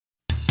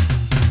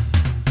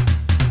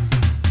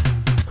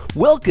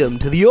Welcome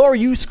to the Are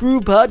You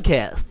Screw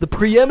podcast, the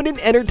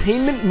preeminent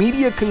entertainment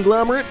media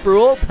conglomerate for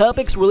all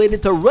topics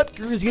related to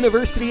Rutgers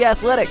University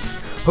athletics.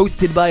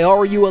 Hosted by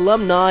RU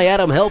alumni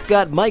Adam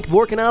Helfgott, Mike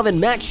Vorkunov,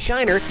 and Matt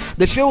Shiner,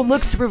 the show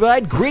looks to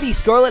provide gritty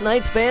Scarlet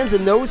Knights fans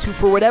and those who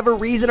for whatever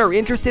reason are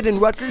interested in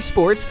Rutgers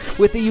sports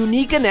with a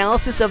unique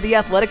analysis of the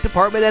athletic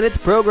department and its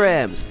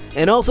programs,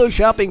 and also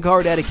shopping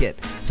cart etiquette.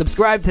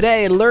 Subscribe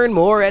today and learn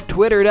more at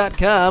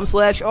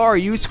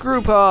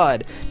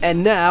twitter.com/RUScrewPod.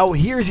 And now,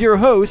 here's your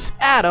hosts,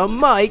 Adam,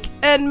 Mike,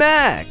 and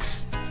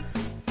Max.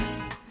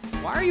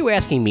 Why are you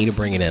asking me to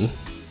bring it in?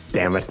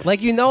 Damn it.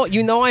 Like, you know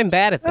I'm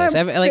bad at this.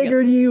 I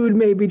figured you would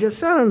maybe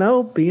just, I don't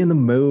know, be in the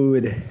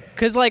mood.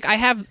 Because, I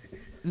can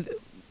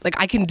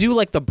do,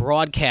 the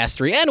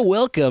broadcastery. And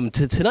welcome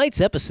to tonight's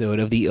episode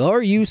of the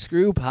Are You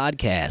Screw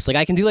podcast.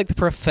 I can do, the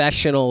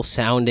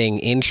professional-sounding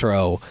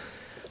intro.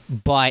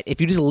 But if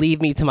you just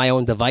leave me to my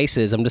own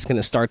devices, I'm just going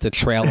to start to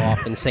trail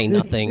off and say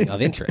nothing of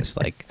interest.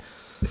 Here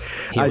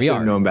I we should are.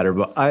 have known better,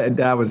 but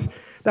that was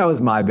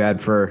my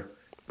bad. For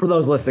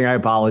those listening, I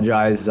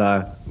apologize.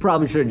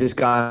 Probably should have just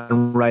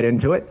gone right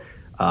into it.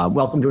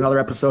 Welcome to another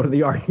episode of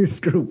the Are You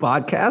Screw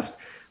podcast.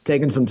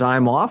 Taking some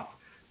time off.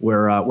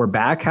 We're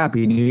back.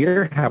 Happy New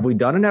Year. Have we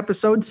done an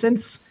episode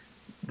since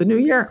the New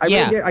Year?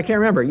 I can't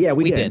remember. Yeah,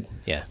 we did.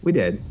 Yeah, we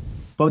did.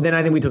 But then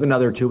I think we took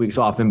another 2 weeks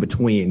off in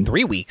between.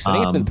 3 weeks. I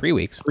think it's been 3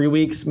 weeks. 3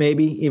 weeks,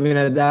 maybe, even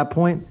at that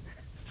point.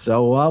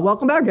 So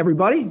welcome back,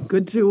 everybody.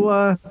 Good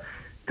to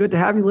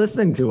have you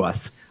listening to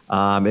us.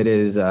 It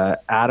is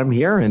Adam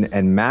here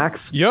and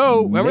Max.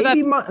 Yo, remember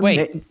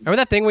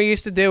that thing we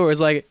used to do where it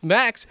was like,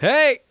 Max,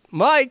 hey,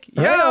 Mike,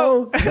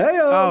 yo.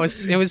 Hey-o. Oh,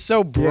 it was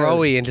so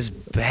broy and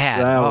just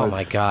bad.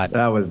 My God.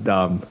 That was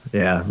dumb.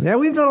 Yeah,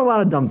 we've done a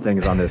lot of dumb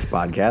things on this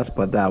podcast,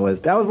 but that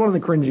was one of the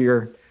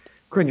cringier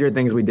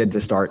things we did to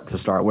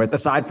start with,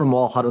 aside from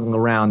all huddling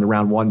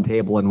around one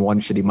table and one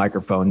shitty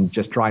microphone,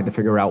 just trying to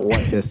figure out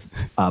what this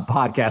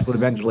podcast would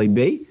eventually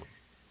be.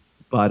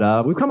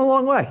 But we've come a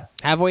long way.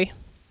 Have we?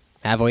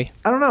 I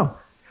don't know.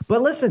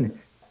 But listen,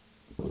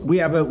 we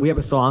have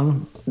a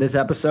song this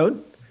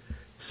episode,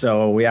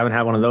 so we haven't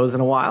had one of those in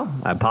a while.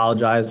 I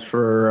apologize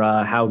for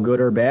how good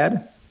or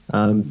bad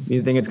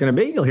you think it's going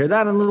to be. You'll hear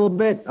that in a little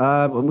bit.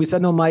 We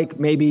said no Mike.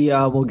 Maybe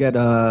we'll get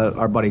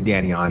our buddy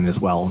Danny on as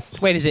well.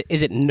 Wait, is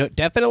it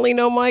definitely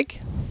no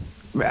Mike?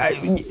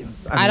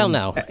 I don't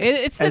know.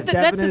 It's as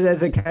definite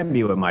as it can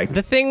be with Mike.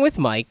 The thing with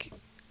Mike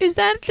is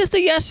that just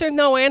a yes or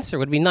no answer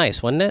would be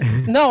nice, wouldn't it?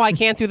 No, I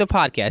can't do the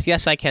podcast.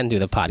 Yes, I can do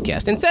the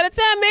podcast. Instead, it's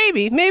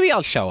maybe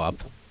I'll show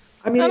up.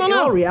 I mean, in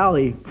all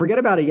reality, forget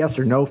about a yes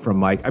or no from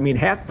Mike. I mean,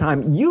 half the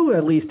time, you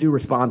at least do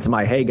respond to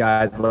my, hey,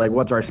 guys,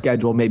 what's our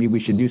schedule? Maybe we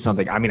should do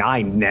something. I mean,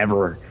 I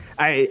never.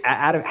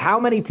 Out of how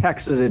many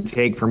texts does it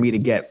take for me to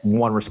get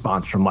one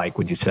response from Mike,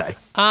 would you say?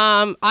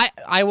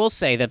 I will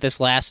say that this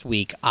last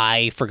week,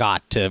 I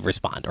forgot to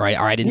respond, or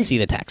I didn't see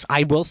the text.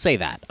 I will say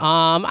that.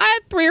 I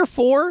had 3 or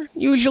 4,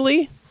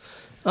 usually.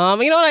 You know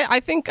what? I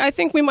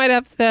think we might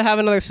have to have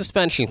another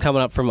suspension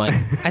coming up for Mike.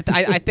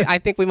 I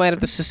think we might have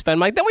to suspend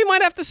Mike. Then we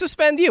might have to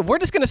suspend you. We're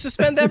just going to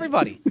suspend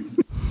everybody.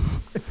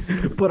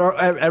 Put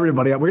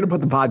everybody. We're going to put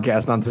the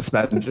podcast on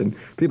suspension.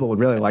 People would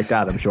really like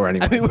that, I'm sure.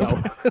 Anyway,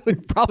 we're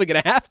probably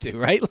going to have to,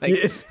 right?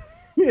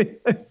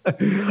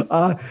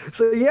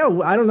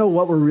 So I don't know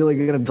what we're really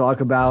going to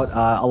talk about.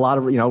 A lot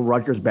of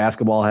Rutgers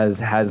basketball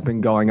has been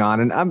going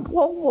on, and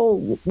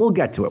we'll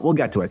get to it. We'll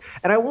get to it.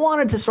 And I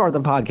wanted to start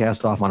the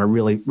podcast off on a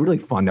really really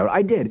fun note.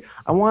 I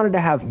wanted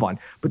to have fun,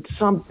 but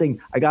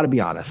something, I got to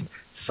be honest,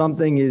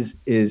 something is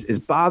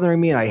bothering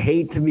me, and I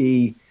hate to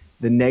be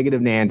the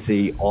negative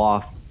Nancy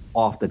off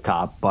the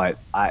top, but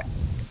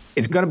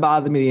it's going to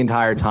bother me the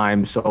entire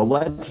time. So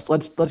let's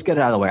get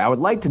it out of the way. I would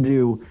like to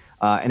do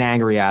an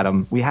Angry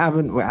Adam. I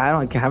haven't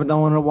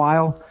done one in a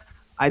while.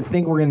 I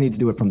think we're gonna need to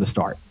do it from the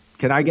start.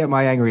 Can I get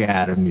my Angry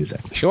Adam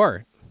music?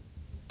 Sure.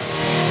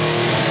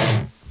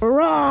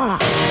 Hurrah!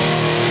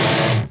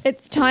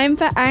 It's time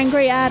for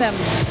Angry Adam.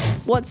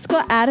 What's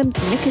got Adam's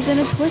knickers in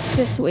a twist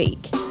this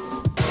week?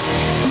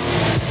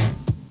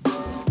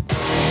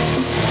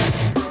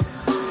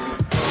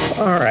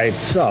 All right,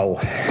 so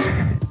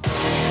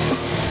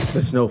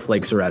the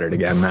snowflakes are at it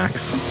again,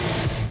 Max.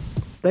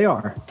 They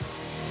are.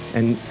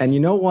 And you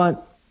know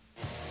what?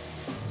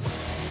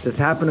 This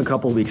happened a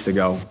couple weeks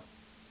ago,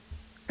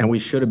 and we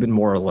should have been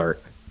more alert.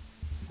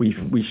 We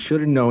should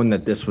have known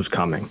that this was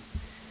coming.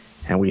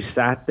 And we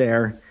sat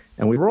there,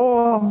 and a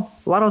lot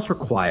of us were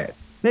quiet.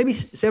 Maybe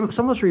some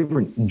of us were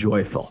even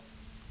joyful,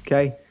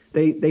 okay?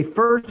 They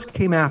first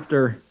came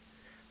after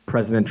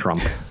President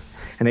Trump,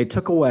 and they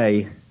took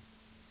away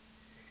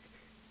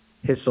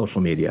his social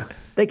media.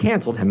 They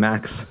canceled him,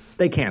 Max.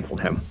 They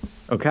canceled him,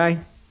 okay?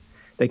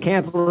 They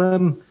canceled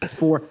him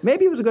for,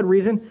 maybe it was a good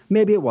reason,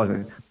 maybe it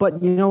wasn't.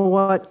 But you know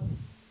what?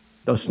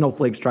 Those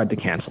snowflakes tried to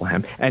cancel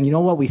him. And you know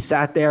what? We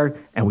sat there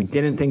and we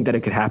didn't think that it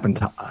could happen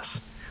to us.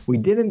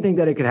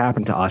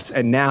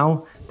 And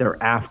now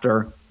they're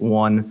after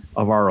one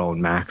of our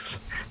own, Max.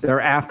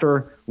 They're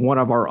after one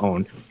of our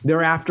own.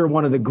 They're after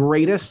one of the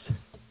greatest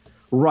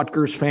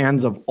Rutgers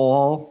fans of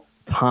all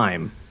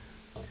time.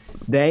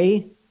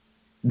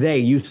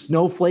 you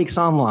snowflakes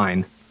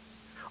online,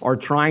 are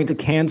trying to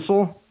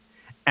cancel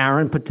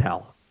Aaron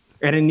Patel,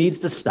 and it needs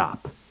to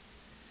stop.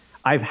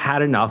 I've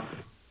had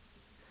enough.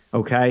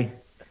 Okay,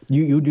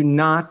 you do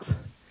not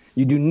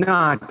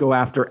go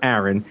after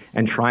Aaron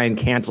and try and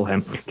cancel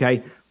him.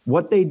 Okay,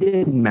 what they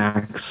did,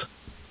 Max,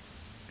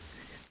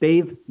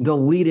 they've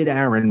deleted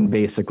Aaron,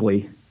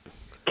 basically,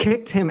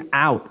 kicked him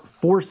out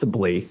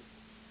forcibly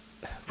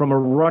from a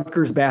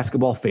Rutgers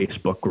basketball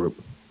Facebook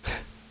group.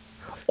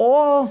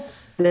 All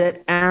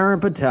that Aaron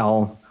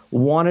Patel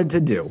wanted to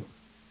do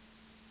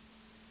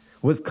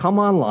was come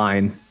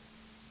online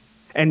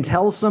and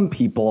tell some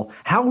people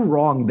how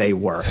wrong they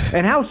were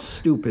and how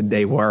stupid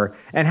they were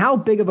and how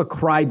big of a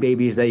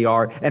crybabies they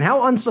are and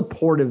how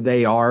unsupportive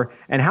they are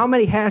and how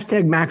many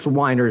hashtag Max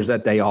whiners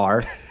that they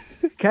are.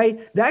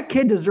 Okay? That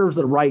kid deserves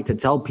the right to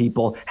tell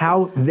people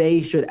how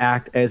they should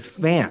act as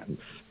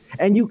fans.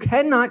 And you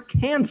cannot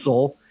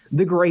cancel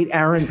the great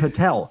Aaron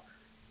Patel.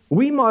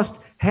 We must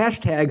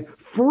hashtag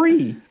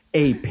free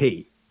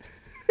AP.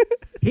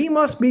 He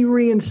must be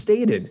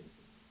reinstated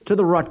to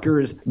the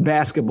Rutgers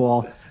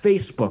basketball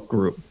Facebook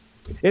group.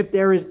 If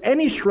there is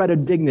any shred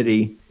of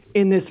dignity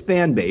in this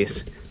fan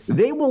base,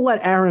 they will let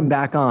Aaron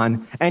back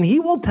on, and he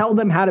will tell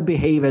them how to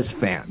behave as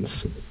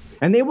fans.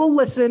 And they will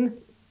listen,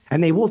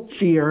 and they will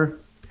cheer,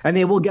 and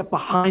they will get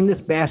behind this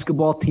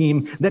basketball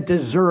team that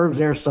deserves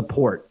their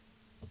support.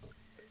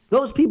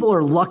 Those people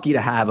are lucky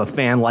to have a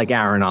fan like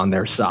Aaron on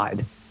their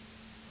side.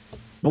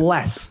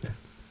 Blessed.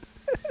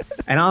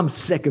 And I'm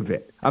sick of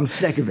it. I'm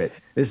sick of it.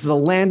 This is a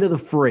land of the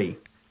free.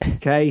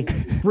 Okay?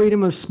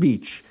 Freedom of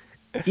speech,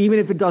 even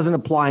if it doesn't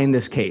apply in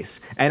this case.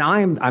 And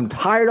I'm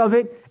tired of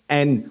it.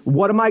 And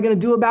what am I going to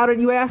do about it,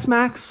 you ask,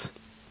 Max?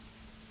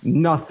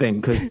 Nothing,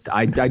 because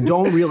I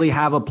don't really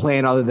have a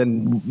plan other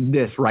than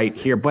this right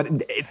here.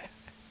 But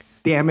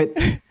damn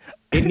it,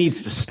 it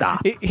needs to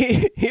stop.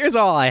 Here's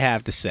all I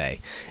have to say.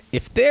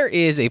 If there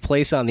is a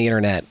place on the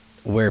internet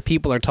where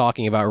people are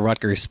talking about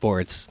Rutgers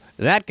sports,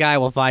 that guy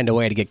will find a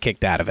way to get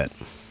kicked out of it.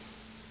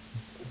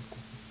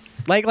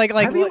 I'm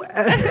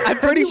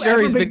pretty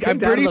sure he's been. I'm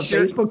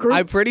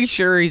pretty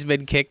sure he's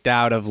been kicked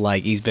out of.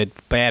 He's been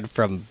banned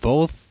from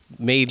both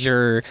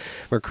major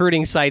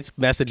recruiting sites,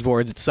 message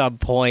boards at some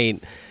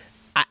point.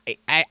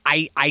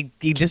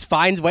 He just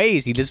finds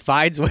ways. He just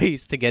finds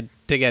ways to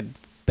get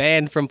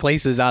banned from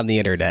places on the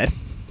internet.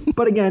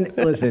 But again,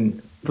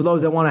 listen. For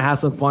those that want to have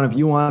some fun, if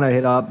you want to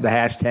hit up the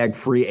hashtag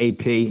free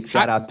AP,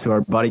 shout out to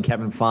our buddy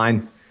Kevin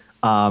Fine.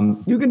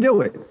 You can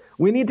do it.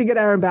 We need to get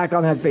Aaron back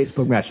on that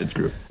Facebook message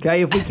group.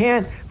 Okay, if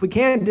we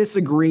can't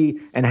disagree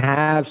and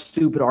have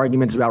stupid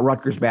arguments about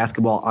Rutgers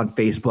basketball on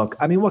Facebook,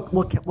 I mean,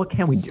 what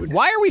can we do now?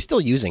 Why are we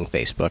still using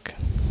Facebook?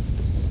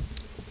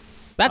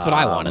 That's what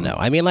I want to know.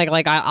 I mean,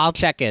 I'll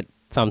check it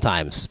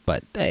sometimes,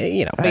 but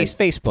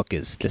Facebook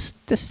is just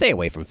stay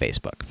away from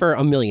Facebook for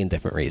a million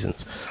different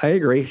reasons. I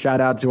agree.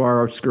 Shout out to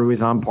our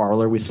screwies on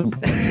Parler. We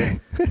support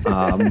it.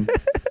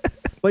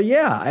 But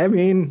yeah, I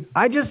mean,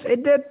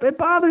 it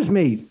bothers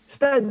me.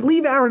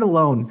 Leave Aaron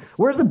alone.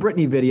 Where's the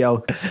Britney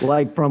video?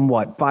 From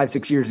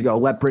 5-6 years ago?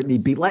 Let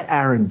Britney be. Let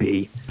Aaron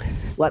be.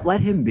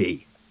 Let him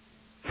be.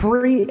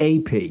 Free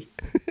AP.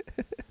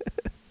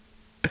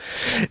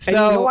 So,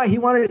 and you know what? He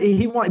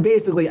wanted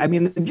basically. I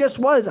mean, it just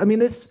was. I mean,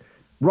 this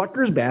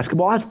Rutgers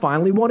basketball has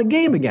finally won a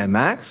game again,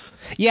 Max.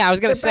 Yeah, I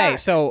was gonna say. Back.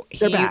 So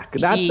they're back.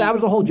 That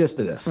was the whole gist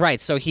of this. Right.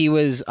 So he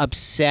was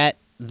upset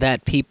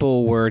that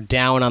people were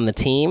down on the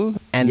team,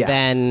 and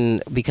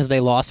then because they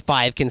lost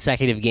 5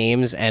 consecutive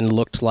games and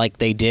looked like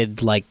they did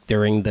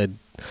during the,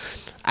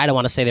 I don't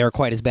want to say they were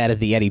quite as bad as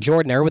the Eddie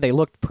Jordan era, but they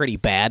looked pretty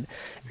bad.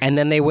 And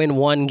then they win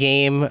one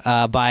game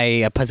by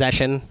a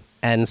possession,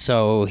 and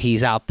so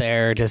he's out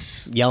there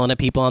just yelling at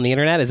people on the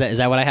internet. Is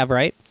that what I have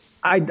right?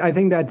 I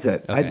think that's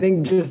it. Okay. I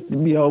think just,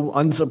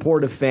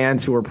 unsupportive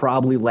fans who are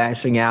probably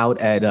lashing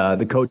out at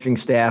the coaching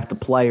staff, the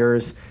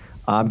players,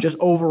 just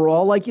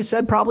overall, like you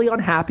said, probably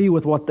unhappy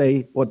with what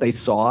they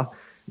saw,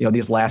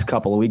 these last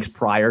couple of weeks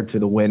prior to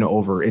the win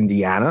over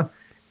Indiana.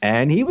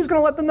 And he was going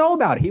to let them know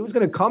about it. He was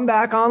going to come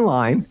back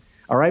online,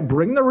 all right,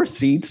 bring the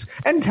receipts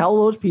and tell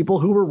those people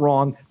who were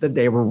wrong that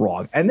they were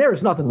wrong. And there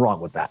is nothing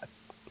wrong with that.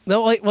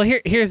 No, well,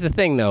 here's the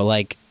thing, though.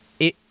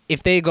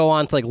 If they go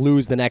on to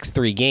lose the next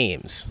 3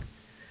 games,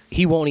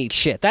 he won't eat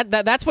shit.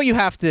 That's what you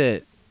have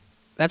to.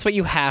 That's what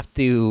you have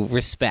to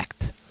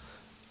respect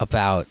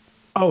about.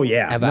 Oh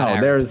yeah,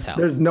 there's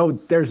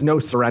no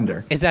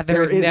surrender. Is that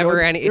there is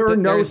never any? There are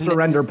no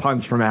surrender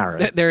punts from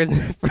Aaron. There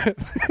is,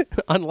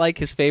 unlike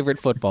his favorite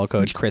football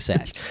coach, Chris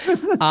Ash.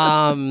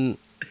 Yeah,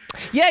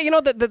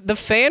 the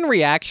fan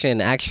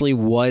reaction actually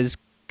was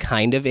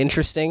kind of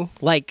interesting.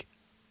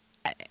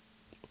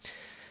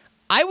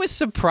 I was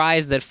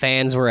surprised that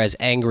fans were as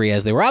angry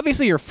as they were.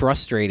 Obviously, you're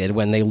frustrated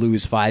when they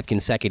lose 5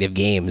 consecutive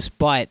games,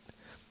 but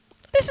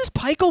this is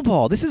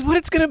pickleball. This is what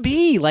it's going to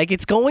be.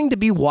 It's going to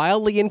be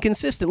wildly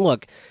inconsistent.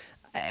 Look,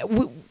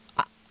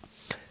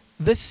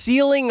 the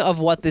ceiling of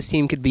what this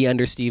team could be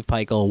under Steve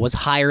Pikiell was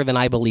higher than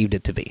I believed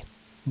it to be.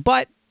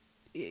 But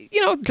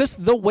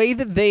just the way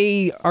that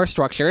they are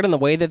structured and the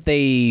way that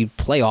they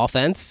play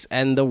offense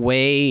and the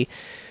way,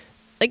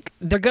 like,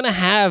 they're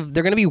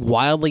gonna be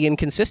wildly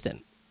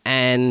inconsistent,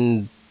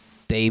 and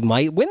they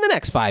might win the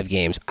next 5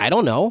 games. I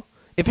don't know.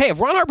 If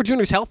Ron Harper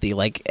Jr. is healthy,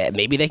 like,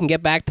 maybe they can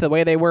get back to the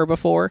way they were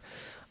before.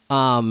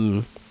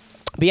 But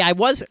yeah,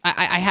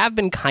 I have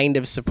been kind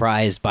of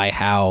surprised by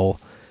how,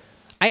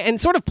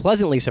 and sort of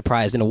pleasantly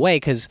surprised in a way,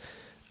 because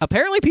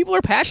apparently people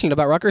are passionate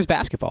about Rutgers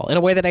basketball in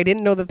a way that I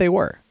didn't know that they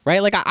were,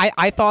 right? Like,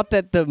 I thought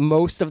that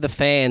most of the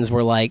fans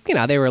were like,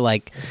 they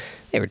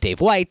were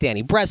Dave White,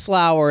 Danny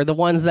Breslauer, the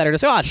ones that are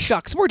just, oh,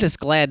 shucks, we're just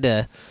glad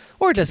to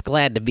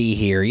be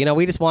here.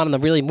 We just want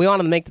them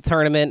to make the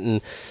tournament,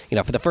 and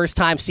for the first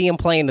time see them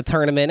play in the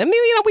tournament. And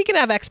maybe we can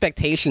have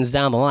expectations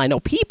down the line. No,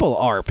 people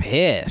are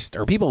pissed,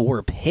 or people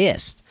were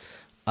pissed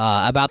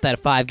about that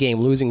 5-game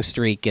losing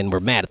streak, and we're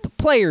mad at the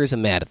players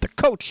and mad at the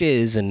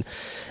coaches. And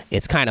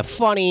it's kind of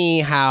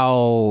funny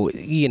how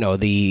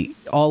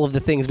all of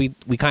the things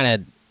we kind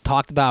of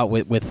talked about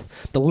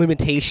with the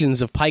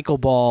limitations of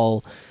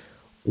pickleball,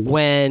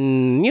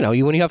 when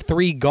you have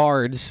 3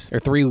 guards or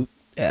 3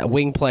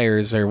 wing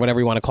players, or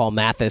whatever you want to call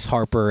Mathis,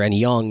 Harper, and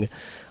Young,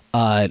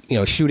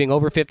 shooting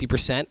over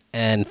 50%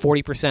 and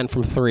 40%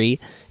 from 3,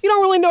 you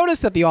don't really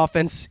notice that the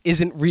offense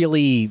isn't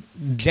really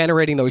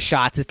generating those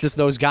shots. It's just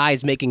those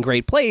guys making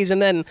great plays.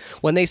 And then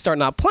when they start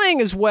not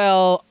playing as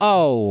well,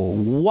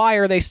 why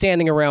are they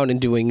standing around and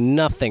doing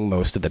nothing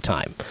most of the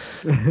time?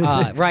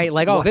 Right?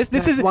 Like,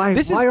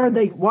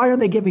 why are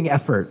they giving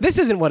effort? This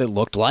isn't what it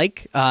looked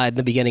like at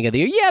the beginning of the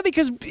year. Yeah,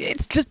 because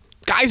it's just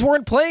guys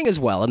weren't playing as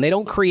well, and they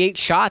don't create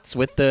shots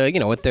with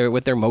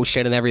with their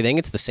motion and everything.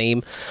 It's the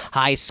same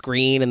high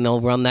screen, and they'll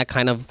run that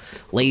kind of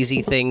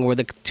lazy thing where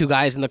the 2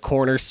 guys in the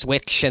corner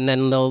switch, and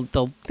then they'll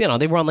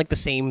they run like the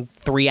same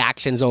 3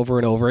 actions over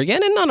and over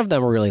again, and none of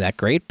them are really that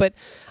great. But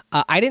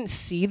I didn't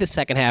see the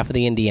second half of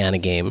the Indiana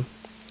game.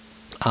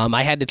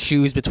 I had to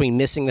choose between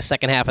missing the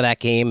second half of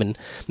that game and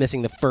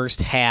missing the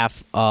first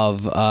half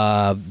of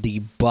the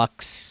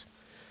Bucks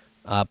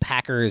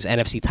Packers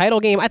NFC title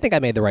game. I think I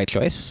made the right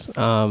choice.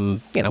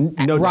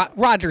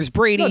 Rogers,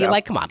 Brady,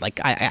 come on,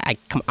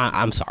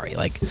 I'm sorry,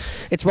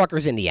 it's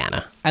Rutgers,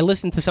 Indiana. I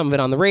listened to some of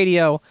it on the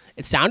radio.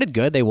 It sounded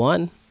good. They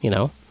won.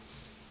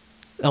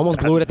 Almost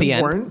blew it at the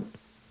end.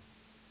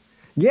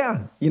 Yeah,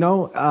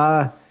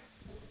 the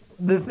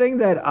thing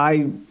that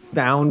I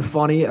found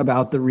funny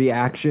about the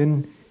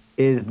reaction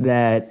is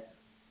that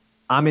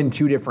I'm in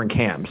 2 different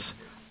camps.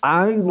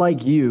 I,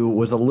 like you,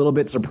 was a little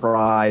bit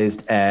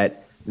surprised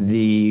at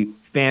the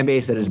fan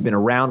base that has been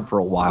around for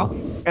a while.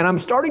 And I'm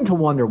starting to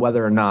wonder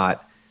whether or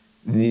not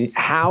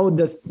how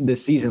the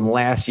season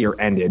last year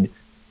ended,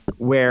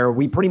 where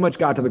we pretty much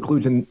got to the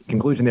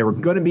conclusion they were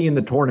going to be in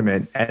the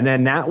tournament, and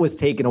then that was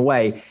taken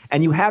away.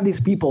 And you have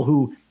these people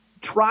who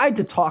tried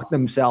to talk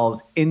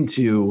themselves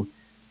into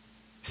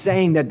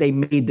saying that they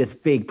made this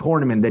fake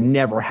tournament that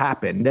never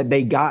happened, that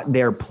they got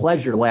their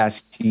pleasure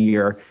last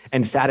year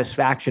and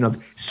satisfaction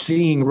of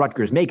seeing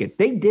Rutgers make it.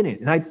 They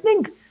didn't. And I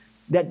think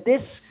that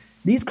these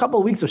couple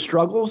of weeks of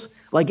struggles,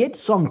 it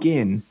sunk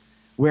in,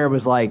 where it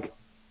was like,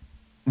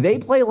 they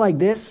play like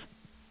this,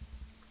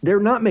 they're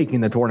not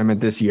making the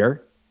tournament this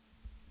year.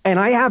 And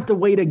I have to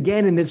wait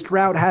again, and this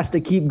drought has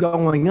to keep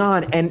going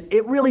on. And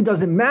it really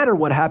doesn't matter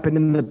what happened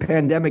in the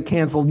pandemic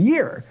canceled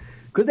year,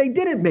 because they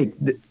didn't make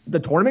the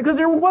tournament because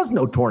there was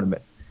no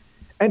tournament.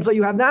 And so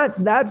you have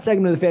that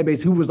segment of the fan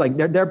base who was like,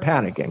 they're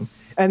panicking.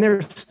 And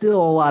there's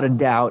still a lot of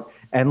doubt.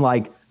 And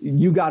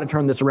you got to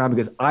turn this around,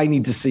 because I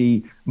need to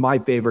see my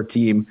favorite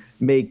team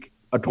make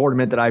a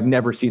tournament that I've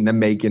never seen them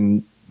make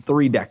in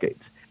 3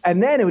 decades.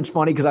 And then it was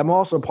funny because I'm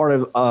also part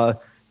of a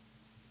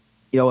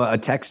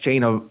text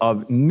chain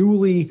of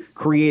newly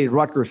created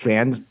Rutgers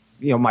fans.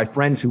 My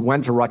friends who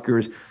went to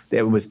Rutgers,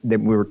 we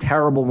were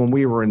terrible when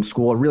we were in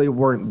school. It really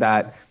weren't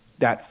that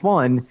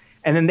fun.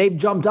 And then they've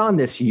jumped on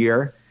this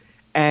year,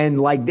 and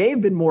they've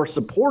been more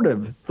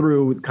supportive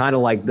through kind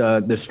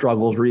of the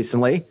struggles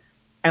recently.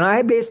 And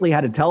I basically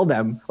had to tell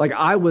them,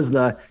 I was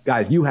the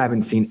guys, you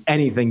haven't seen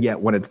anything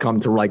yet when it's come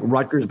to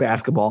Rutgers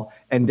basketball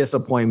and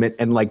disappointment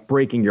and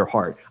breaking your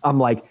heart.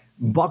 I'm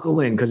buckle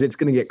in, because it's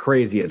going to get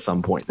crazy at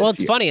some point. Well,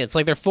 it's funny. It's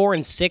they're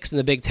 4-6 in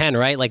the Big Ten,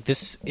 right?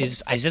 Is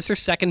this their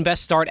second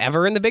best start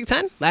ever in the Big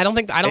Ten? I don't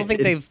think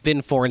they've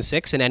been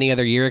 4-6 in any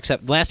other year,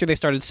 except last year they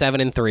started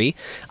 7-3.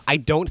 I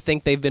don't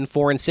think they've been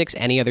 4-6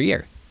 any other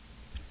year.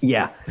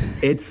 Yeah,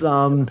 it's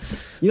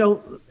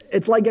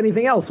it's like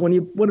anything else. When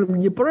you put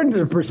it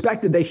into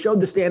perspective, they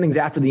showed the standings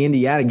after the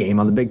Indiana game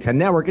on the Big Ten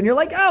Network, and you're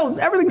like, oh,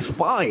 everything's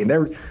fine.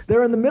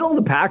 They're in the middle of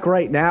the pack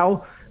right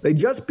now. They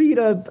just beat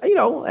an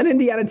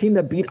Indiana team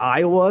that beat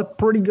Iowa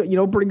pretty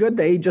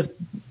good.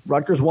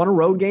 Rutgers won a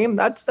road game.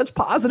 That's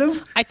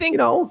positive. I think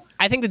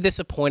the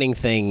disappointing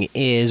thing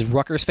is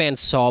Rutgers fans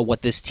saw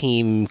what this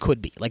team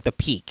could be, the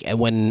peak. And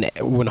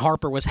when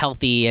Harper was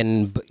healthy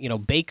and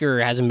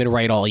Baker hasn't been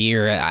right all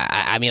year,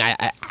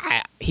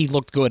 he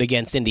looked good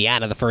against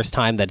Indiana the first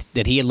time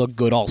that he had looked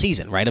good all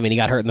season, right? I mean, he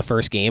got hurt in the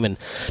first game and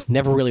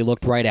never really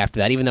looked right after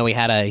that, even though he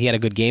had a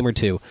good game or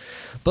two.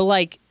 But,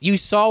 like, you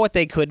saw what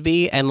they could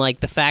be, and,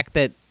 like, the fact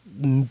that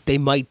they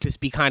might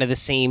just be kind of the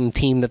same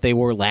team that they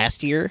were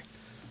last year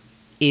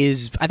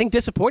is, I think,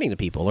 disappointing to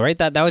people, right?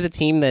 That was a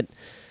team that,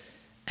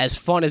 as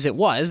fun as it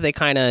was, they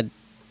kind of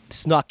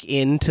snuck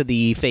into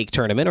the fake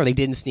tournament, or they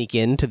didn't sneak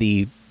into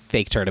the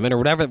fake tournament, or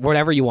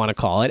whatever you want to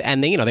call it.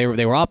 And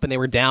they were up and they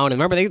were down.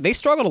 And remember, they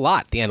struggled a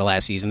lot at the end of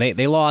last season.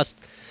 They lost.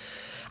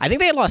 I think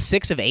they had lost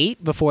 6 of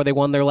 8 before they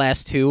won their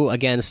last 2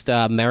 against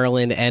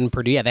Maryland and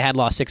Purdue. Yeah, they had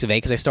lost 6 of 8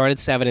 because they started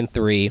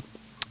 7-3,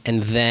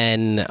 and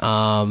then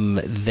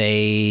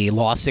they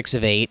lost 6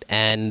 of 8,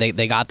 and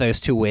they got those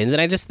 2 wins.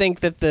 And I just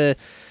think that the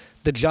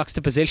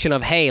juxtaposition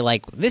of, hey,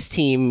 like, this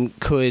team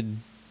could,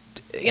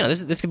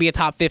 this could be a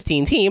top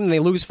 15 team, and they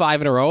lose 5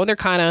 in a row, and they're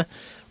kind of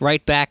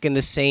right back in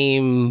the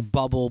same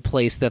bubble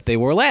place that they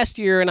were last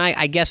year. And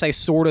I guess I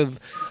sort of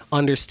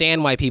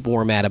understand why people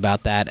were mad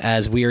about that,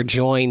 as we are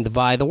joined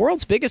by the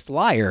world's biggest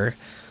liar,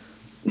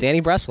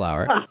 Danny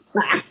Breslauer.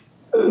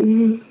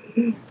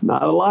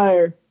 Not a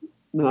liar.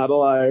 Not a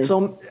liar.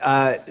 So,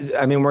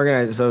 I mean,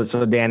 we're gonna.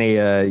 So Danny,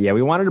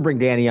 we wanted to bring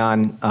Danny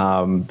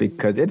on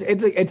because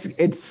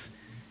it's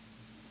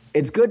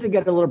good to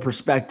get a little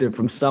perspective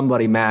from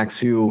somebody, Max,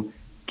 who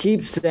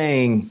keeps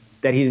saying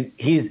that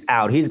he's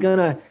out. He's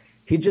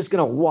just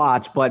gonna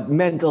watch, but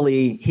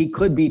mentally he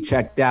could be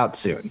checked out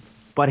soon.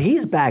 But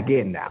he's back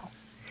in now.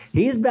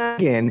 He's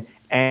back in,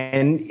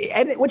 and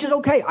which is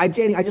okay.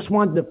 Danny, I just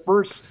want the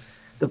first.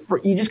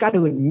 You just got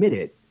to admit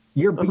it.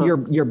 You're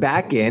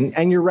back in,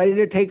 and you're ready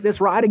to take this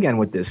ride again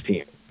with this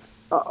team.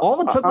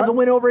 All it took was a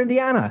win over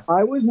Indiana.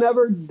 I was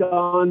never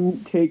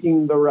done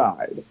taking the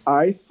ride.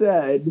 I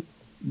said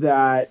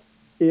that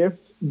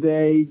if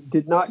they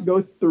did not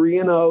go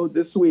 3-0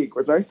 this week,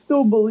 which I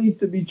still believe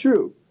to be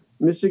true,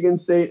 Michigan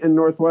State and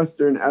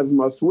Northwestern as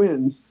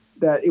must-wins,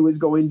 that it was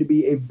going to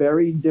be a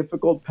very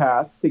difficult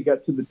path to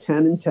get to the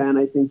 10-10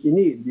 I think you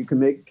need. You can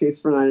make a case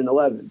for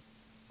 9-11.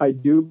 I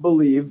do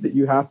believe that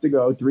you have to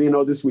go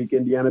 3-0 this week,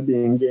 Indiana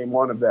being game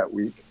 1 of that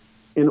week,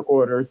 in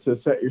order to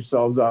set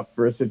yourselves up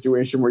for a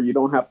situation where you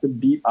don't have to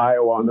beat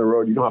Iowa on the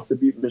road. You don't have to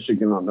beat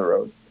Michigan on the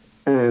road.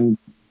 And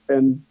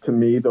to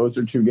me, those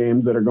are 2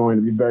 games that are going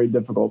to be very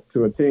difficult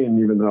to attain,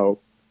 even though,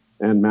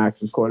 and Max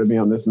has quoted me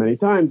on this many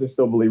times, I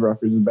still believe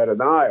Rutgers is better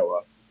than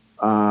Iowa.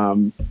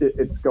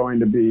 It's going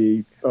to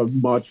be a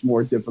much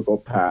more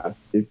difficult path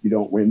if you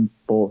don't win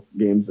both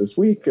games this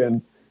week.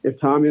 And if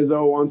Tom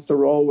Izzo wants to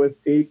roll with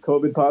 8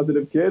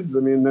 COVID-positive kids, I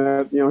mean,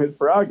 his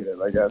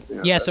prerogative, I guess.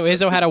 Yeah, so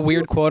Izzo had a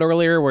weird quote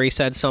earlier where he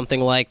said something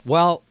like,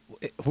 well,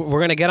 we're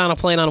going to get on a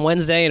plane on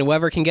Wednesday, and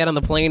whoever can get on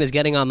the plane is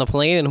getting on the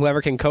plane, and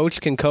whoever can coach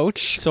can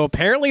coach. So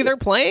apparently they're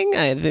playing.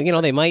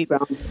 They might.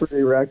 Sounds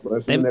pretty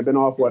reckless. They've been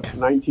off,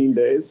 19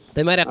 days?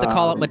 They might have to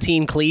call up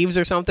Mateen Cleaves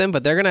or something,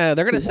 but they're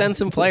gonna send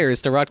some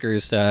players to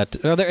Rutgers.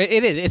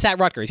 It's at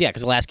Rutgers, yeah,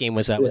 because the last game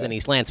was in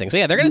East Lansing. So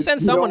yeah, they're gonna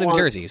send someone to New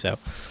Jersey. So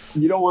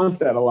you don't want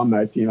that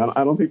alumni team.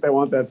 I don't think they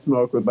want that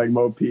smoke with like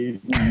Mo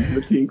Pete and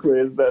Mateen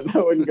Cleaves. That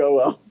wouldn't go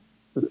well.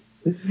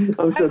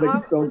 I'm sure they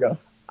can still go.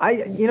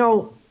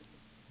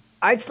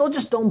 I still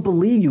just don't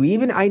believe you.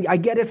 Even I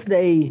get if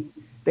they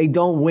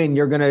don't win,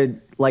 you're gonna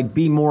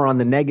be more on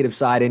the negative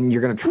side, and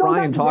you're gonna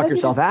try and talk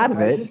yourself out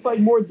of it. It's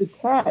more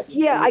detached.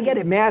 Yeah, I get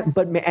it, math,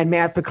 and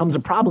math becomes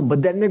a problem.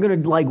 But then they're gonna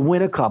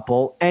win a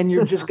couple, and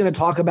you're just gonna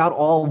talk about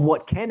all of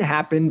what can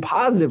happen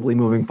positively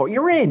moving forward.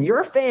 You're in. You're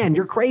a fan.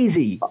 You're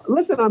crazy.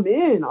 Listen, I'm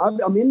in.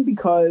 I'm in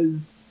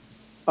because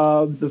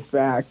of the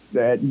fact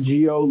that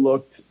Gio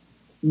looked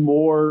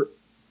more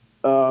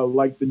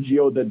like the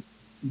Gio that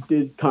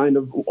did kind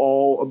of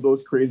all of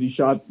those crazy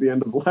shots at the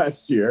end of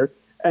last year.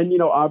 And,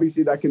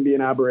 obviously that can be an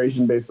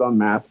aberration based on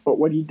math. But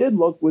what he did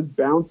look was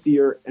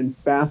bouncier and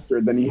faster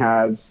than he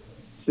has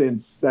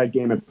since that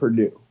game at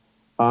Purdue.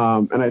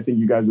 And I think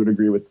you guys would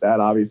agree with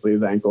that. Obviously,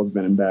 his ankle's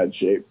been in bad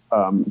shape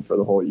for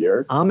the whole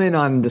year. I'm in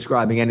on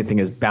describing anything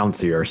as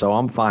bouncier, so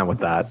I'm fine with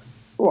that.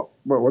 Well,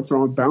 what's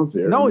wrong with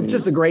bouncier? No, it's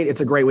just a great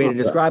way to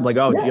describe.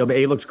 Gio,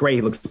 he looks great.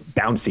 He looks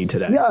bouncy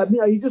today.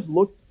 Yeah, he just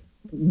looked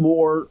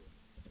more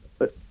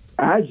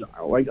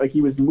agile, like he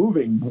was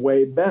moving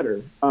way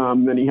better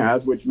than he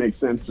has, which makes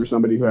sense for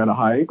somebody who had a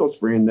high ankle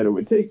sprain that it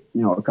would take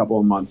a couple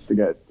of months to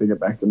get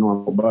back to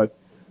normal. But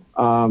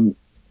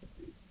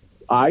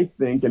I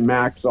think, and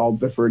Max, I'll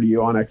defer to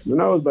you on X's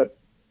and O's, but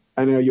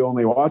I know you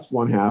only watched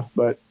one half,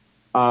 but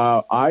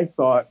I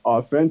thought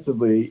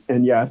offensively,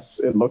 and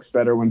yes, it looks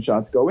better when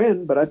shots go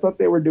in, but I thought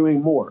they were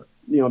doing more.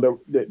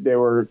 They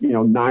were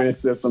 9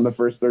 assists on the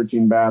first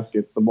 13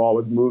 baskets. The ball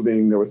was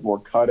moving. There was more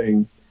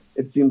cutting.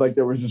 It seemed like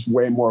there was just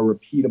way more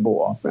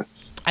repeatable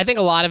offense. I think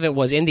a lot of it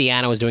was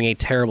Indiana was doing a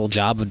terrible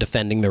job of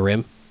defending the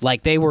rim.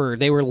 Like they were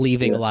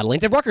leaving a lot of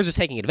lanes. And Rutgers was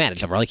taking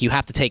advantage of it. Like you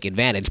have to take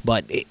advantage,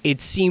 but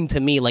it seemed to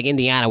me like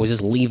Indiana was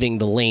just leaving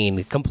the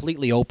lane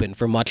completely open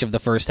for much of the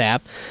first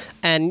half.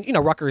 And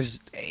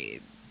Rutgers,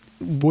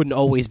 wouldn't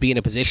always be in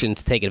a position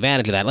to take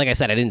advantage of that. Like I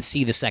said, I didn't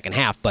see the second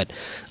half, but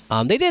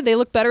they did. They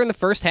looked better in the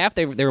first half.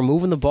 They were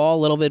moving the ball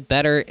a little bit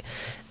better.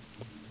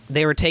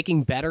 They were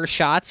taking better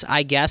shots,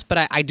 I guess,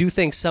 but I do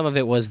think some of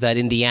it was that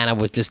Indiana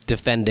was just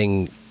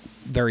defending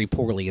very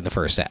poorly in the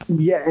first half.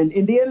 Yeah, and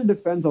Indiana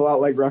defends a lot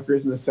like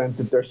Rutgers in the sense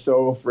that they're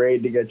so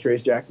afraid to get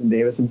Trace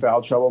Jackson-Davis in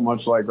foul trouble,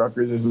 much like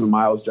Rutgers is with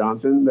Miles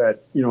Johnson,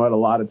 that, at a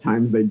lot of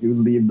times they do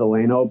leave the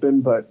lane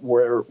open. But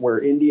where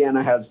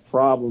Indiana has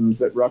problems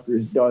that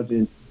Rutgers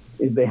doesn't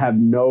is they have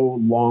no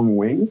long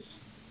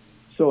wings.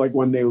 So, like,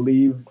 when they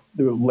leave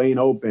the lane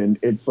open,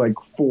 it's like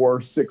 4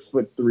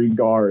 6'3"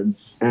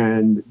 guards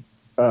and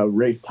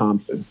Race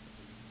Thompson.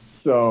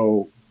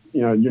 So,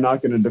 you're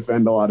not going to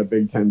defend a lot of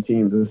Big Ten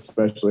teams,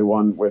 especially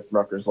one with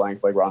Rutgers'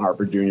 length like Ron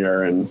Harper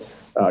Jr. and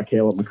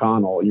Caleb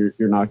McConnell.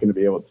 You're not going to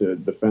be able to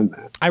defend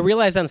that. I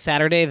realized on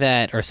Sunday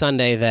that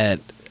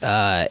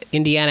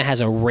Indiana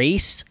has a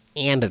Race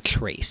and a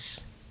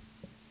Trace.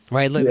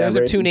 Right, those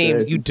are two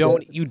names you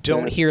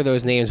don't hear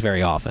those names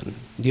very often.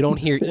 You don't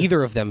hear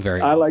either of them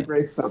very often.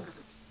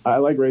 I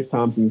like Race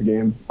Thompson's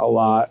game a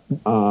lot.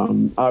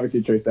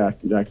 Obviously, Trace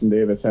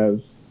Jackson-Davis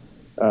has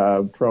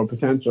pro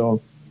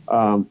potential.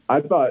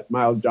 I thought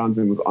Miles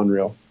Johnson was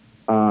unreal.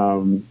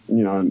 And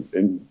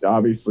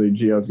obviously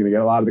Gio's going to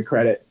get a lot of the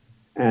credit,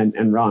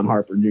 and Ron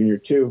Harper Jr.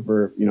 too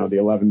for the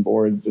 11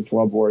 boards, the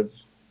 12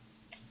 boards.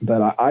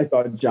 But I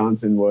thought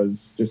Johnson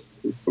was just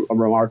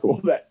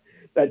remarkable.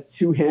 That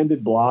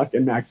two-handed block,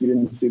 and Max, you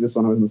didn't see this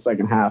when I was in the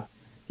second half.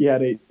 He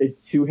had a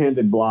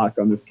two-handed block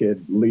on this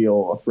kid,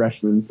 Leal, a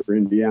freshman for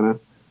Indiana,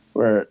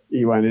 where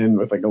he went in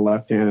with like a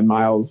left hand, and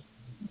Miles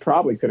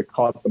probably could have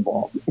caught the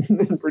ball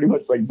and pretty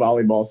much like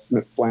volleyball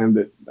slammed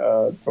it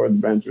toward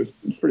the bench. It was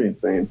pretty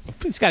insane.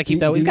 He's got to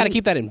keep that. He's got to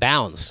keep that in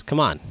bounds. Come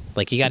on,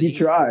 He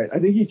tried. I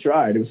think he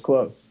tried. It was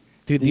close.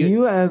 Dude, do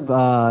you have?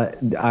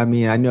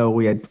 I know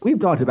we've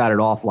talked about it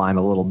offline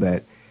a little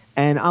bit,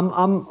 and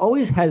I'm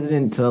always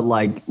hesitant to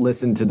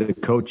listen to the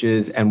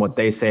coaches and what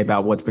they say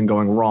about what's been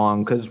going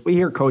wrong, because we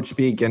hear coach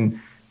speak and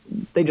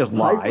they just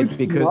lie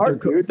because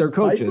they're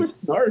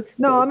coaches.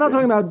 No, I'm not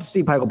talking about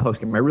Steve Peichel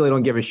postgame. I really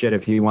don't give a shit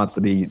if he wants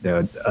to be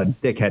a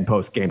dickhead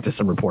postgame to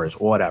some reporters.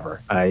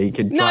 Whatever. He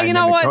could. No, you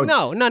know what?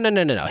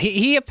 No.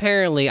 He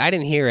apparently, I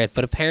didn't hear it,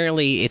 but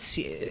apparently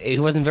it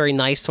wasn't very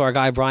nice to our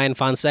guy Brian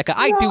Fonseca.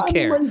 I do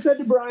care. What he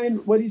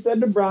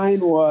said to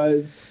Brian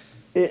was.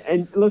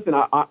 And listen,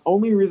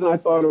 only reason I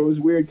thought it was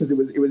weird because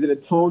it was in a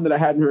tone that I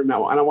hadn't heard.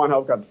 Now, I don't want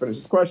Helfgott to finish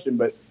this question,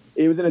 but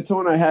it was in a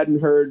tone I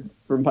hadn't heard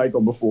from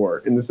Peichel before,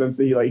 in the sense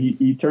that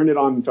he turned it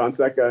on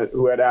Fonseca,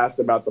 who had asked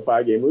about the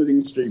 5-game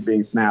losing streak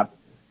being snapped,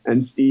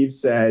 and Steve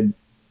said,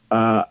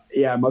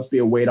 it must be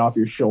a weight off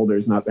your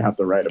shoulders not to have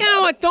to write about it. You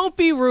know what? Don't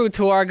be rude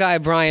to our guy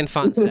Brian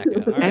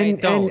Fonseca. All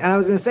right? And I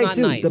was going to say,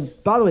 too, nice.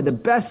 By the way, the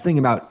best thing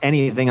about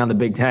anything on the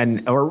Big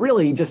Ten, or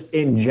really just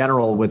in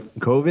general with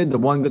COVID, the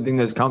one good thing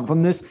that's come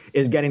from this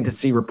is getting to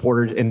see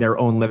reporters in their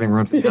own living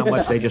rooms and how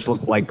much they just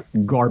look like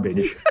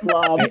garbage.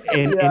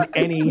 in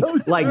any, so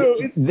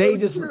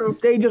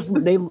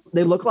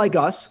they look like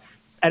us,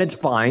 and it's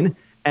fine.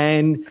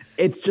 And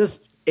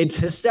it's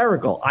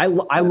hysterical. I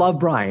love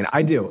Brian.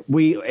 I do.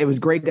 It was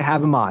great to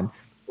have him on.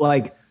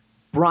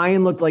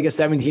 Brian looked like a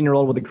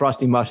 17-year-old with a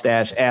crusty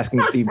mustache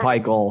asking Steve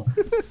Peichel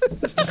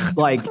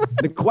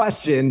the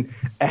question,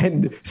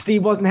 and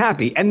Steve wasn't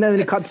happy. And then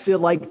it cuts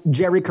to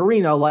Jerry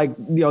Carino,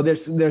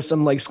 there's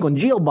some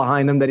squingeal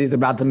behind him that he's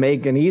about to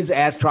make, and he's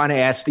trying to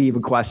ask Steve a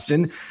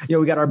question.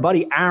 We got our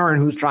buddy Aaron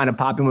who's trying to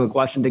pop him with a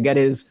question to get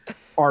his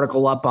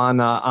article up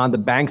on the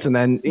banks, and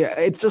then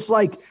it's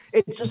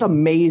just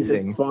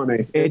amazing. It's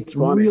funny. It's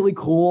really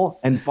cool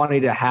and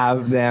funny to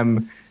have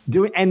them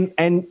do it.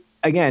 And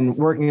again,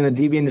 working in the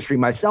TV industry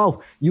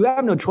myself, you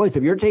have no choice.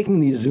 If you're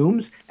taking these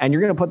Zooms and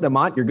you're going to put them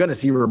on, you're going to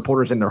see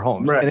reporters in their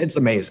homes, right. And it's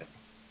amazing.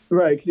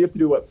 Right, because you have to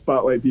do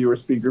spotlight view or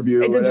speaker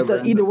view.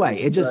 Either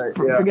way,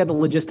 forget the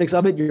logistics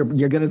of it.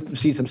 You're going to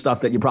see some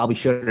stuff that you probably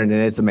shouldn't, and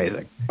it's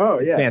amazing. Oh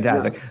yeah,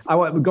 fantastic.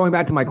 Yeah. Going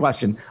back to my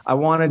question, I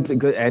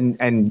wanted to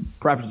and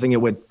prefacing it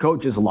with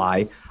coaches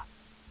lie.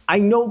 I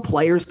know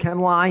players can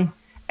lie,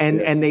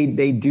 and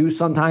they do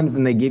sometimes,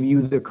 and they give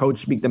you the coach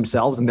speak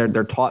themselves, and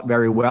they're taught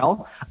very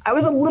well. I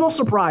was a little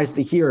surprised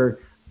to hear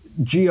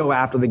Gio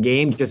after the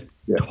game just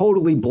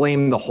totally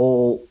blame the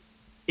whole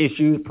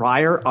issues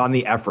prior on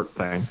the effort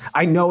thing.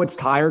 I know it's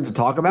tired to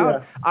talk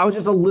about. Yeah. I was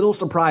just a little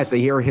surprised to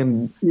hear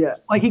him. Yeah.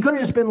 He could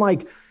have just been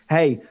like,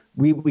 hey,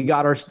 we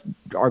got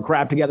our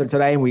crap together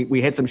today and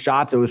we hit some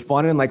shots. It was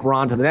fun. And we're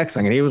on to the next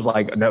thing. And he was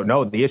like,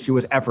 no, the issue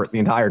was effort the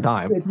entire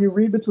time. If you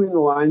read between the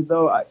lines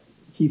though,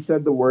 he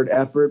said the word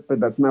effort,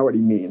 but that's not what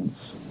he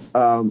means.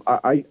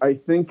 I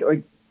think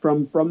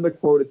from the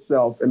quote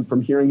itself and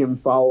from hearing him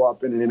follow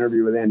up in an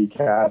interview with Andy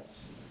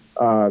Katz,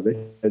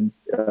 they had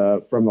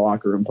from the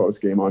locker room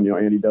post game on.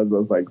 Andy does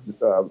those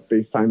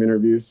FaceTime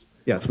interviews.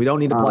 Yes, we don't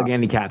need to plug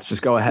Andy Katz.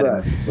 Just go ahead.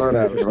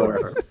 Right.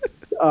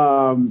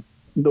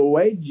 The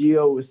way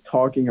Gio was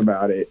talking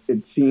about it,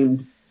 it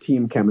seemed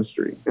team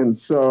chemistry, and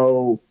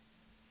so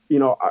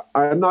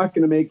I'm not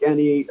going to make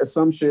any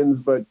assumptions,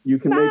 but you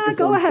can make.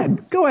 Go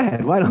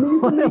ahead.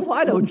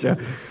 Why don't you?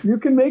 You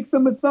can make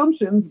some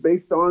assumptions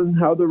based on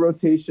how the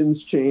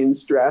rotations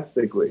change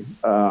drastically.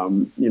 I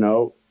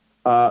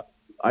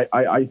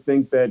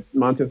think that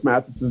Montez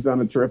Mathis has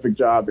done a terrific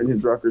job in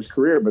his Rutgers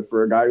career, but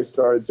for a guy who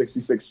started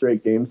 66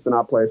 straight games to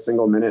not play a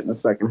single minute in the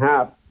second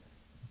half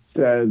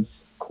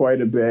says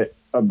quite a bit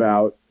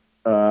about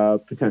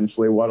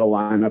potentially what a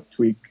lineup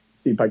tweak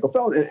Steve Pikiell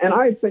felt. And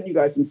I had sent you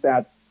guys some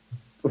stats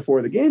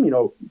before the game.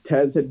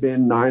 Tez had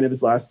been 9 of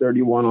his last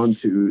 31 on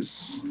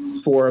twos,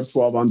 4 of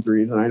 12 on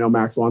threes. And I know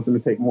Max wants him to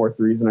take more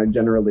threes, and I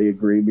generally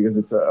agree because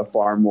it's a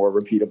far more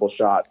repeatable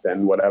shot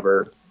than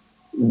whatever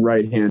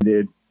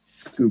right-handed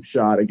scoop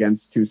shot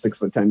against 2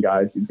 6'10"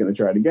 guys he's going to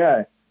try to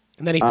get.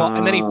 And then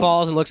he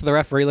falls and looks at the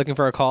referee looking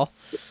for a call.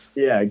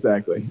 Yeah,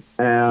 exactly.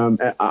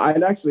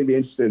 I'd actually be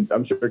interested.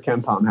 I'm sure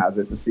Ken Palm has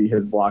it to see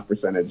his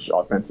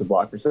offensive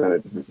block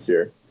percentage this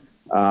year.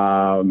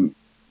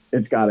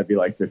 It's got to be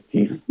like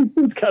 15.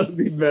 It's got to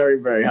be very,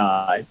 very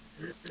high.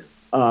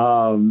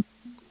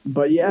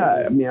 But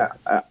yeah, I mean,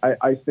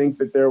 I think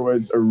that there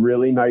was a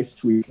really nice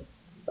tweak.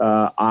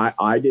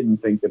 I didn't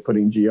think that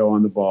putting Gio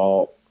on the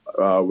ball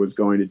was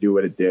going to do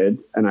what it did.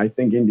 And I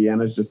think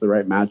Indiana's just the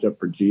right matchup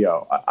for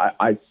Gio.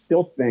 I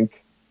still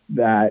think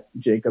that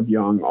Jacob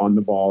Young on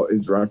the ball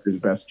is Rutgers'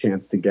 best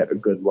chance to get a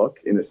good look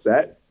in a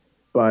set,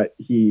 but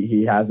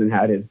he hasn't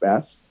had his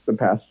best the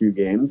past few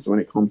games when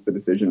it comes to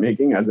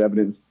decision-making, as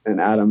evidenced, and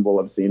Adam will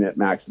have seen it,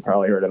 Max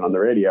probably heard it on the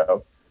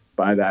radio,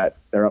 by that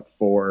they're up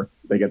 4,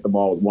 they get the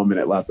ball with 1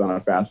 minute left on a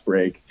fast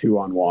break,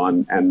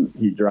 2-on-1, and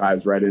he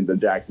drives right into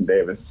Jackson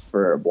Davis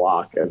for a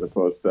block as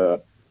opposed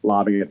to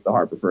lobbing it to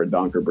Harper for a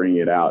dunk or bringing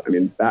it out. I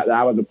mean, that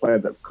was a play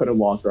that could have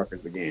lost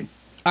Rutgers the game.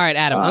 All right,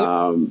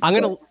 Adam, I'm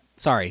going to...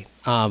 Sorry,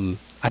 I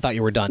thought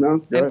you were done.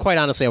 No, and quite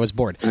honestly, I was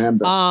bored. I am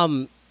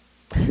done.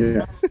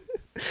 Yeah.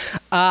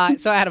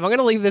 So, Adam, I'm going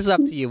to leave this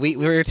up to you.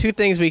 There are 2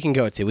 things we can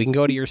go to. We can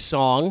go to your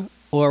song,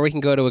 or we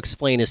can go to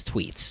explain his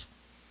tweets.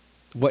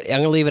 I'm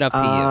going to leave it up to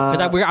you because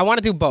I want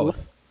to do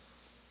both.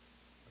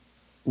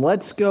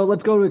 Let's go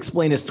to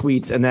explain his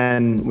tweets, and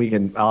then we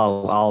can.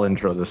 I'll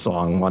intro the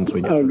song once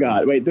we get. Oh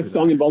God! Wait, this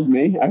song involves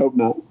me? I hope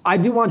not. I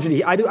do want you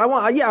to. I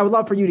would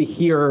love for you to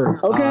hear.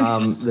 Okay,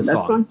 the that's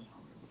song. fine.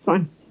 It's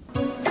fine.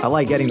 I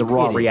like getting the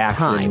raw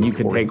reaction, and you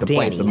can take the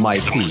place of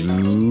Mike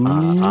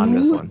on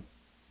this one.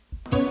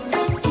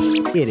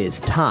 It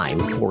is time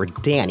for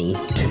Danny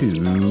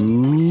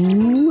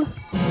to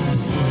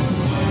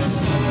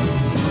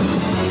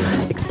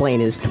explain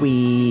his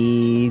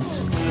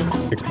tweets.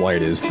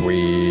 Explain his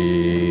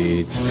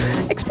tweets.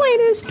 Explain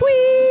his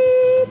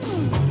tweets.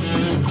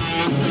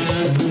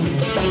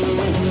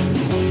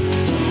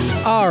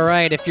 All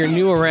right, if you're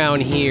new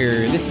around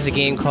here, this is a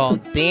game called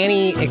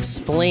Danny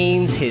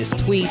Explains His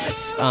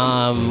Tweets,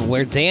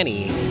 where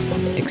Danny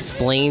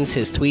explains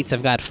his tweets.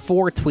 I've got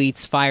 4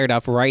 tweets fired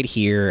up right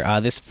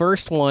here. This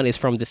first one is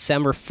from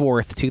December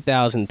 4th,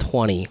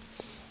 2020.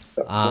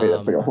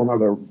 That's like a whole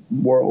other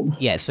world.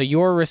 Yeah, so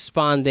you're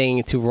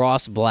responding to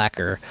Ross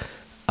Blacker.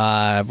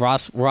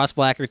 Ross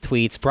Blacker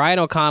tweets, Brian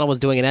O'Connell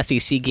was doing an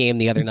SEC game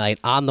the other night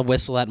on the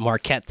whistle at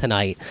Marquette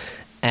tonight.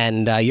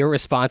 And your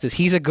response is,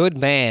 he's a good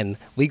man.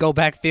 We go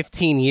back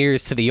 15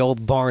 years to the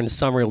old Barnes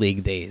Summer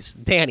League days.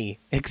 Danny,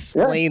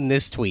 explain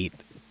this tweet.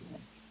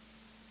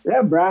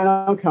 Yeah, Brian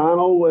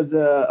O'Connell was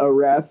a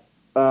ref,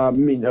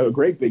 a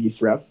great Big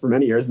East ref for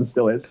many years and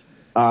still is.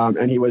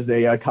 And he was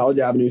a College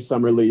Avenue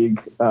Summer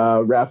League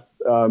ref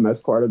as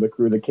part of the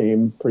crew that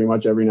came pretty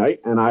much every night.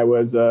 And I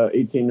was a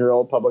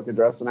 18-year-old public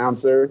address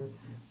announcer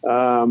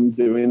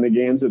doing the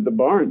games at the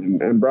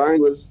Barn. And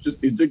Brian was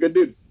he's a good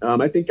dude. I'm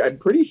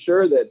pretty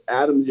sure that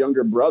Adam's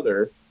younger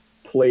brother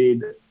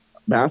played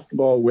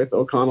basketball with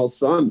O'Connell's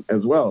son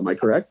as well. Am I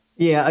correct?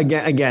 Yeah,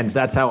 again,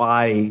 that's how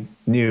I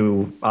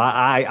knew.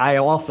 I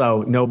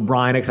also know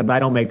Brian, except I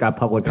don't make that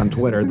public on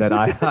Twitter that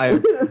I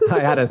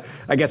had a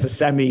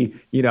semi,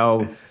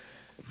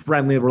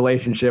 friendly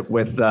relationship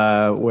with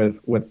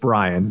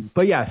Brian.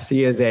 But yes,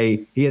 he is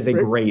a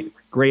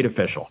great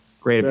official.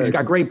 He's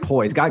got great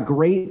poise, got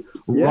great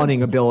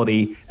running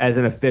ability as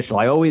an official.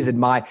 I always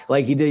admire,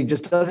 he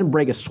just doesn't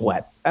break a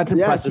sweat. That's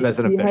impressive as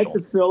an official. He had to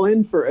fill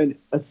in for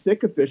a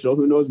sick official,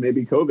 who knows,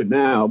 maybe COVID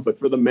now, but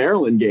for the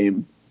Maryland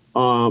game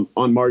on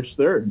March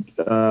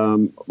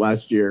 3rd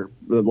last year,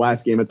 the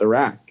last game at the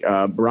Rack.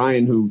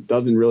 Brian, who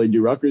doesn't really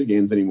do Rutgers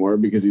games anymore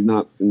because he's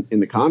not in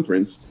the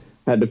conference,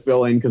 had to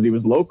fill in because he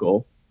was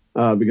local.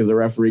 Because the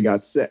referee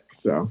got sick.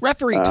 So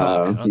referee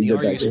talk on the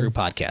RU Screw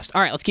podcast.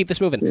 All right, let's keep this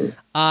moving.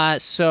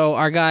 So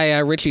our guy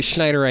Richie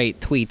Schneiderite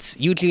tweets,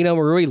 Eugenio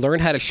Marui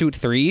learned how to shoot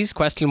threes? ? !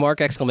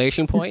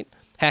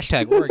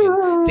 Hashtag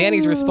Oregon.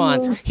 Danny's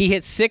response, he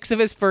hit 6 of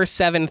his first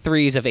 7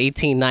 threes of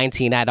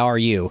 18-19 at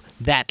RU.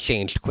 That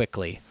changed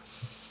quickly.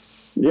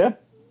 Yeah.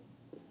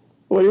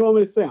 What do you want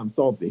me to say? I'm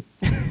salty.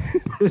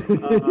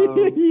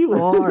 You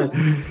are.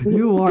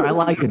 I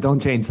like it. Don't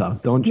change, though.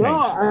 Don't change. No,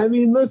 I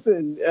mean,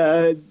 listen,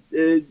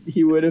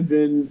 he would have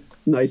been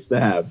nice to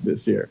have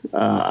this year.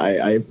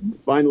 I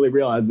finally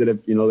realized that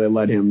if, they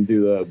let him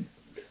do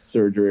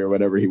surgery or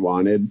whatever he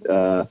wanted.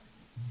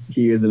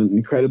 He is an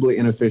incredibly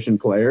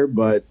inefficient player,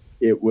 but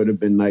it would have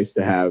been nice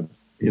to have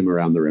him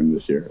around the rim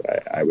this year,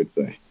 I would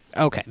say.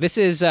 Okay, this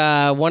is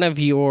one of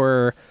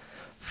your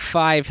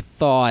 5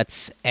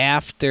 thoughts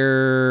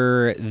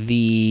after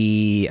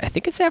I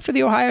think it's after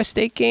the Ohio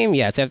State game.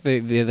 Yeah, it's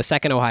after the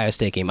second Ohio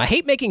State game. I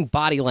hate making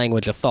body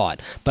language a thought,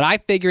 but I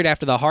figured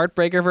after the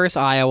heartbreaker versus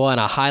Iowa and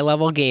a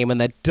high-level game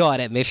and the dud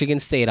at Michigan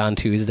State on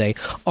Tuesday,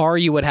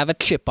 RU would have a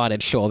chip on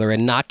its shoulder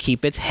and not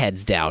keep its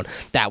heads down.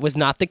 That was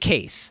not the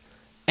case,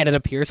 and it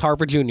appears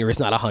Harper Jr. is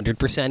not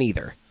 100%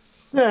 either.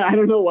 Yeah, I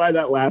don't know why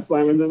that last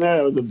line was in there.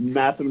 That was a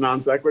massive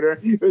non sequitur.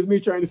 It was me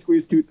trying to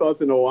squeeze 2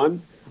 thoughts into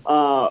one.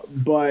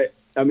 But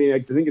I mean, I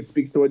think it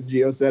speaks to what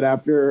Gio said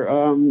after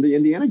the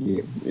Indiana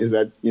game, is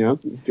that,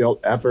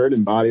 field effort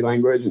and body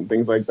language and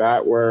things like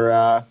that were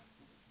a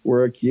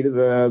key to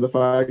the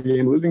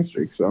 5-game losing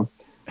streak. So,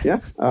 yeah,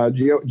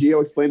 Gio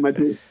explained my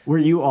tweet. Were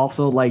you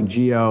also like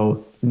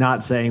Gio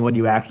not saying what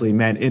you actually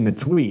meant in the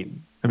tweet?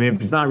 I mean,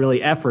 if it's not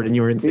really effort and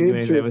you were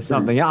insinuating it was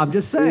something, yeah, I'm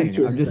just saying.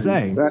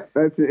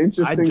 That's an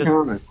interesting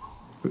comment.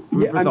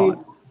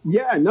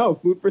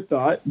 Food for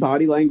thought.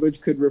 Body language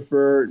could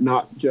refer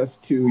not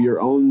just to your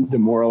own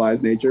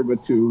demoralized nature,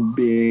 but to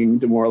being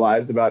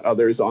demoralized about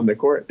others on the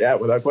court. Yeah,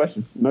 without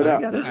question. No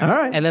doubt. All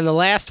right. And then the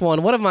last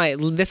one,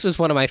 this was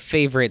one of my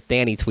favorite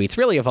Danny tweets,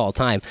 really of all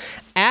time.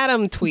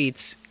 Adam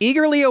tweets,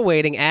 eagerly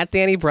awaiting at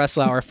Danny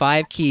Breslauer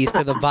 5 keys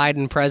to the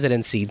Biden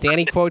presidency.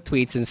 Danny quote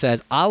tweets and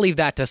says, I'll leave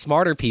that to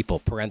smarter people,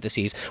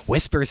 parentheses,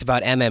 whispers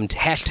about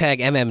hashtag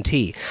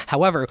MMT.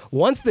 However,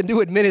 once the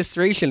new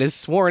administration is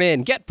sworn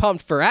in, get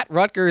pumped for at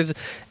Rutgers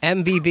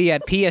MVB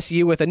at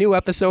PSU with a new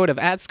episode of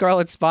at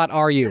Scarlet Spot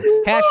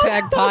RU.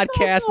 Hashtag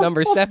podcast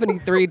number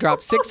 73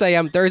 drops 6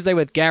 a.m. Thursday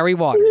with Gary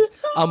Waters.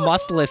 A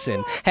must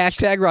listen.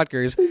 Hashtag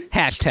Rutgers.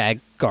 Hashtag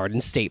Garden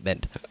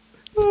Statement.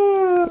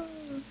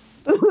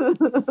 I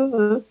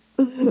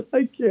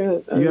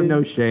can't. You have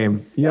no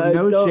shame. You have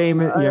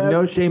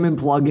no shame in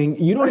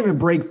plugging. You don't even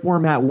break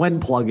format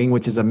when plugging,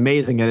 which is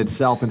amazing in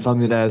itself and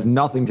something that has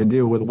nothing to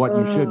do with what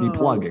you should be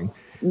plugging.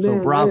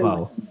 So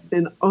bravo.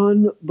 An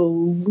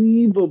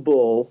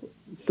unbelievable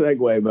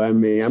segue by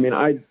me. I mean,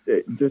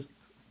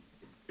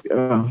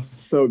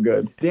 so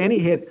good. Danny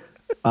hit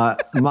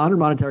Modern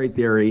Monetary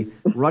Theory,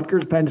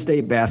 Rutgers Penn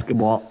State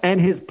basketball,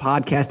 and his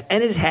podcast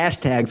and his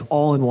hashtags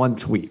all in one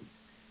tweet.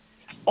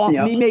 Off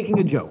me making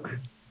a joke.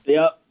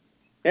 Yep.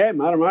 Hey,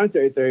 Modern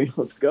Monetary Theory.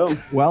 Let's go.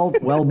 Well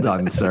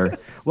done, sir.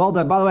 Well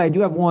done. By the way, I do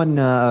have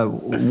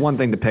one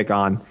thing to pick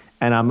on,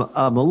 and I'm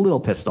a little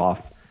pissed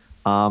off.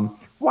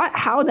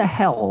 How the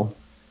hell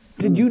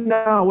did you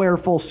not wear a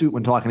full suit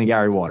when talking to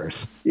Gary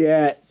Waters?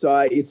 Yeah, so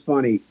it's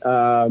funny.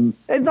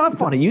 It's not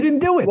funny. You didn't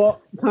do it.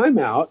 Well, time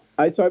out.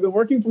 So I've been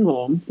working from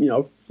home,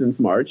 since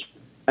March,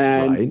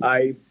 and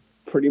I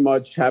pretty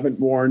much haven't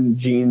worn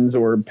jeans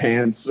or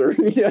pants or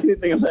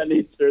anything of that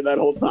nature that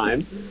whole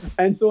time.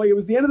 And so it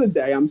was the end of the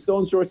day. I'm still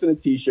in shorts and a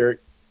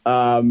T-shirt.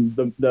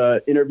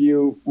 The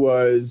interview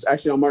was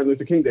actually on Martin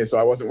Luther King Day, so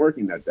I wasn't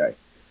working that day.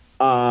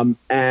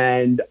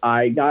 And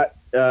I got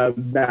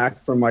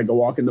back from a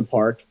walk in the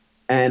park,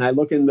 and I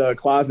look in the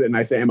closet and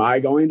I say, am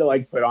I going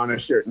to put on a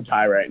shirt and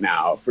tie right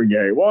now for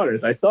Gary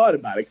Waters? I thought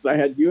about it because I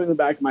had you in the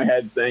back of my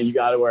head saying you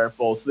got to wear a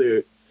full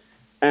suit.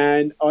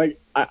 And I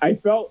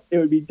felt it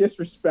would be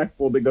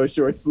disrespectful to go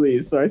short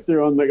sleeves, so I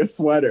threw on a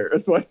sweatshirt or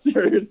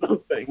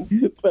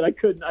something. But I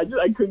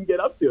couldn't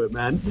get up to it,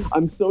 man.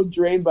 I'm so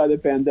drained by the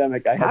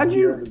pandemic. How'd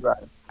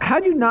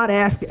you not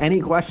ask any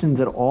questions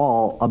at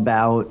all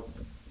about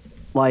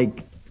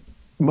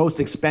most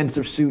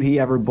expensive suit he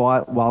ever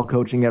bought while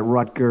coaching at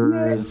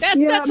Rutgers?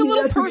 That's a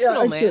little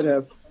personal,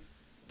 man.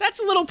 That's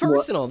a little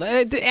personal.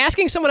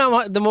 Asking someone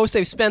how the most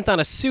they've spent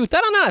on a suit,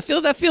 I don't know. I feel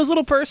that feels a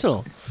little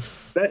personal.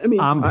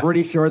 I'm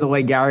pretty sure the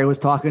way Gary was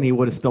talking, he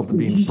would have spilled the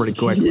beans pretty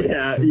quickly.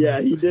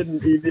 Yeah, he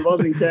didn't. He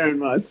wasn't caring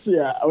much.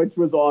 Yeah, which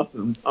was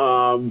awesome.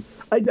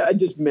 I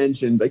just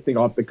mentioned, I think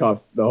off the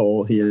cuff, the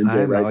whole he and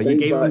Jay Wright thing. You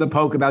gave him the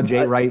poke about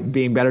Jay Wright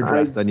being better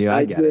dressed than you.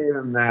 I get it. I gave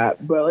him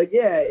that. But,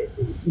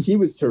 he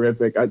was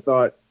terrific. I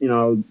thought,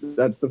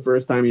 that's the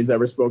first time he's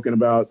ever spoken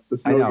about the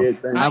Snowgate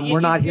thing.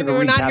 We're not here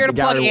to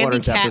plug Andy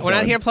Katz. We're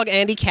not here to plug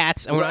Andy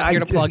Katz, and we're not here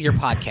to plug your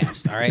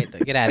podcast. All right?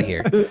 Get out of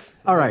here.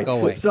 All right. Go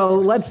away. So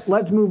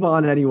let's move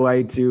on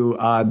anyway to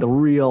the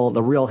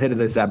real hit of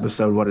this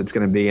episode, what it's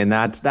going to be, and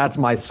that's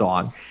my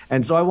song.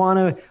 And so I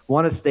want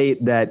to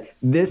state that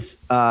this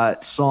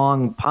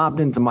song popped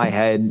into my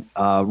head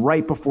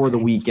right before the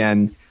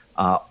weekend,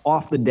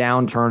 off the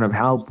downturn of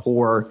how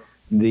poor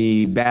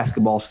the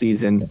basketball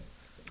season,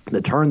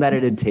 the turn that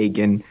it had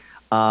taken.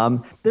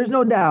 There's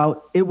no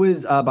doubt it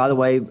was. By the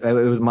way, it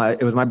was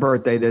my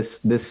birthday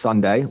this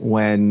Sunday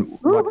when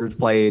Rutgers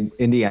played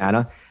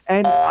Indiana,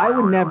 and I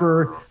would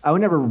never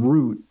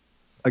root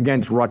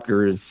against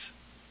Rutgers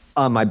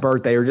on my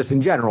birthday or just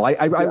in general.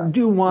 I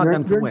do want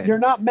them to win. You're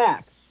not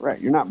Max, right?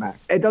 You're not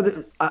Max. It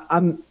doesn't.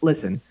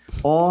 Listen.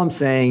 All I'm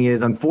saying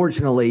is,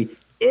 unfortunately,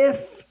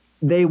 if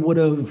they would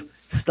have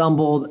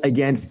stumbled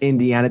against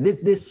Indiana,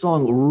 this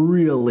song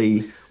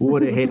really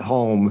would have hit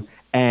home.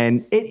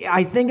 And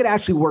I think it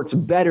actually works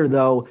better,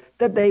 though,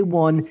 that they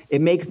won.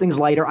 It makes things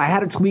lighter. I had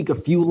to tweak a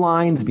few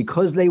lines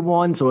because they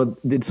won, so I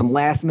did some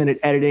last-minute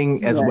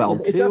editing as well,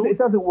 too. It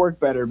doesn't work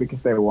better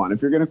because they won.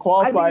 If you're going to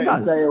qualify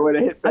and say it would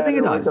have hit better, I think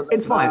it does.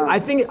 It's fine. I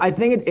think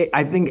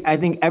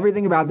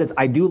everything about this,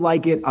 I do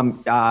like it.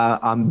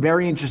 I'm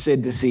very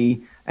interested to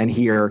see and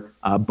hear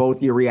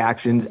both your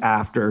reactions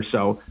after.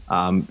 So,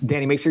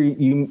 Danny, make sure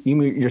you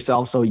mute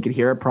yourself so you can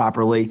hear it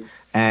properly.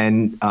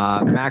 And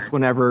Max,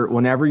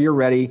 whenever you're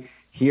ready,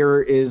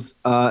 here is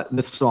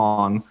the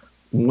song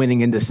 "Winning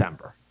in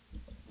December."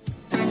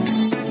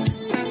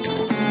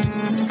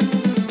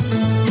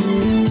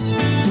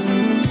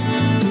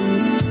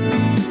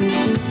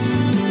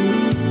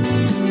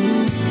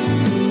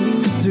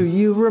 Do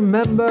you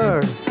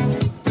remember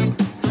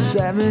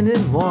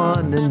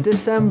 7-1 in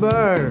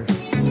December?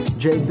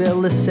 Jay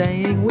Bill is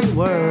saying we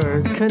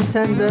were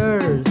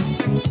contenders,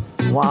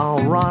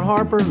 while Ron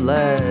Harper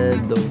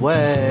led the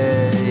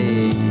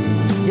way.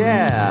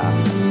 Yeah,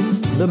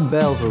 the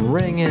bells are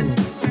ringing,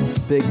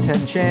 Big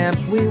Ten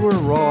champs we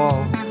were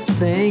all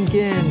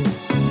thinking,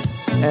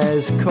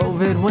 as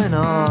COVID went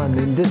on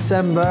in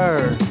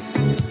December.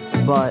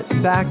 But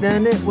back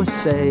then it was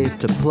safe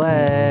to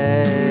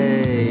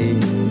play.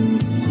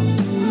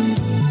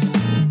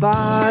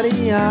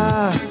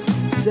 Badia,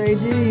 say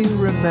do you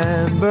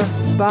remember?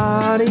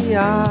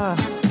 Badia,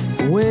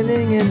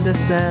 winning in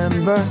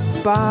December.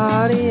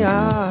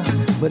 Badia,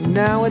 but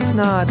now it's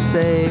not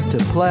safe to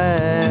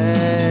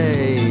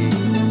play.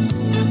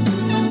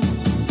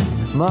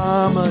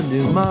 Mama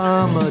do,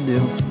 mama do,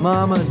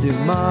 mama do,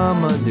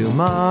 mama do,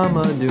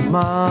 mama do,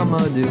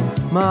 mama do,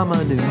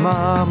 mama do,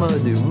 mama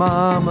do,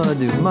 mama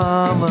do,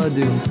 mama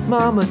do,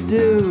 mama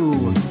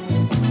do.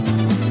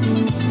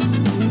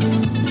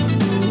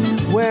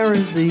 Where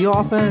is the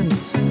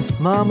offense?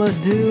 Mama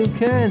do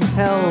can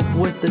help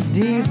with the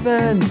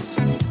defense.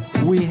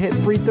 We hit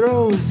free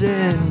throws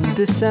in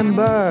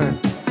December,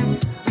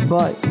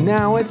 but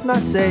now it's not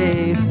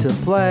safe to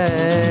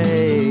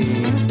play.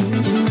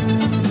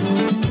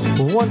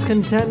 Once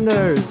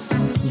contenders,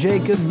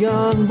 Jacob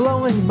Young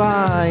blowing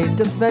by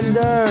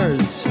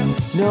defenders.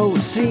 No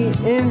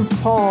Seton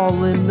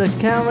Hall in the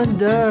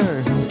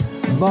calendar,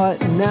 but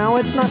now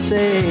it's not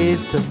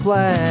safe to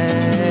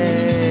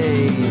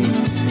play.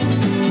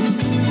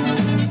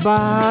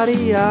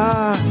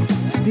 Badia,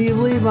 Steve,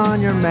 leave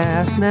on your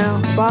mask now.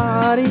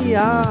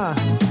 Badia,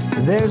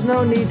 there's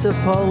no need to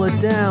pull it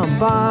down.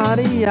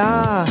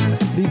 Badia,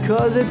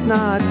 because it's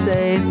not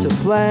safe to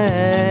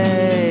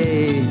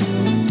play.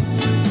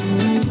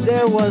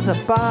 There was a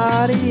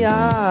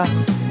Badia,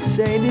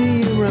 say do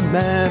you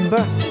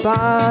remember?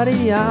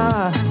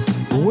 Badia,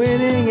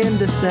 winning in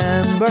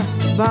December.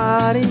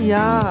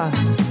 Badia,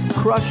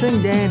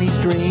 crushing Danny's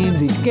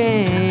dreams each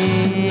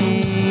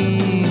game.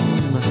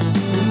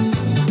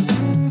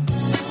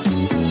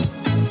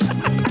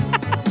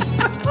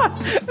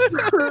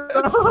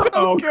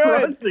 So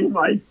good. Crushing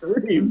my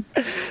dreams.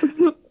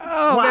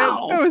 Oh,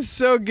 Wow. man, that was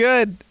so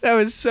good. That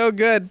was so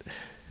good.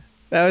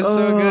 Those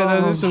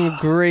are some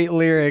great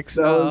lyrics.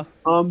 That was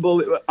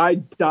unbelievable. I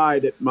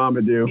died at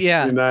Mamadou.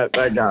 Yeah. And that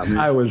got me.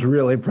 I was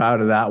really proud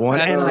of that one.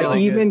 That's and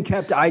really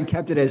I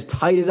kept it as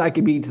tight as I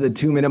could be to the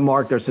 2-minute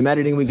mark. There's some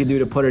editing we could do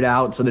to put it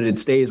out so that it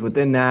stays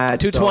within that.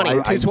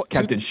 220. So I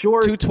kept it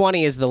short.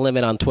 220 is the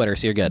limit on Twitter,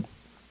 so you're good.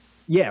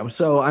 Yeah,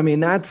 so I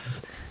mean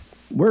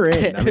we're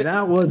in. I mean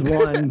that was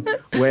one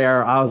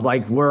where I was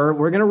like,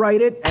 we're gonna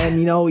write it, and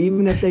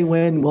even if they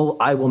win,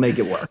 I will make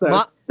it work.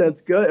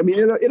 That's good. I mean,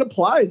 it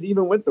applies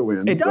even with the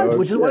win. It does,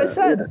 which is what I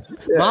said.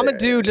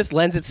 Mamadou just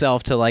lends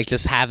itself to like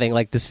just having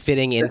like this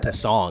fitting into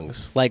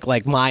songs, like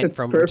mine It's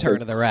from perfect.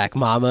 Return of the Rack.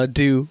 Mama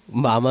do,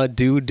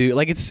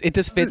 like it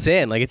just fits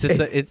in. Like it's just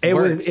it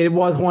works. It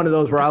was one of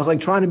those where I was like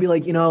trying to be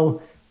like,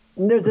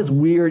 there's this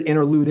weird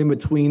interlude in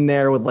between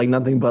there with like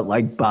nothing but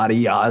like body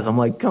yas. I'm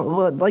like, come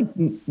on, like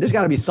there's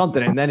got to be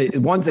something. And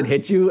then once it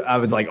hits you, I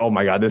was like, oh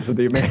my god, this is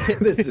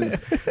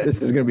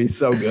this is gonna be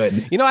so good.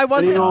 I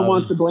wasn't. Anyone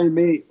wants to blame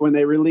me when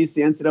they released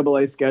the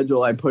NCAA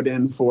schedule I put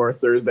in for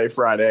Thursday,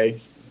 Friday,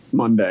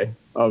 Monday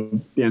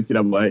of the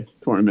NCAA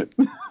tournament.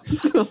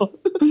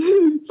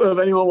 So if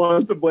anyone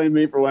wants to blame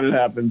me for when it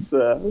happens,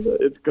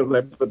 it's because I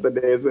put the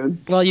days in.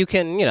 Well, you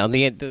can.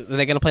 They're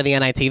going to play the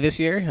NIT this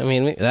year. I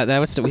mean,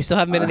 we still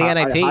haven't been to the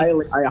NIT.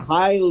 I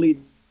highly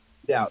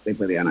doubt they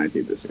play the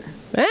NIT this year.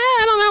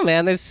 I don't know,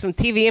 man. There's some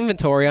TV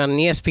inventory on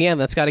ESPN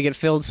that's got to get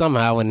filled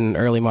somehow in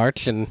early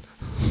March and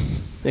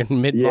in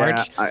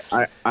mid-March.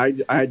 Yeah,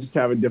 I just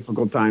have a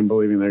difficult time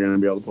believing they're going to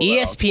be able to pull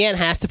ESPN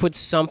has to put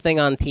something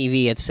on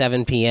TV at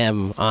 7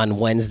 p.m. on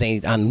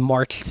Wednesday, on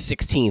March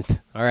 16th.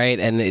 All right,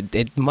 and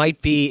it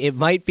might be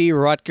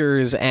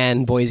Rutgers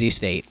and Boise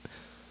State.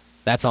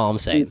 That's all I'm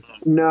saying.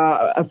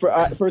 No,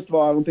 first of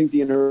all, I don't think the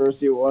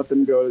university will let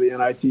them go to the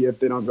NIT if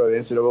they don't go to the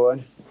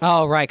NCAA.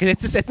 Oh, right,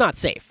 because it's not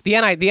safe. The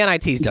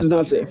NIT is just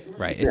not safe.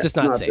 Right, it's just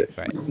not safe.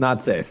 Right,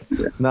 Not safe.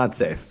 Not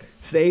safe.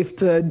 Safe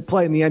to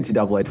play in the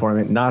NCAA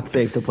tournament. Not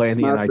safe to play in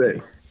the Not NIT.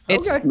 safe.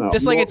 It's Okay.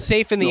 just like it's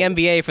safe in the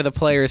NBA for the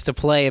players to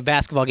play a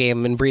basketball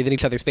game and breathe in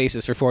each other's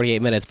faces for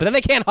 48 minutes, but then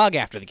they can't hug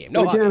after the game.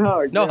 No They hugging. can't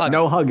hug. No Yeah. hugging.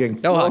 No hugging.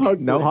 No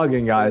hugging. No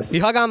hugging, guys. If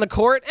you hug on the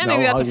court, No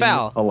maybe that's a hugging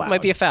foul. allowed.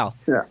 Might be a foul.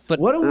 Yeah. But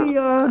What do we?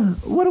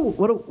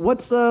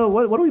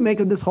 What do we make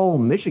of this whole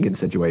Michigan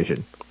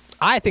situation?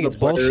 I think it's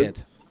players.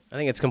 bullshit. I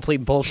think it's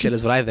complete bullshit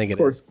is what I think it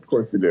is. Of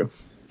course you do.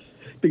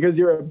 Because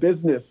you're a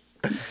business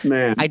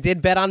man. I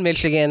did bet on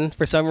Michigan.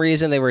 For some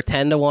reason, they were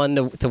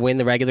 10-1 to win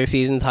the regular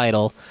season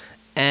title.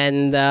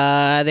 And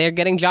they're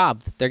getting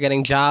jobbed. They're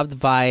getting jobbed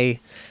by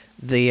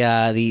the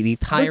They're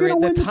tyrant, gonna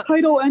win the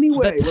title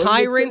anyway. the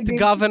tyrant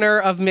governor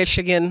of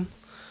Michigan.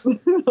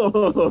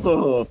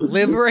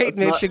 Liberate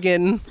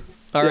Michigan.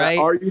 All right.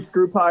 Are you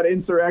Screwpot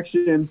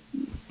insurrection?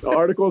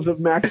 Articles of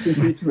Max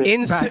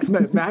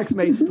impeachment. Max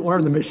may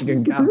storm the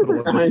Michigan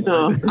Capitol. I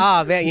know.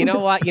 Oh man, you know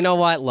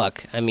what?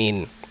 Look, I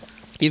mean,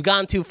 you've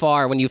gone too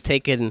far when you've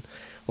taken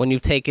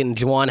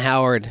Juwan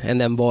Howard and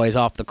them boys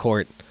off the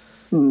court.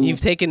 You've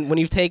taken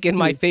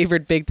my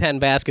favorite Big Ten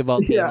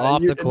basketball team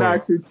off the court.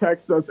 Max, who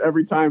texts us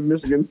every time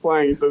Michigan's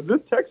playing, he says,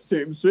 "This Tex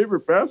team's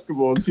favorite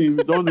basketball team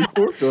is on the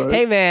court." Guys.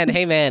 Hey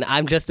man,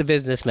 I'm just a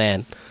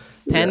businessman.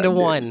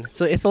 10-1.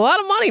 So it's a lot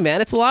of money,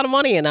 man. It's a lot of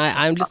money, and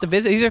I'm just a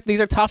business.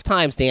 These are tough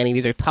times, Danny.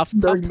 These are tough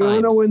They're times.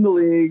 going to win the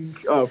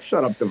league. Oh,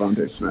 shut up,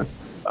 Devontae Smith.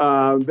 They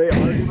are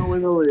going to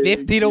win the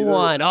league.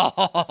 50-1.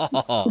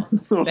 Oh,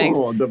 thanks.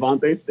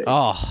 Devontae State.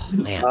 Oh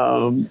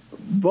man.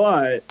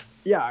 But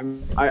yeah,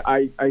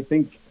 I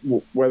think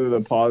whether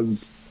the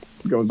pause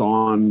goes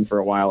on for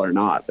a while or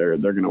not, they're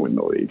going to win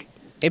the league.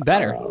 It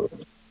better.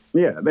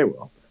 Yeah, they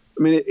will.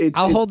 I mean,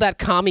 I'll hold that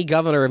commie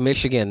governor of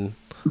Michigan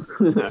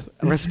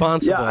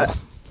responsible. Yeah,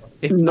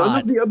 if none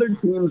not, of the other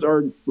teams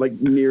are like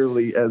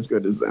nearly as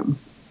good as them.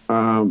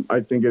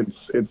 I think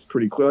it's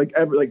pretty clear.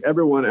 Like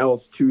everyone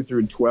else, 2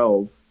 through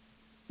 12,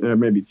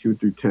 maybe 2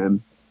 through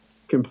 10,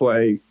 can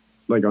play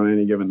like on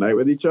any given night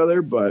with each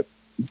other. But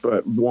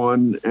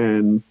 1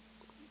 and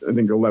I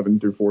think 11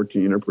 through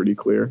 14 are pretty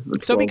clear.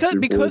 So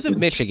because of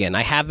Michigan,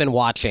 I have been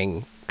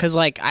watching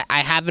I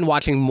have been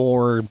watching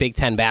more Big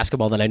Ten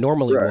basketball than I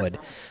normally would,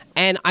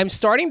 and I'm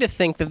starting to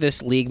think that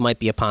this league might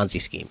be a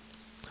Ponzi scheme.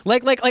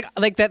 Like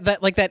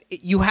that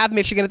you have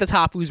Michigan at the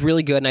top, who's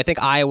really good, and I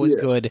think Iowa's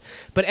good,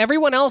 but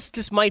everyone else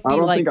just might be I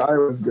don't like. think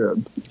Iowa's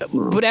good.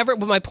 No. But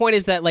my point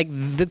is that like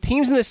the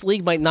teams in this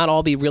league might not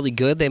all be really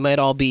good. They might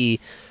all be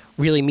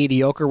really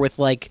mediocre with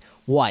like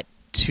what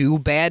 2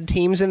 bad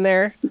teams in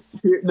there.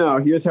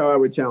 Here's how I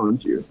would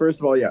challenge you. First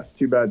of all, yes,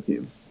 2 bad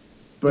teams.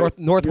 But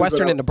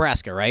Northwestern and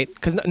Nebraska, right?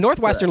 Because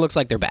Northwestern looks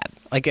like they're bad.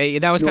 Like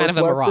that was kind of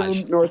a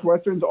mirage.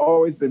 Northwestern's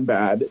always been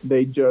bad.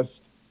 They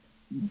just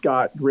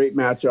got great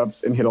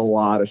matchups and hit a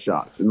lot of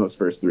shots in those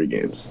first 3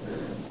 games.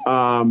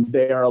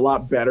 They are a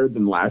lot better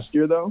than last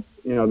year, though.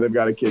 You know, they've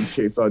got a kid,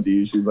 Chase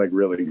Audige, who's like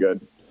really good,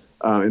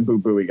 and Boo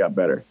Booey got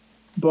better.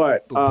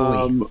 But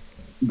Boo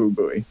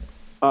Booey.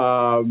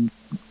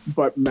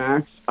 But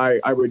Max,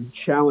 I would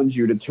challenge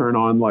you to turn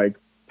on like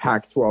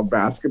Pac-12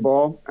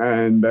 basketball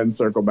and then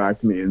circle back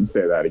to me and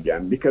say that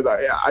again, because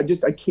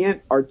I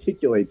can't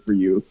articulate for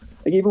you.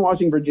 Like even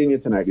watching Virginia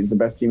tonight, who's the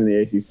best team in the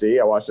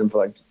ACC. I watched them for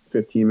like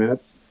 15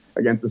 minutes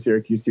against the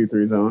Syracuse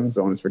 2-3 zone.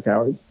 Zone is for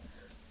cowards.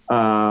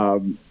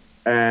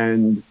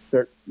 And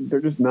they're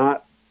just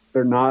not.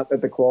 They're not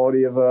at the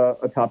quality of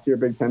a top tier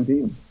Big Ten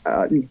team.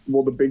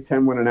 Will the Big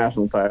Ten win a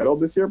national title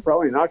this year?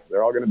 Probably not, because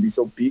they're all going to be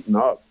so beaten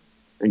up.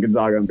 And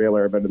Gonzaga and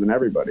Baylor are better than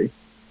everybody.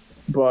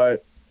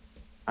 But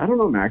I don't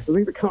know, Max. I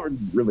think the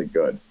conference is really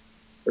good.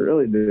 They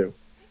really do.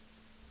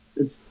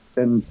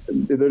 And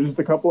there's just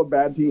a couple of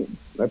bad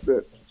teams. That's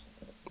it.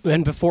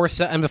 And before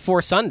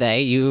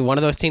Sunday, one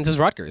of those teams was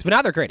Rutgers, but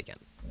now they're great again.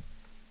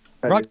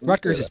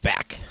 Rutgers is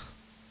back.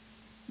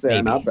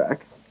 They're not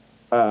back.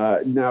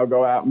 Now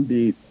go out and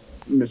beat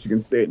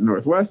Michigan State and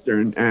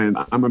Northwestern, and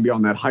I'm gonna be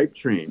on that hype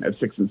train at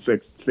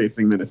 6-6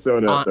 facing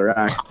Minnesota.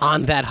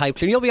 On that hype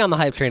train, you'll be on the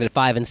hype train at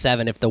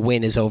 5-7 if the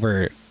win is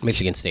over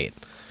Michigan State.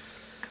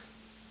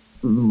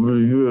 A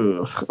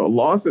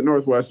loss at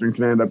Northwestern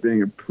can end up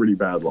being a pretty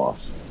bad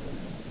loss.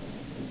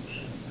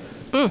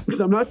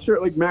 Because I'm not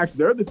sure, like Max,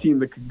 they're the team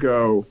that could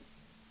go.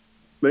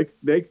 They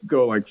could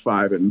go like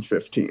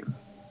 5-15.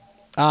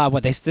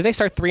 Did they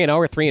start 3-0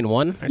 or 3-1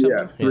 or something?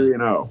 Yeah,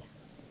 3-0.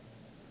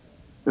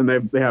 And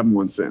they haven't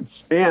won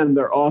since. And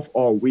they're off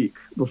all week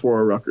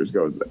before Rutgers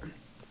goes there.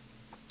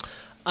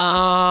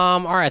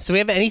 All right. So we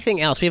have anything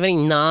else? We have any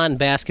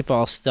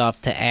non-basketball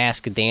stuff to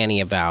ask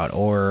Danny about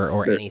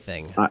or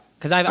anything?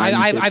 Because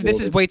this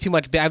is way too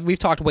much. We've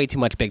talked way too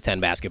much Big Ten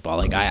basketball.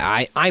 Like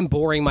I'm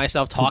boring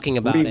myself talking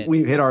about it.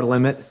 We've hit our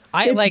limit.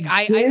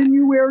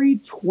 January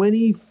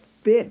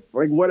 25th.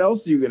 Like, what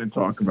else are you going to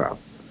talk about?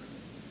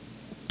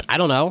 I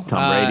don't know.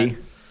 Tom Brady.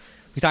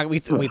 We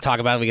could talk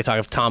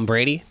of Tom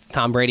Brady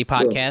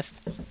podcast.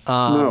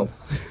 No.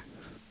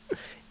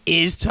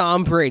 Is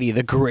Tom Brady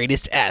the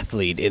greatest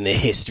athlete in the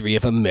history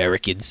of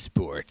American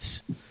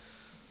sports?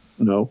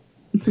 No.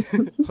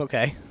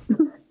 Okay.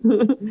 I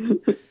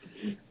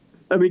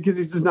mean, because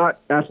he's just not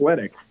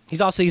athletic. He's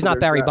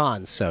not Barry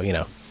Bonds, so you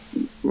know.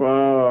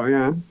 Well,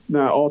 yeah,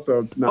 No,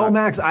 also not. Oh,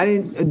 Max, I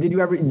didn't. Did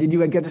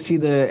you get to see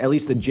at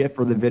least the GIF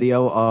or the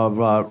video of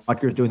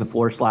Rutgers doing the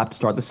floor slap to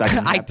start the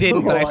second? I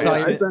didn't, but I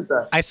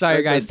saw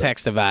your guys' that.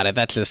 text about it.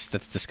 That's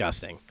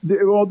disgusting.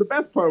 Well, the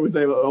best part was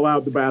they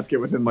allowed the basket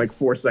within like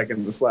 4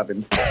 seconds of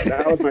slapping.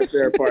 That was my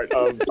favorite part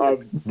of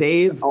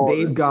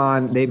They've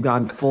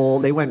gone full.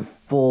 They went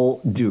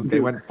full Duke.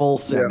 They went full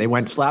sin. Yeah. They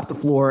went slap the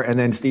floor, and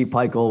then Steve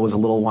Peichel was a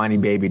little whiny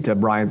baby to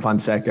Brian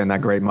Fonseca and that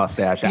great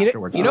mustache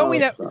afterwards. You know we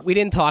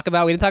didn't talk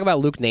about? We didn't talk about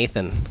Luke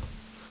Nathan.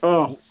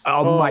 Oh,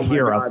 my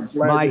hero. God.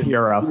 My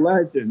hero.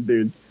 Legend,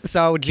 dude.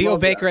 So Geo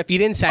Baker, if you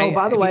didn't say,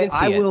 by the way,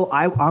 I'm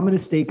going to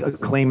stake a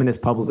claim in this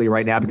publicly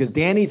right now because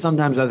Danny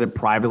sometimes does it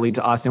privately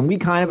to us, and we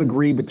kind of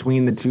agree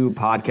between the two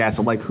podcasts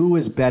of like who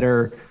is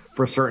better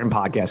for certain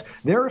podcasts.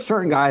 There are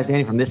certain guys,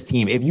 Danny, from this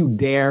team. If you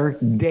dare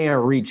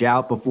reach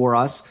out before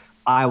us,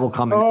 I will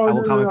come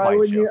and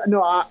fight you.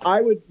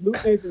 I would.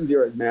 Luke Nathan's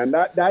yours, man.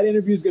 That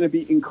interview is going to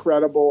be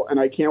incredible, and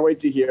I can't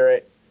wait to hear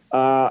it.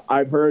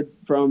 I've heard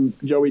from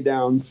Joey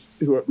Downs,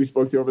 who we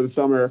spoke to over the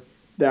summer,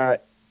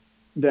 that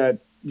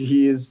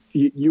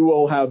you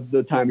will have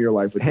the time of your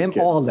life with him. This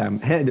kid. All of them.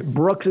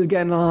 Brooks is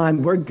getting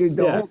on. We're good.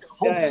 The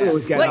whole crew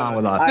is getting on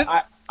with us.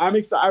 I'm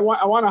excited.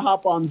 I want to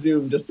hop on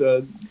Zoom just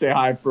to say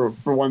hi for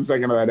 1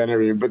 second of that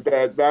interview, but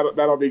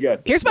that'll be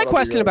good. Here's my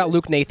question about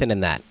Luke Nathan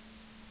in that.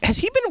 Has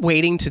he been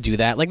waiting to do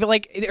that? Like,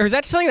 or is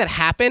that something that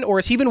happened, or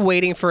has he been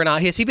waiting for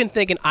has he been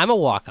thinking, I'm a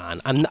walk-on.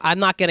 I'm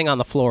not getting on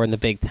the floor in the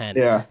Big Ten.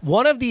 Yeah.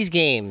 One of these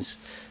games,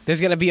 there's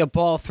going to be a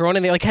ball thrown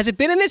in there. Like, has it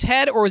been in his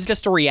head, or is it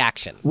just a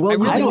reaction?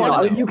 Well, I don't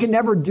know. You can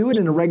never do it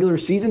in a regular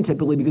season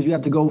typically because you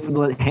have to go for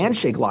the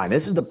handshake line.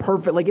 This is the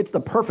perfect, it's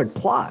the perfect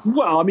plot.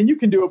 Well, I mean, you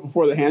can do it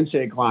before the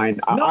handshake line.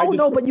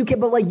 But you can.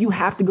 But like, you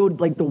have to go.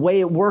 Like the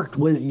way it worked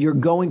was you're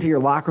going to your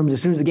locker rooms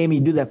as soon as the game.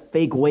 You do that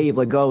fake wave,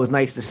 like, "Oh, it was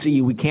nice to see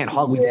you. We can't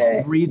hug. We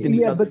can't breathe in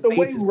each other's but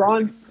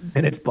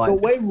the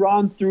way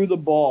Ron threw the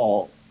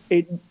ball.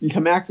 To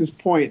Max's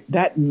point,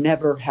 that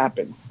never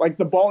happens. Like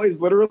the ball is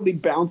literally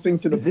bouncing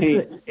to the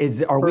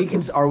paint.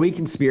 Are we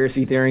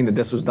conspiracy theoring that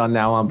this was done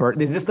now on Bert?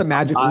 Is this the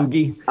magic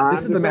loogie?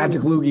 This is the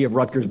magic loogie of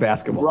Rutgers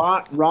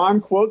basketball.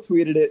 Ron quote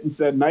tweeted it and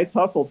said, "Nice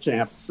hustle,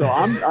 champ." So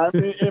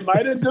it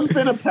might have just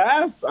been a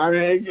pass. I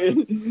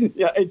mean,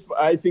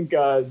 I think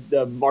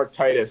Mark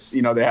Titus,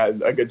 they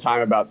had a good time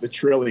about the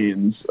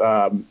trillions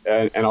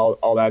and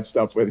all that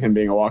stuff with him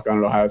being a walk-on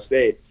at Ohio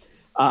State.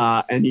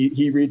 And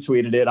he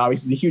retweeted it.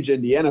 Obviously, he's a huge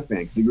Indiana fan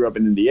because he grew up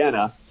in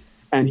Indiana.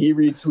 And he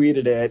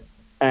retweeted it,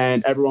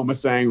 and everyone was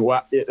saying,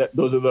 "Wow,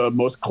 those are the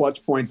most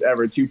clutch points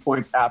ever. 2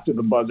 points after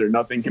the buzzer.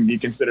 Nothing can be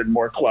considered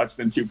more clutch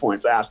than 2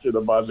 points after the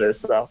buzzer."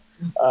 So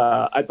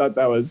I thought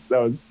that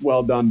was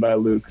well done by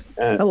Luke.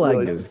 I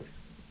like it.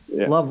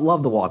 Yeah.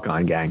 Love the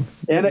walk-on gang.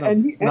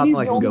 And he's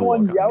the only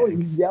one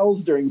yelling. He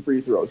yells during free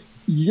throws.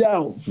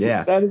 Yells.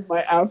 Yeah. That is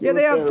my absolute Yeah,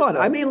 they have fun.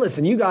 favorite. I mean,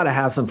 listen, you got to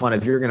have some fun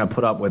if you're going to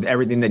put up with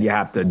everything that you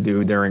have to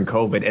do during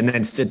COVID and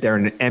then sit there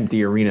in an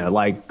empty arena.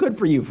 Like, good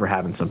for you for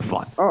having some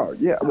fun. Oh,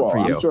 yeah. Well,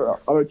 I'm sure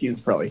other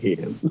teams probably hate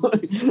him.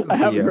 I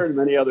haven't heard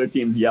many other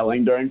teams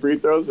yelling during free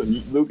throws,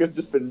 and Luke has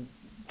just been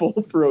full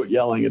throat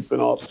yelling. It's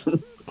been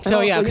awesome.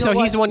 So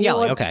he's the one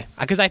yelling. Okay.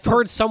 Because I've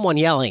heard someone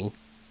yelling.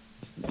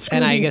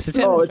 I guess it's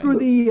him.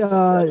 Screw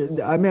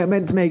I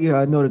meant to make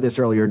a note of this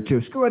earlier too.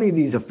 Screw any of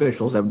these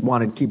officials that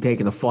want to keep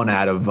taking the fun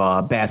out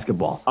of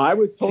basketball. I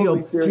was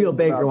totally serious. Geo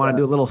Baker want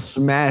to do a little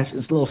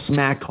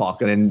smack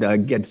talking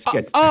and gets.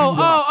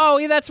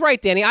 Yeah, that's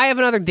right, Danny. I have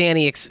another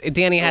Danny.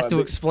 Danny has to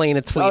explain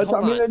a tweet. I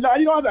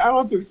don't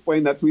have to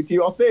explain that tweet to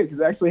you. I'll say it because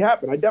it actually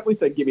happened. I definitely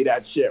said, "Give me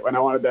that shit" when I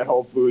wanted that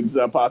Whole Foods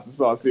pasta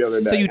sauce the other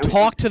day. So you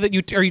talk to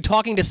are you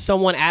talking to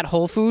someone at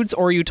Whole Foods,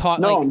 or are you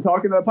talking? No, I'm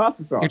talking to the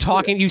pasta sauce. You're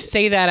talking. You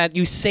say that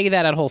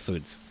at Whole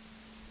Foods.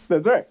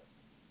 That's right.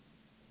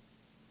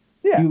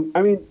 Yeah,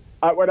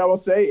 what I will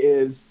say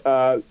is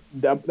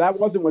that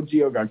wasn't what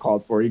Gio got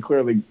called for. He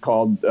clearly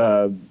called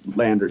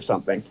land or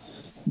something,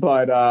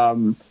 but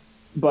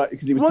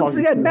because he was once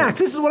again, Max.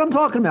 This is what I'm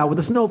talking about with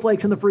the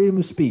snowflakes and the freedom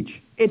of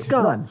speech. It's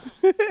gone.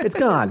 It's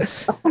gone.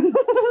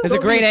 There's a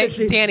great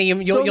Danny.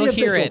 You'll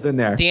hear it. In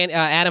there.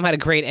 Adam had a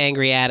great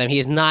angry Adam. He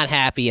is not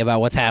happy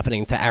about what's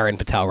happening to Aaron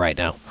Patel right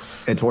now.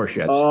 It's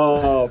horseshit.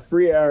 Oh,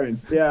 free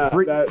Aaron. Yeah.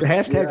 Free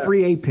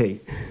AP.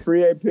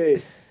 Free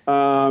AP.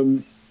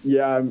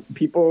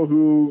 People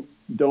who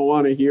don't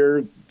want to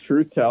hear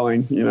truth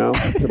telling,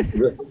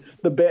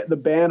 the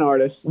ban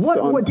artists.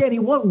 Danny,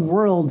 what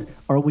world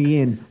are we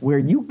in where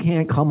you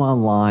can't come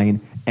online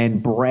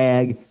and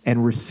brag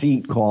and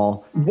receipt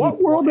call?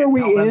 What world are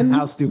we in?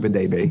 How stupid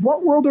they be.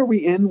 What world are we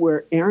in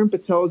where Aaron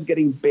Patel is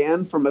getting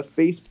banned from a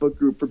Facebook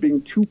group for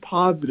being too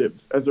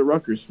positive as a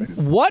Rutgers fan?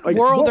 What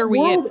world are we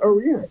in?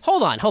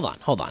 Hold on.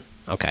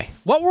 Okay.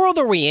 What world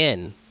are we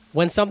in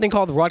when something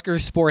called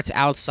Rutgers Sports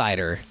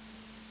Outsider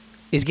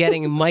is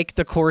getting Mike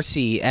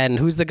DeCourcy and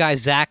who's the guy,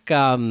 Zach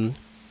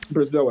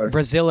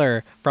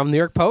Brasiller from New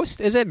York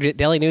Post, is it?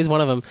 Daily News, one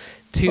of them,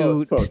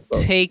 to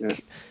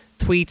take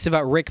tweets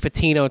about Rick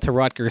Pitino to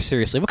Rutgers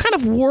seriously. What kind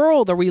of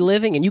world are we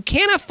living in? You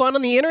can't have fun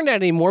on the internet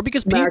anymore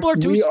because people are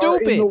too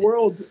stupid.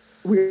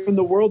 we're in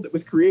the world that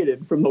was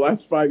created from the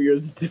last 5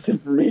 years of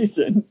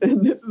disinformation,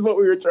 and this is what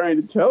we were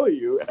trying to tell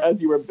you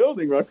as you were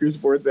building Rutgers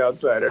Sports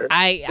Outsider.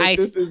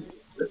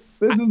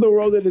 This is the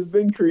world that has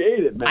been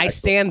created, Max. I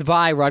stand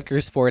by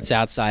Rutgers Sports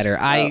Outsider.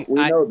 We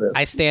know this.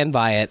 I stand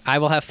by it. I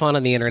will have fun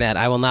on the internet.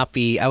 I will not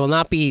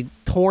be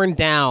torn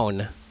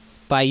down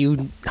by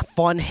you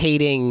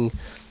fun-hating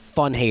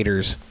fun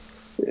haters.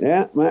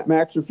 Yeah,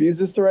 Max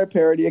refuses to write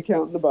parody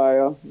account in the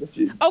bio.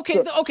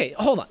 Okay,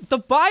 hold on. The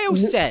bio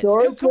says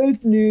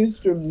source news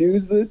from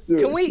newsless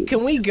sources.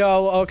 Can we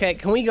go? Okay,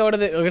 can we go to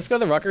the? Let's go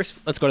to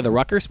the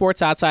Rutgers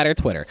Sports Outsider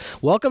Twitter.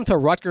 Welcome to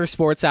Rutgers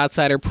Sports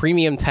Outsider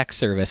Premium Text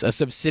Service, a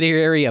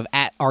subsidiary of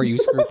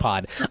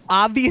 @RUScrewPod.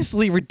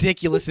 Obviously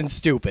ridiculous and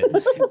stupid.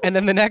 And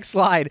then the next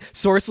slide: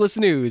 sourceless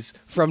news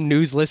from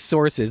newsless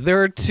sources.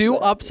 There are 2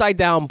 upside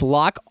down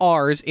block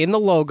R's in the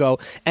logo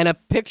and a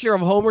picture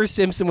of Homer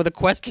Simpson with a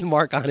question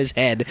mark on his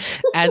head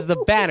as the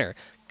banner.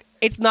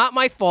 It's not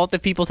my fault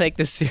that people take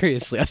this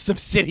seriously. A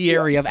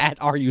subsidiary of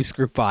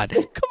 @RUScrewPod.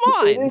 Come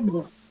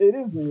on. It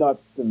is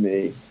nuts to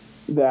me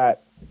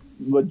that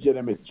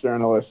legitimate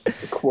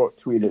journalists quote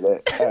tweeted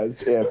it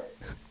as if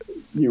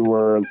you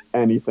were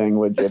anything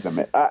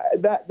legitimate.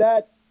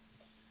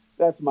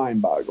 That's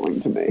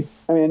mind-boggling to me.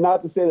 I mean,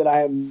 not to say that I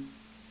haven't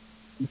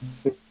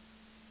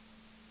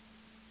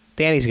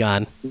Danny's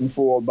gone. been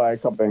fooled by a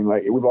company.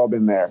 Like, we've all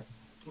been there.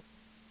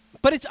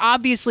 But it's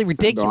obviously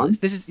ridiculous.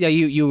 This is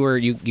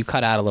you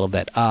cut out a little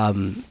bit.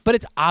 But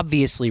it's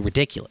obviously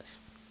ridiculous,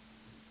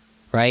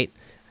 right?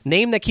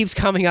 Name that keeps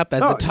coming up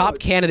as the top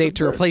candidate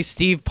to replace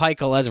Steve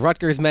Peichel as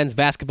Rutgers men's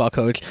basketball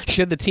coach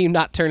should the team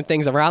not turn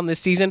things around this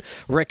season.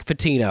 Rick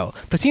Pitino.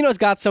 Pitino's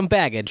got some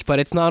baggage, but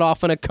it's not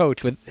often a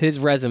coach with his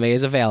resume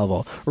is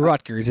available.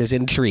 Rutgers is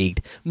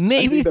intrigued.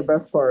 Maybe I think the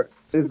best part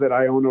is that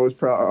Iona was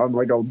on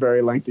like a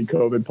very lengthy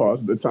COVID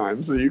pause at the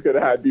time, so you could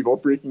have had people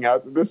freaking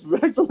out that this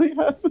was actually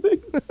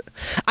happening.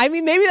 I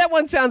mean, maybe that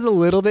one sounds a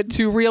little bit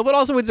too real, but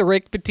also it's a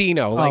Rick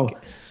Pitino.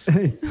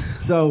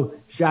 So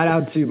shout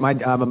out to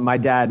my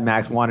dad,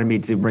 Max, wanted me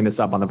to bring this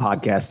up on the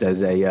podcast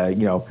as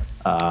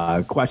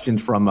a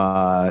questions from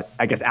I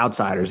guess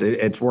outsiders.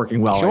 It's working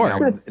well right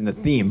now in the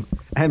theme.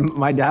 And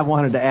my dad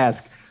wanted to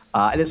ask.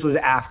 This was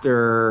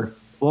after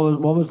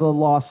what was the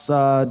loss,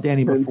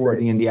 Danny, before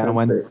the Indiana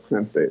win?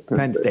 Penn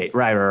State.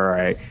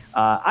 Right.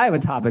 I have a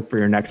topic for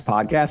your next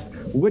podcast.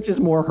 Which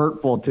is more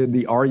hurtful to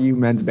the RU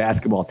men's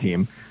basketball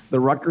team? The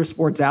Rutgers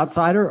Sports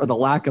Outsider or the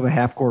lack of a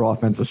half-court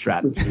offensive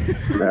strategy?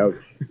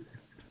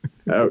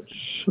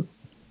 Ouch.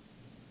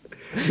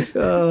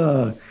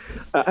 And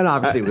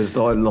obviously it was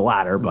the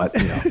latter, but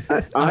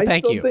I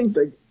thank still you. think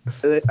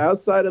that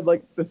outside of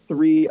like the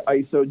 3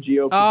 ISO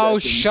geo. Oh,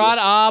 shut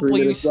up! Will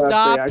you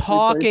stop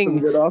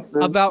talking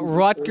about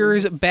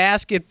Rutgers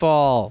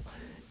basketball?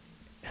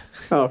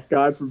 Oh,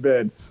 God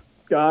forbid.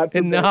 God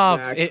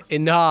forbid.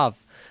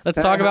 Enough.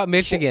 Let's talk about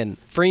Michigan.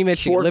 Free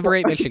Michigan.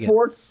 Liberate Michigan.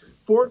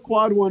 Four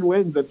quad 1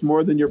 wins. That's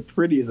more than your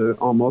pretties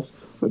almost,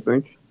 I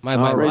think.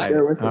 All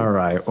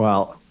right.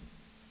 Well,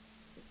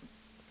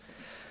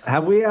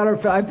 have we had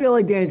our? I feel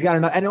like Danny's got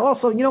enough. And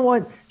also, you know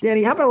what,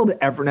 Danny? How about a little bit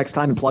of effort next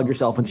time to plug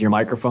yourself into your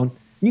microphone?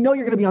 You know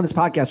you're going to be on this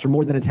podcast for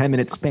more than a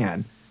 10-minute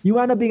span. You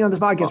end up being on this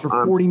podcast for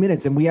 40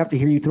 minutes, and we have to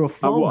hear you through a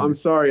phone. I'm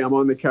sorry. I'm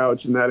on the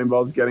couch, and that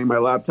involves getting my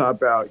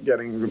laptop out,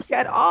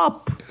 Get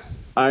up!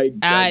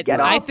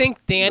 I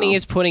think Danny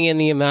is putting in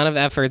the amount of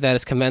effort that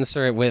is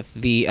commensurate with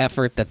the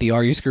effort that the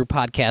RU Screw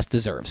podcast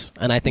deserves,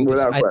 and I think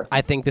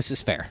I think this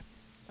is fair.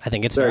 I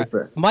think it's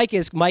fair. Mike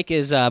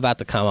is about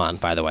to come on,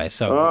 by the way,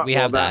 so we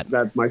have that.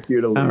 That's my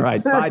cue to leave. All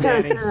right, bye,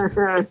 Danny.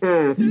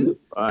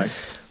 Bye.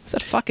 What's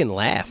that fucking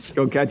laugh?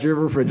 Go catch your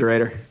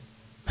refrigerator.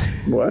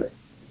 What?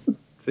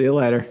 See you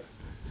later.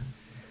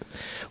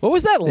 What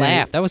was that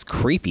laugh? That was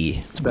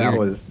creepy. That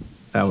was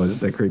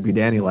the creepy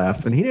Danny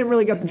laugh, and he didn't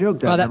really get the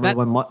joke.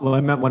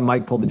 When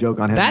Mike pulled the joke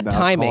on him, that about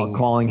timing,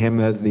 calling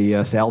him as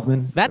the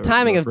salesman. That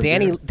timing of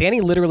Danny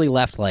literally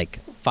left like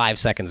 5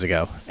 seconds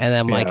ago, and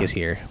then Mike is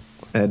here.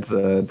 It's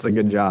a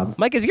good job.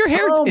 Mike, is your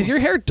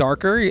hair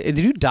darker? Did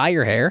you dye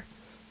your hair,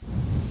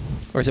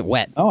 or is it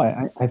wet? Oh,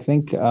 I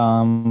think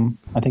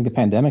the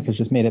pandemic has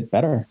just made it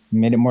better,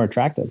 made it more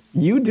attractive.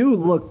 You do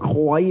look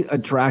quite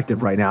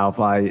attractive right now,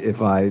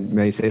 if I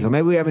may say so.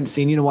 Maybe we haven't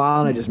seen you in a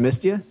while, and I just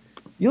missed you.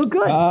 You look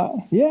good.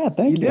 Yeah,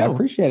 thank you. I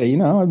appreciate it. You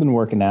know, I've been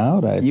working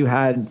out. You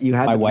had.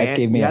 My wife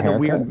gave me a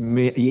haircut.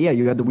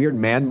 You had the weird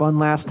man bun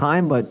last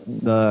time, but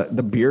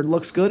the beard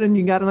looks good, and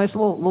you got a nice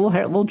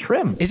little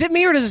trim. Is it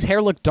me, or does his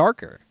hair look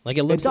darker? Like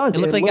it looks. It does. It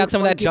looks like you got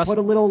some of that just. Put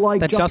a little like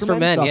that just for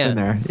men. In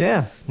there.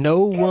 Yeah.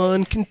 No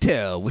one can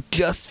tell with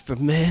just for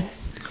men.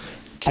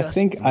 I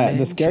think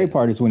the scary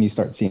part is when you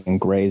start seeing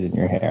grays in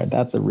your hair.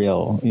 That's a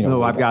real.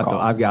 No, I've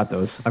got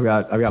those. I've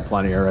got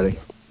plenty already.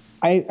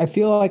 I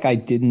feel like I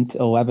didn't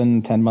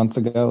 10 months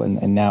ago,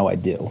 and now I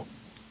do.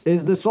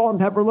 Is the salt and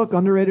pepper look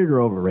underrated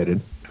or overrated?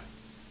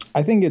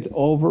 I think it's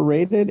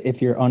overrated if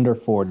you're under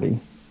 40.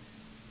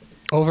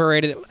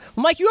 Overrated.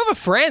 Mike, you have a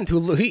friend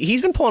who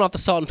he's been pulling off the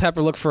salt and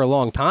pepper look for a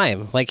long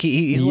time. Like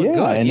he's looked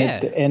good.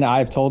 And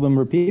I've told him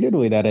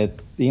repeatedly that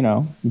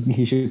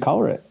he should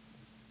color it.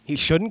 He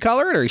shouldn't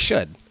color it, or he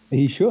should?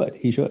 He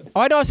should.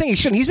 Oh, I know. I was saying he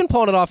shouldn't. He's been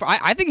pulling it off.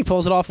 I think he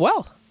pulls it off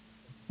well.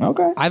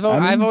 Okay. I've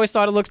always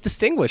thought it looks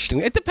distinguished.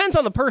 And it depends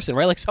on the person,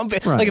 right? Like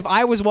like if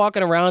I was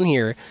walking around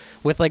here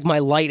with like my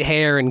light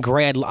hair and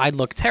gray, I'd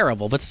look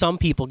terrible. But some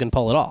people can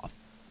pull it off.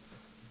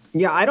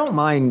 Yeah, I don't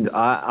mind.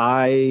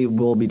 I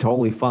will be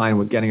totally fine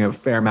with getting a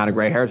fair amount of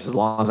gray hairs as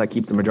long as I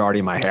keep the majority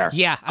of my hair.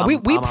 Yeah, I'm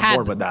on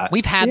board with that.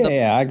 We've had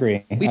I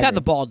agree. We've had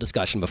the bald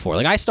discussion before.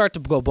 Like I start to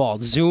go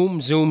bald. Zoom.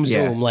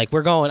 Like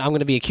we're going. I'm going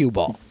to be a cue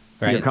ball.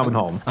 Right? You're coming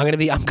home.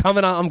 I'm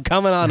coming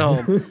on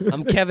home.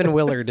 I'm Kevin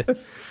Willard.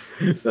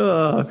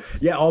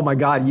 Yeah. Oh my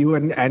God. You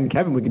and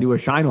Kevin, we could do a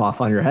shine off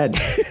on your head.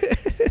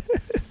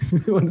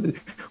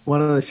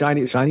 one of the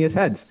shiniest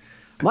heads.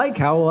 Mike,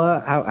 how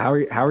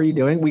are you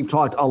doing? We've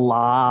talked a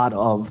lot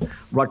of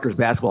Rutgers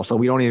basketball, so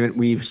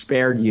we've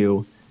spared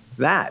you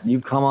that.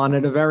 You've come on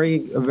at a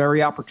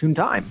very opportune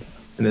time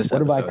in this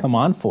episode. What have I come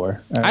on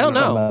for? I don't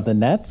know. About the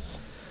Nets?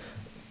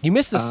 You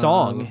missed the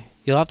song.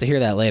 You'll have to hear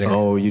that later.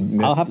 Oh,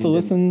 I'll have to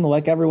listen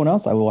like everyone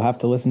else. I will have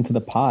to listen to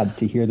the pod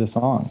to hear the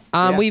song.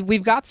 Yeah.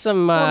 We've got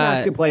some. We'll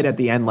actually play it at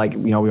the end, like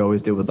we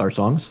always do with our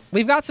songs.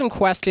 We've got some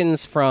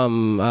questions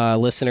from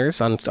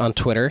listeners on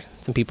Twitter.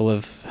 Some people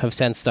have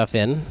sent stuff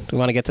in. Do we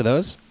want to get to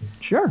those?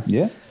 Sure.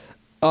 Yeah.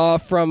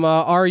 From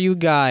RU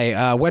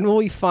Guy, when will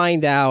we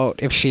find out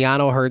if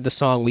Schiano heard the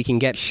song We Can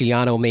Get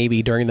Schiano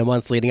Maybe during the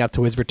months leading up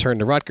to his return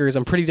to Rutgers?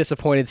 I'm pretty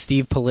disappointed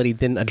Steve Politi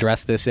didn't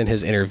address this in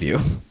his interview.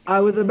 I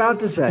was about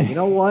to say, you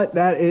know what?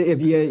 That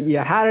if you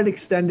had an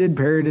extended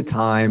period of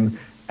time,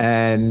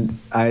 and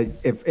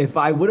if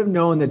I would have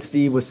known that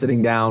Steve was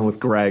sitting down with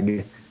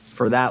Greg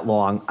for that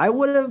long, I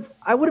would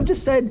have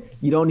just said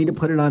you don't need to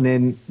put it on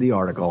in the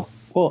article.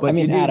 Well, But I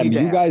mean, Adam,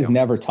 you guys him.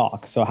 never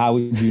talk, so how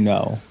would you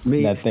know?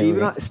 Me, Steve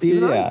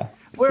and I?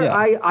 Where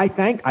Yeah. I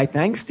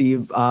thank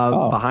Steve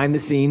behind the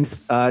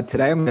scenes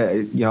today. I'm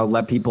gonna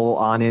let people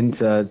on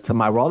into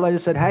my world. I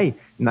just said, hey,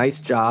 nice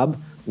job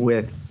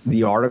with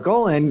the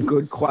article and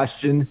good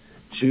question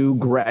to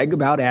Greg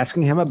about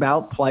asking him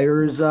about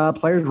players'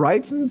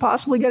 rights and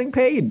possibly getting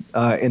paid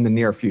in the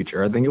near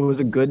future. I think it was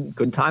a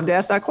good time to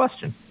ask that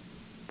question.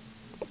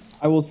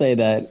 I will say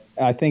that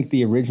I think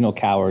the original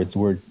cowards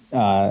were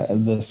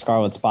the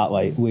Scarlet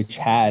Spotlight, which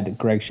had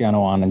Greg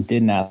Schiano on and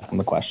didn't ask him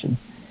the question.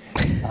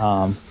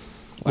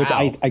 Which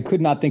I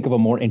could not think of a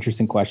more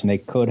interesting question they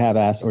could have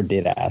asked or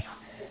did ask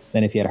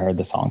than if he had heard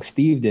the song.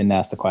 Steve didn't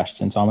ask the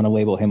question, so I'm going to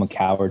label him a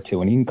coward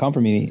too. And he can come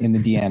for me in the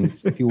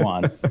DMs if he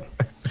wants.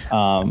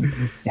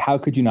 How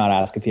could you not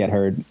ask if he had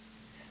heard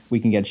We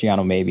Can Get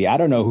Schiano Maybe? I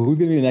don't know who's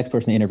going to be the next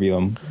person to interview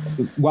him.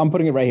 Well, I'm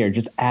putting it right here.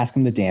 Just ask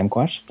him the damn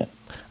question.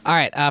 All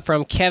right,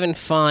 from Kevin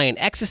Fine,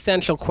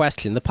 existential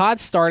question. The pod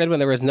started when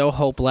there was no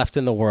hope left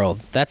in the world.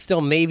 That still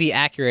may be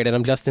accurate, and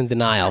I'm just in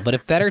denial. But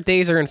if better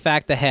days are in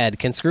fact ahead,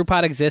 can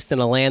Screwpod exist in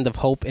a land of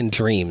hope and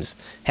dreams?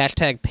 #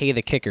 pay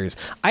the kickers.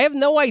 I have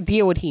no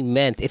idea what he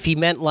meant. If he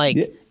meant like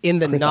in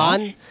the Chris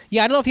Ash?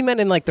 Yeah, I don't know if he meant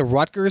in like the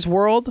Rutgers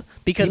world,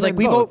 because like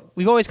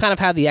we've always kind of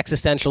had the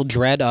existential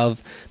dread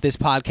of this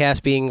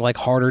podcast being like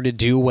harder to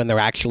do when they're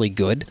actually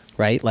good,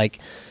 right? Like,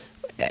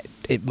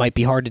 it might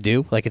be hard to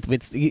do. Like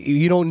it's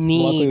you don't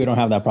need. Luckily, we don't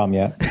have that problem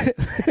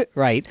yet.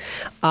 Right.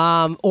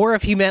 Or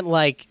if he meant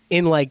like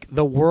in like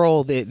the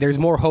world, there's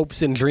more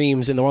hopes and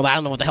dreams in the world. I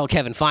don't know what the hell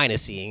Kevin Fine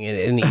is seeing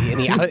in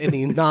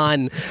the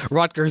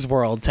non-Rutgers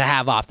world to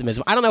have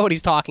optimism. I don't know what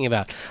he's talking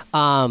about.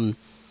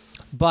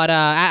 But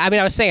I mean,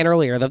 I was saying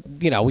earlier that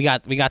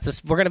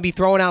we're going to be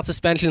throwing out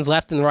suspensions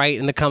left and right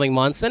in the coming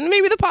months, and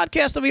maybe the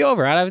podcast will be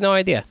over. I have no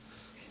idea.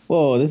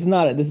 Whoa, this is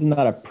not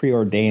a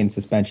preordained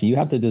suspension. You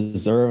have to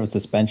deserve a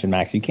suspension,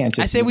 Max. You can't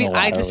just.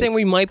 I just saying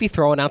we might be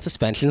throwing out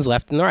suspensions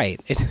left and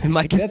right. It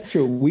might just. That's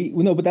true.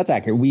 But that's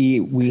accurate.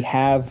 We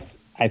have.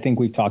 I think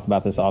we've talked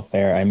about this off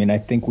there. I mean, I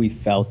think we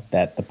felt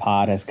that the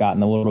pod has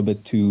gotten a little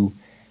bit too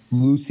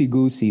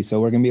loosey-goosey,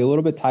 so we're going to be a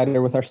little bit tighter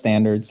with our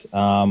standards,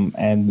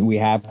 and we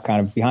have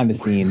kind of behind the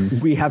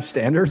scenes. We have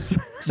standards.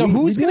 So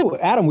who's going to?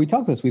 Adam, we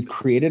talked this. We've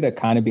created a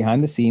kind of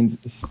behind the scenes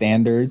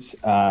standards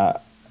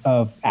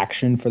of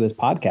action for this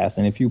podcast,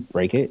 and if you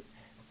break it,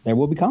 there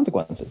will be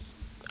consequences.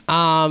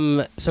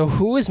 So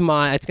who is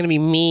it's going to be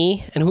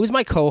me, and who's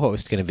my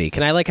co-host going to be?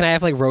 Can I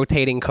have like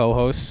rotating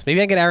co-hosts?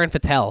 Maybe I get Aaron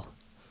Patel.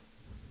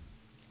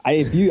 #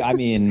 free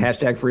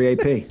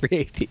AP. Free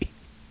AP.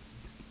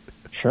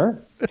 Sure.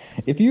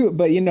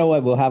 But you know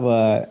what? We'll have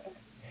that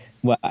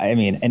would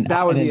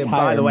be.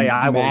 By the way,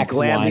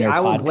 I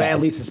will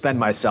gladly suspend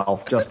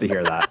myself just to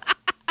hear that.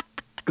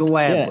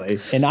 Gladly.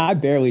 Yeah, and I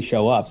barely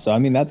show up, so I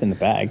mean that's in the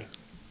bag.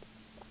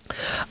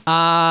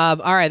 All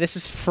right, this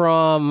is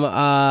from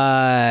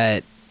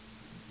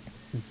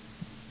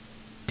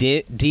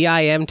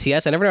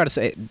DIMTS. I never know how to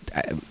say it.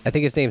 I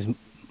think his name's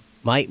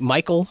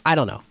Michael. I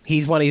don't know.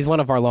 He's one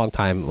of our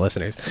longtime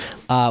listeners.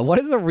 What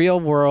is the real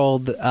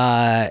world /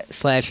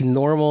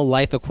 normal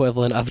life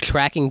equivalent of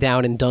tracking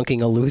down and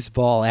dunking a loose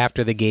ball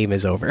after the game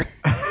is over?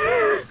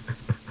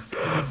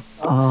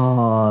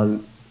 So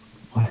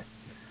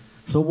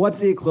what's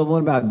the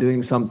equivalent about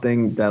doing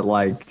something that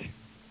like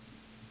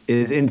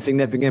is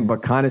insignificant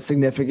but kind of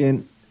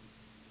significant?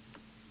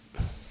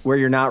 where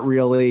you're not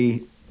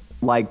really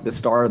like the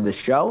star of the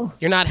show.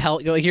 You're not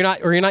you're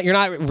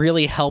not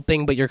really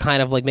helping, but you're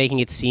kind of like making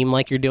it seem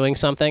like you're doing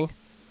something.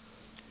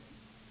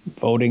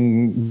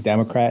 Voting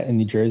Democrat in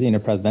New Jersey in a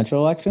presidential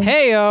election.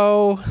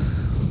 Heyo.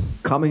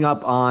 Coming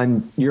up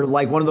on, you're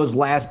like one of those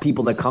last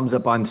people that comes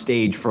up on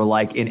stage for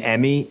like an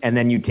Emmy, and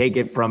then you take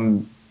it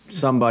from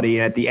somebody,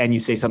 and at the end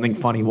you say something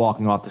funny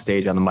walking off the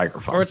stage on the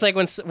microphone. Or it's like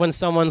when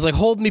someone's like,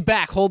 hold me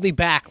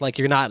back, like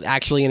you're not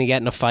actually gonna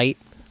get in a fight,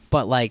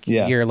 but like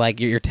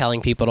you're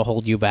telling people to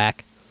hold you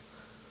back.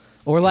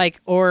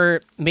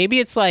 Or maybe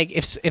it's like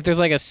if there's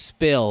like a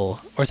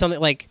spill or something,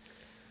 like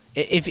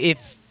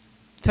if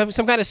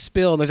some kind of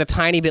spill and there's a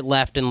tiny bit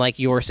left and like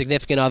your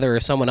significant other or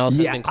someone else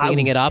has been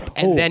cleaning it up,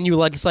 and then you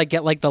just like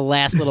get like the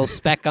last little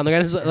speck on the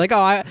ground. Like,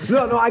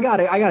 no, I got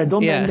it.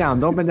 Don't bend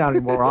down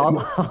anymore.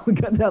 I'll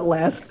get that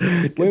last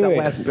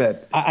last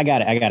bit. I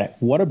got it.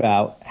 What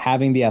about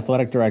having the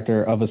athletic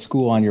director of a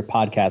school on your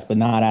podcast, but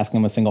not asking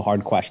them a single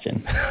hard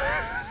question?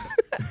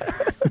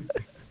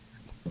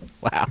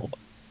 Wow.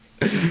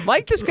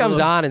 Mike just comes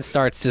on and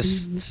starts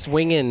just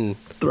swinging,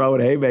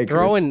 throwing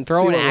haymakers,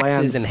 throwing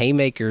axes and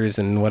haymakers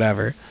and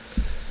whatever.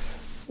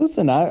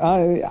 Listen,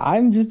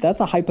 I'm just,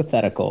 that's a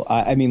hypothetical.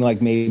 I mean,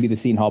 like maybe the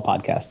Seton Hall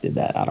podcast did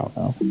that. I don't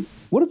know.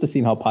 What is the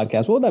Seton Hall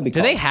podcast? What would that be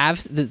called? Do they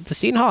have, the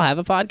Seton Hall have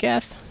a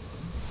podcast?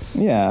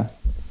 Yeah.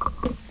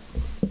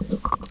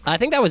 I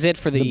think that was it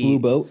for the Blue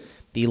Boat.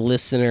 The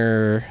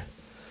listener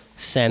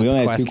sent questions. We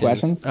only had 2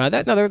 questions?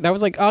 That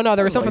was like, oh no,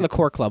 there was some from the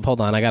Core Club.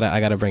 Hold on, I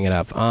gotta bring it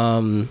up.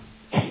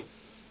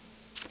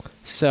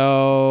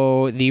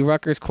 So the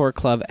Rutgers Core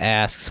Club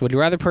asks, would you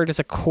rather purchase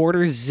a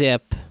quarter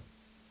zip?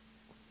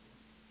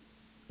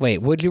 Wait,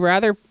 would you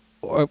rather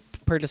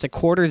purchase a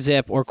quarter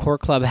zip or Core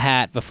Club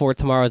hat before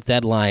tomorrow's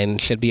deadline?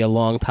 Should be a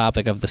long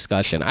topic of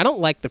discussion. I don't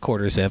like the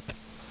quarter zip.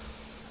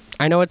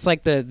 I know it's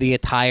like the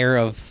attire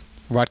of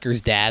Rutgers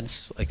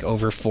dads, like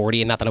over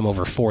 40, and not that I'm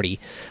over 40,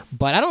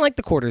 but I don't like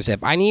the quarter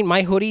zip. My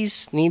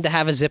hoodies need to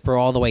have a zipper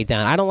all the way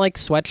down. I don't like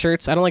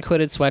sweatshirts. I don't like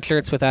hooded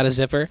sweatshirts without a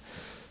zipper.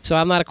 So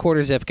I'm not a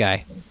quarter zip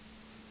guy.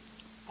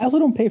 I also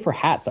don't pay for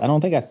hats. I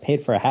don't think I've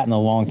paid for a hat in a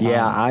long time.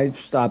 Yeah, I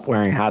stopped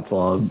wearing hats a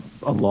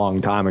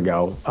long time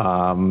ago.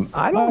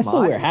 I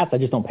still wear hats. I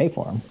just don't pay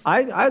for them.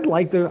 I do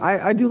like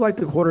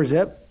the quarter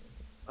zip.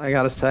 I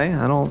gotta say,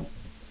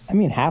 I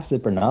mean, half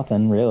zip or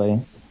nothing,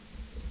 really.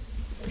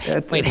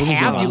 Wait,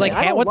 half? You like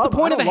half? What's the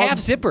point of a half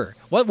zipper?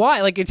 What?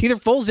 Why? Like it's either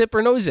full zip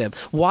or no zip.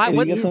 Why?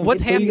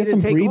 What's half? You get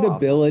some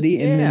breathability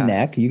in the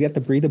neck. You get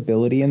the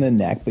breathability in the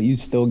neck, but you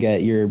still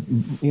get your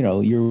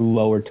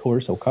lower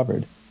torso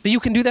covered. But you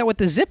can do that with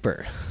the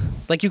zipper.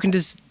 Like you can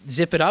just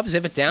zip it up,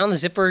 zip it down. The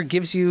zipper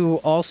gives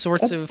you all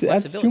sorts of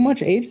flexibility. That's too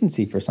much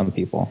agency for some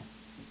people.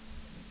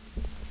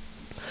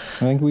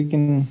 I think we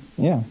can,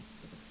 yeah.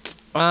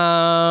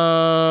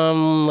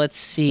 Let's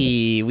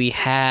see. We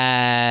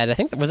had, I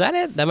think, was that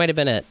it? That might have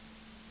been it.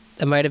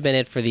 That might have been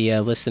it for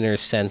the listener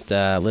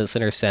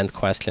sent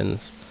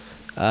questions.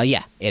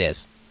 Yeah, it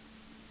is.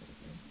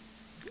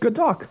 Good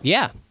talk.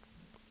 Yeah.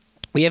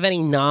 We have any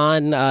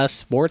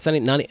non-sports,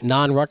 any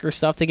non-Rutgers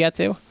stuff to get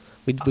to?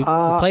 We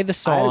played the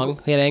song.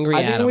 We had Angry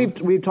Adam. I think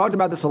we've talked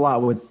about this a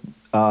lot with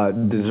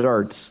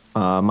desserts.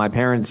 My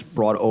parents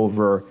brought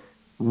over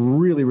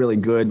really, really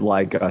good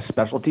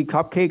specialty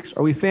cupcakes.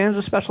 Are we fans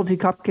of specialty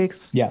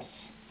cupcakes?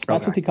 Yes.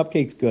 Specialty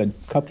cupcakes, good.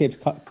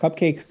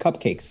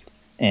 Cupcakes.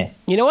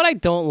 You know what I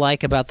don't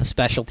like about the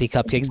specialty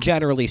cupcakes,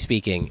 generally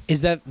speaking,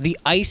 is that the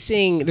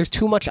icing, there's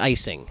too much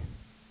icing.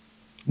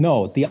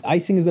 No, the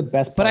icing is the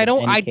best part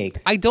of any cake.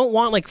 I don't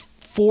want like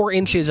 4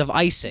 inches of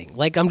icing.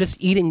 Like I'm just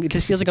eating. It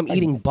just feels like I'm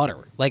eating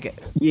butter. Like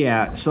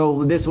yeah.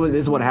 So this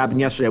is what happened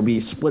yesterday. We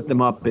split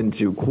them up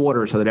into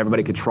quarters so that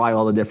everybody could try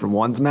all the different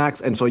ones, Max.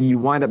 And so you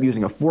wind up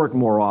using a fork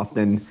more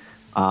often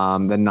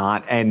than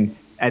not. And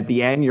at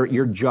the end,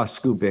 you're just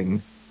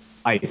scooping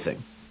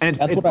icing. And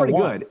it's pretty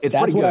good. It's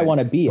that's pretty what good. I want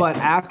to be. But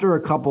after a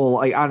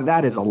couple,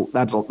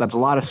 that's a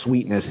lot of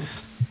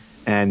sweetness.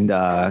 And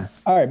all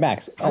right,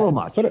 Max, a little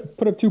much.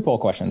 Put up 2 poll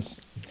questions.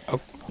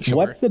 Oh, sure.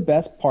 What's the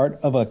best part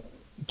of a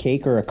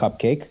cake or a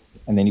cupcake?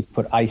 And then you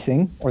put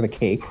icing or the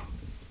cake.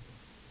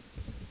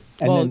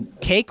 And then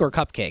cake or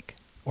cupcake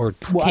or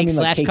cake cake cupcake.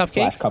 Slash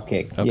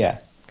cupcake. Okay. Yeah,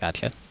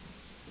 gotcha.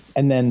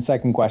 And then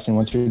second question,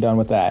 once you're done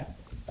with that,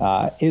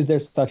 is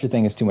there such a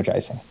thing as too much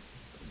icing?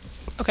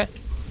 Okay.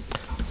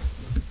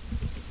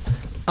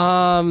 You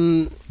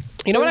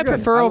know what I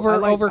prefer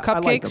over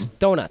cupcakes?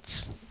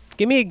 Donuts.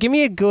 Give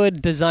me a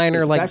good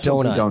designer like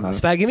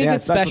donut. Give me a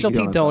good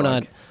specialty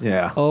donut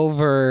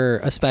over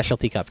a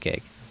specialty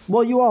cupcake.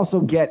 Well, you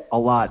also get a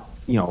lot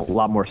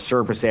more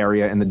surface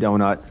area in the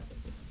donut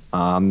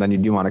than you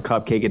do on a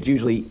cupcake. It's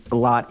usually a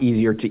lot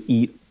easier to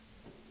eat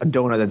a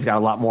donut that's got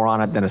a lot more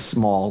on it than a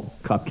small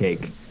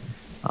cupcake.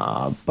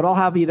 But I'll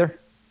have either.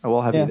 I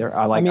will have either.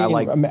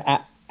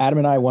 Adam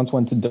and I once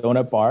went to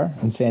Donut Bar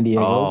in San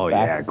Diego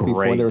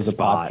before there was a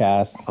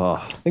podcast. Oh. I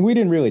think we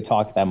didn't really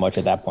talk that much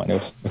at that point. It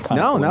was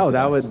kind of No,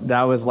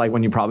 that was like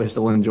when you probably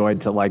still enjoyed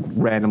to like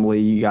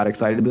randomly you got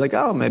excited to be like,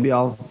 oh, maybe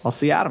I'll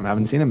see Adam. I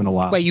haven't seen him in a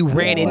while. Wait, you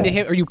ran into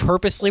him, or you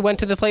purposely went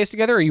to the place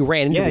together, or you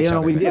ran into each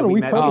other? We did. No, we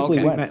met. purposely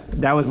We went.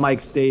 met. That was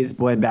Mike's days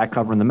way back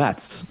covering the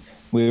Mets.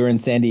 We were in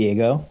San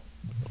Diego.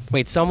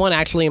 Wait, someone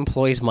actually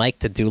employs Mike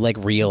to do like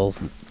real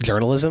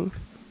journalism?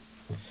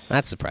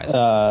 That's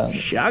surprising.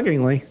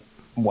 Shockingly.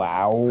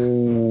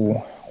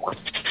 Wow.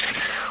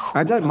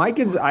 I've told Mike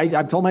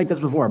this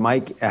before.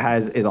 Mike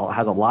has a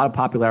lot of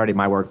popularity in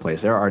my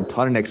workplace. There are a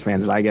ton of Knicks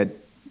fans that I get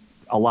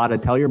a lot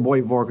of tell your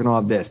boy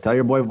Vorkunov this, tell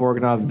your boy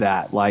Vorkunov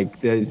that.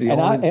 Like,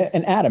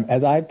 and Adam,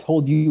 as I've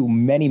told you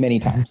many, many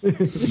times,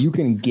 you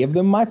can give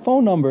them my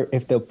phone number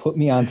if they'll put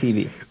me on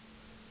TV.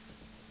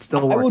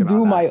 Still working I will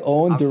do on my that.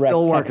 own I'm direct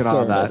still text working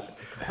on service.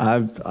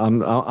 that.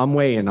 I'm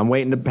waiting. I'm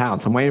waiting to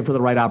pounce. I'm waiting for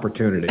the right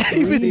opportunity.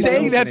 You've been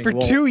saying that for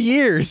 2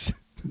 years.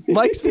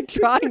 Mike's been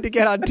trying to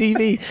get on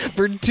TV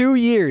for 2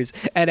 years,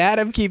 and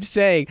Adam keeps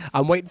saying,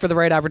 I'm waiting for the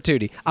right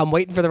opportunity. I'm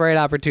waiting for the right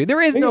opportunity. There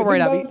is no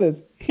right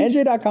opportunity.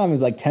 NJ.com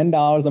is like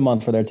 $10 a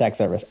month for their tech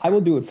service. I will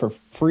do it for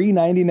free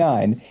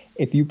 $99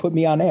 if you put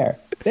me on air.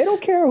 They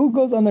don't care who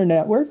goes on their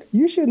network.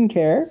 You shouldn't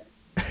care.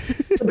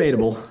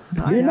 Debatable.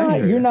 You're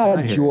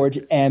not George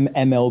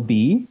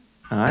MLB.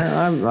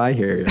 I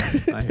hear you.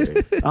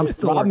 I'm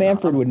still Rob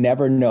Manfred would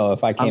never know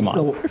if I came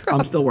on.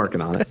 I'm still working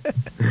on it.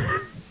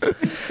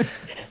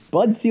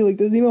 Bud Selig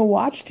doesn't even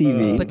watch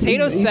TV.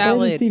 Potato he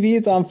salad. turns his TV,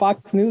 it's on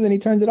Fox News, and he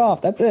turns it off.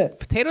 That's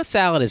it. Potato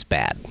salad is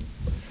bad.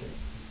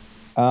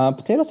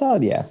 Potato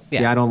salad, yeah.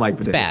 Yeah, I don't like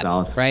it's potato bad,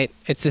 salad. right?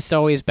 It's just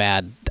always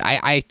bad.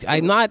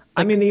 I'm not.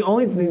 I mean, the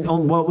only thing,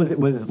 what was it?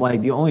 Was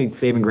like the only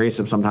saving grace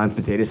of sometimes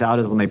potato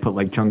salad is when they put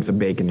like chunks of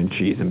bacon and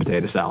cheese in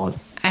potato salad.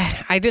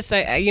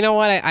 You know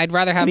what? I'd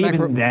rather have.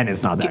 Even then,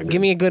 it's not that good.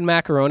 Give me a good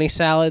macaroni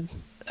salad,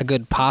 a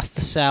good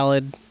pasta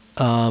salad.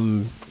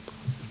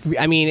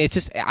 I mean, it's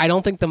just I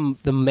don't think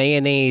the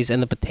mayonnaise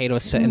and the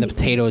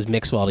potatoes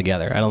mix well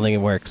together. I don't think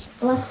it works.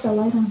 Alexa,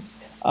 light on.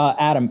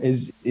 Adam,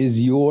 is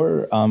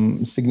your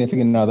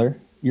significant other,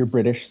 your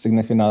British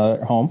significant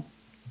other, home?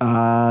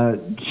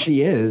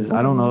 She is.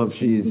 I don't know if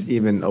she's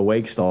even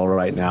awake still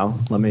right now.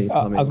 Let me.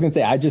 I was going to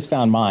say, I just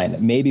found mine.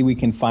 Maybe we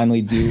can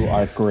finally do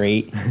our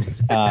great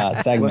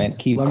segment.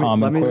 Keep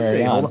calm and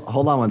query on.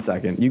 Hold on 1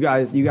 second. You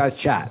guys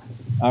chat.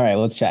 All right,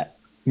 let's chat.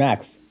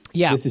 Max.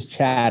 Yeah. This is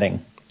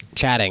chatting.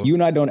 You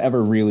and I don't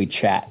ever really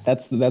chat.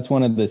 That's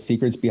one of the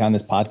secrets behind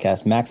this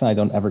podcast. Max and I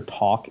don't ever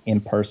talk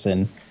in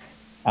person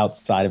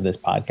outside of this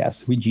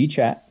podcast. We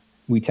G-chat,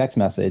 we text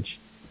message,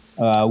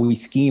 we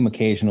scheme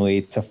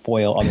occasionally to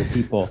foil other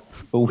people,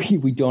 but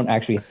we don't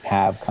actually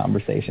have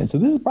conversations. So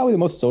this is probably the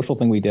most social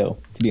thing we do,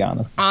 to be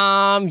honest.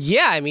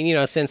 Yeah, I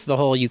mean, since the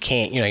whole you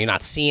can't, you're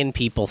not seeing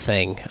people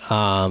thing.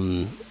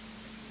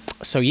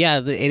 So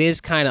yeah, it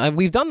is kind of.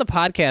 We've done the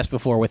podcast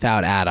before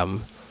without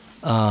Adam.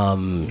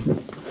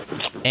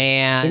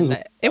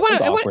 And it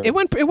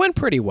went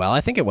pretty well.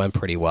 I think it went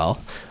pretty well.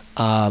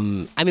 I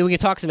mean, we could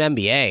talk some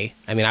NBA.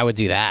 I mean, I would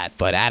do that,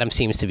 but Adam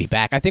seems to be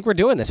back. I think we're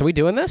doing this. Are we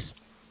doing this?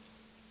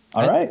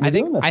 All right. I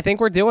think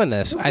we're doing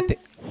this.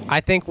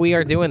 I think we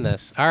are doing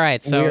this. All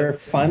right. So we're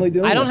finally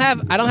doing this.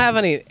 I don't have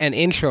an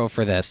intro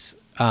for this.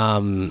 I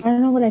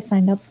don't know what I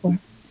signed up for.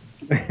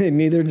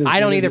 Neither does I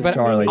don't either, but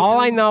Charlie. all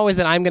I know is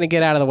that I'm going to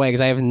get out of the way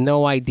because I have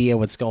no idea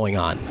what's going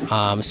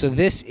on. So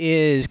this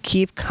is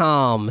Keep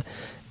Calm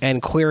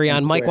and Query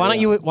On. Mike, why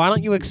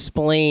don't you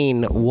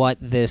explain what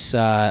this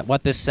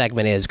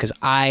segment is, because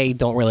I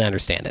don't really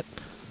understand it.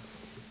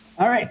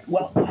 All right.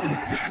 Well,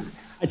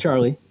 hi,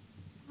 Charlie.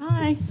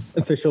 Hi.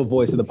 Official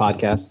voice of the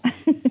podcast.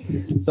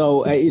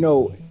 So,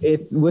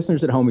 if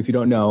listeners at home, if you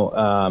don't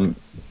know,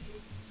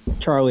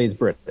 Charlie is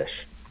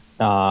British.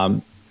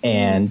 And,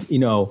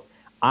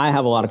 I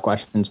have a lot of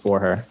questions for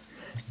her.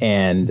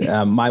 And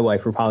my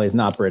wife, Roopali, is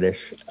not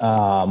British,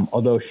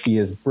 although she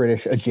is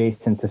British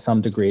adjacent to some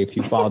degree if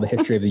you follow the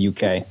history of the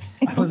UK.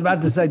 I was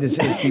about to say, is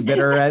she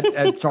bitter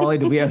at Charlie?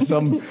 Do we have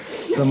some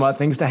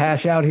things to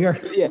hash out here?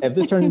 Yeah, if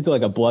this turns into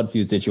like a blood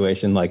feud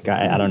situation, like,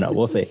 I don't know.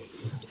 We'll see.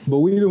 But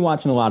we've been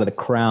watching a lot of The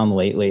Crown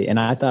lately, and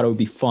I thought it would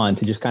be fun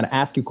to just kind of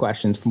ask you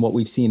questions from what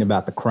we've seen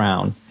about The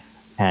Crown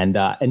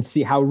and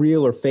see how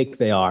real or fake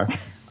they are.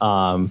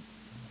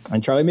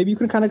 And Charlie, maybe you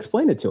can kind of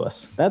explain it to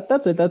us.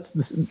 That's it.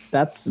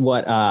 That's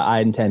what I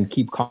intend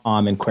Keep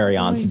Calm and Query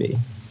On to be.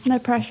 No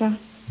pressure.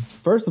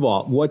 First of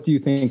all, what do you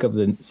think of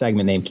the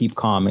segment name Keep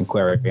Calm and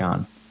Query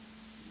On?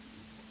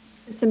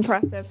 It's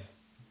impressive.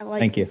 I like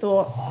Thank you. the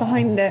thought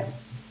behind it.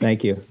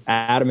 Thank you.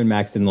 Adam and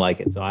Max didn't like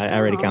it, so I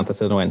already count this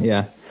as a win.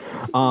 Yeah.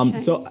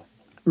 So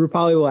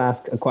Roopali will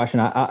ask a question.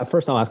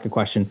 First, I'll ask a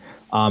question.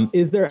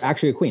 Is there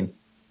actually a queen?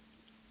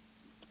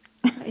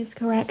 That is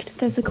correct.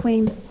 There's a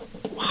queen.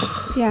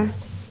 Yeah.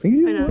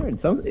 You learn.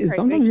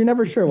 Sometimes you're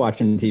never sure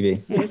watching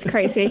TV. It's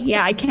crazy.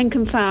 Yeah, I can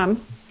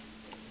confirm.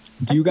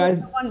 Do you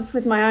guys? Once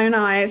with my own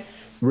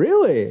eyes.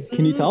 Really?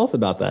 Can you tell us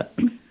about that?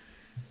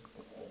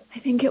 I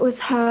think it was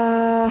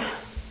her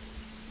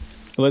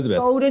Elizabeth.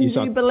 Golden you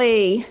saw-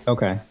 Jubilee.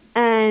 Okay.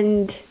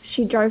 And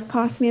she drove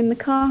past me in the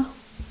car.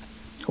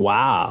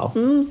 Wow.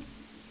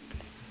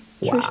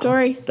 True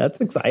story. That's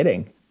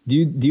exciting. Do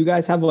you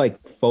guys have like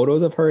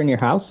photos of her in your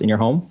house, in your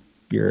home,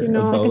 your Do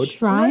not. abode? Like a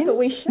shrine? No, but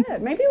we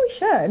should. Maybe we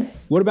should.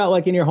 What about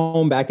like in your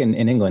home back in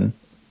England?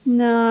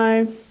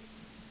 No.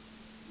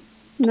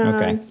 No.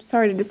 Okay.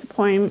 Sorry to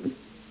disappoint.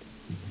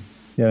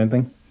 You have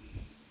anything?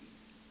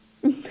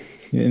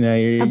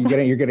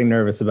 You're getting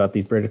nervous about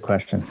these British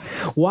questions.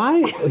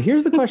 Why?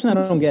 Here's the question I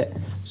don't get.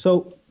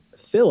 So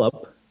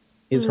Philip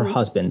is her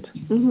husband.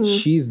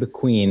 She's the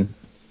queen.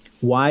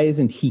 Why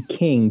isn't he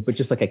king, but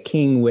just like a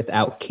king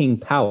without king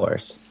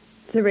powers?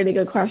 It's a really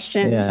good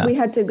question. Yeah. We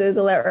had to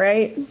Google it,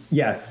 right?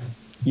 Yes.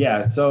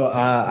 Yeah. So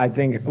I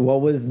think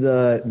what was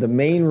the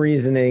main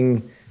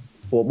reasoning?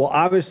 Well,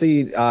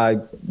 obviously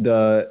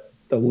the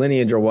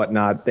lineage or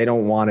whatnot, they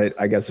don't want it,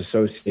 I guess,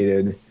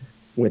 associated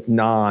with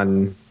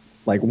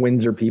like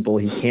Windsor people.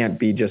 He can't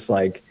be just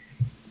like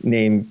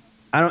named.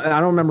 I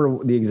don't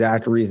remember the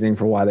exact reasoning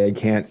for why they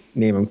can't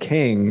name him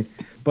king.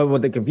 But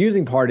what the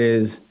confusing part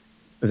is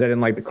that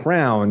in like the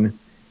Crown,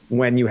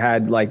 when you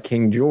had like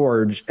King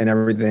George and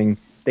everything,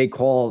 they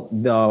call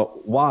the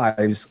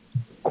wives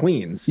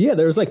queens. Yeah,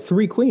 there's like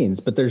 3 queens,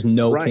 but there's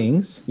no Right.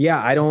 kings.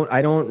 Yeah, I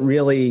don't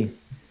really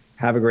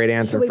have a great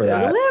answer Should we for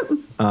that. Google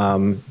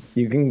it?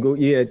 You can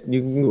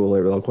Google it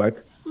real quick.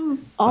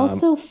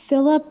 Also,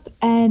 Philip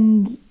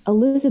and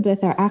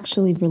Elizabeth are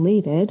actually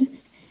related,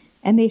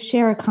 and they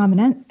share a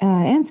common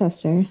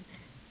ancestor,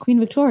 Queen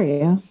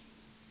Victoria.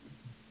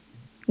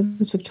 It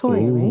was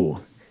Victoria,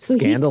 right? So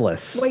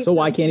Scandalous. Wait, So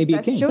why can't he be king?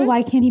 incestuous? So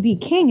why can't he be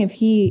king if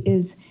he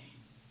is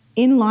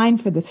in line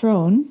for the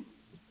throne?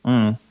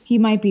 He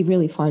might be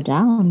really far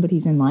down, but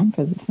he's in line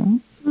for the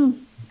throne.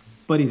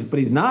 But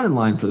he's not in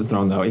line for the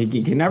throne though.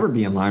 He can never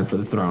be in line for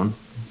the throne.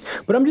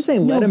 But I'm just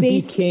saying, let him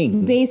be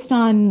king. Based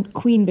on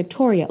Queen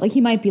Victoria. Like, he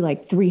might be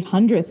like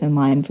 300th in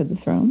line for the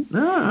throne. All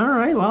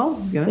right. Well,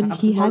 But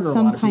he has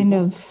some kind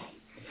of...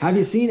 Have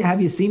you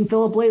seen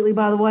Philip lately?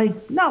 By the way,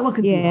 not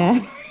looking too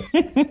Yeah.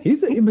 But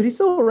he's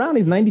still around.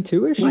 He's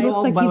 92-ish. He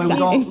looks like he's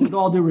dying. with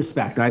all due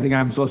respect, I think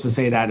I'm supposed to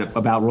say that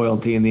about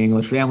royalty in the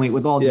English family.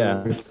 With all due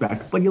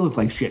respect, but you look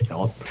like shit,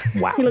 Philip.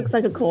 Wow. He looks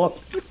like a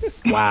corpse.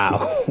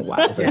 Wow.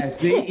 Wow. Yeah,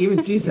 see,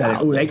 even she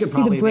said it. Ooh, they could See,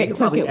 probably, the Brit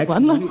took it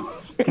one level.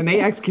 Can they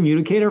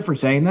excommunicate her for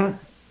saying that?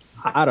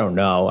 I don't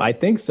know. I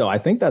think so. I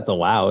think that's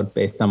allowed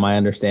based on my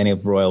understanding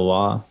of royal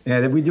law.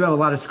 Yeah, we do have a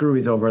lot of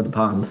screwies over at the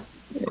pond.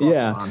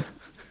 Yeah.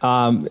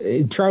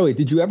 Charlie,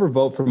 did you ever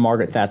vote for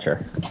Margaret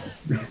Thatcher?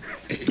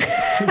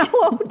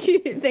 How old do you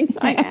think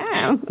I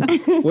am?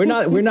 We're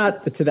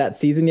not to that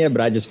season yet,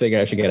 but I just figured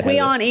I should get ahead We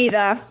of it. aren't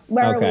either.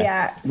 Where are we Okay.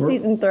 at?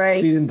 Season 3.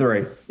 Season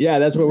 3. Yeah,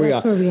 that's where we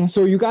That's are. where we are.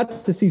 So you got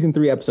to season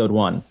 3, episode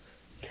 1.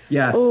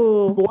 Yes.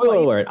 Ooh, Spoiler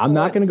wait, alert. I'm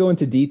not what? going to go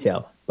into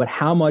detail, but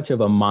how much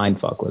of a mind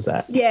fuck was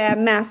that? Yeah,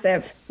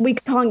 massive. We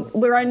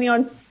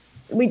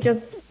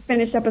just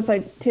finished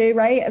episode 2,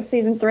 right, of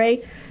season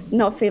 3.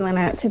 Not feeling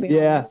it, to be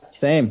Yeah, honest.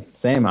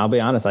 same. I'll be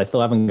honest. I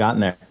still haven't gotten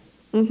there.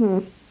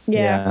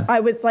 Yeah. I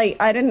was like,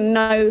 I didn't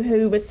know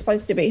who was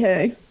supposed to be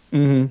who.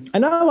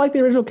 And I like the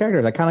original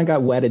characters. I kind of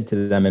got wedded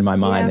to them in my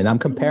mind, Yeah. and I'm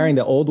comparing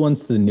the old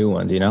ones to the new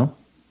ones, you know?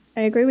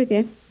 I agree with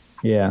you.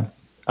 Yeah.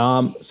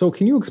 So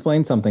can you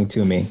explain something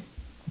to me?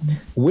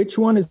 Which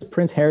one is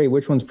Prince Harry?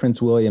 Which one's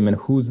Prince William? And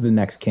who's the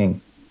next king?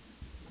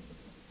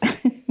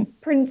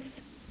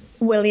 Prince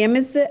William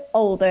is the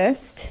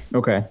oldest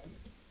Okay.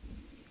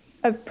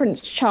 of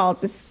Prince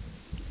Charles's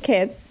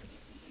kids.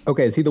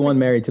 Okay. Is he the one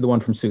married to the one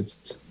from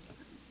Suits?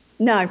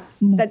 No,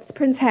 that's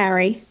Prince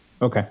Harry,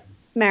 Okay.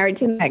 married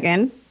to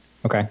Meghan.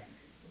 Okay.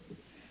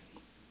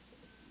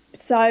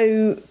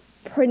 So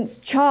Prince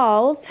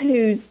Charles,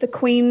 who's the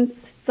Queen's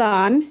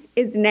son,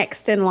 is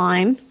next in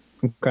line.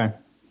 Okay.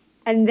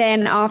 And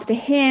then after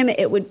him,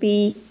 it would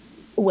be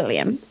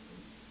William.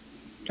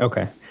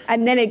 Okay.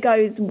 And then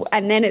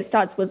it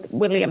starts with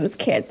William's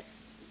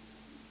kids.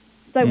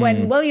 So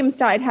when William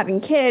started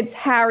having kids,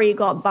 Harry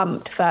got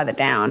bumped further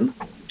down.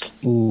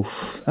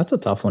 Oof. That's a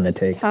tough one to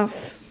take.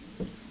 Tough.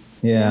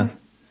 Yeah.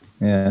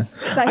 Yeah.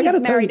 So I gotta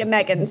he's tell married you, to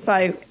Meghan,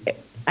 so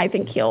I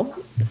think he'll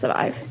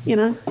survive, you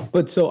know?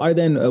 but so are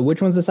then,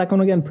 which one's the second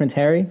one again? Prince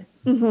Harry?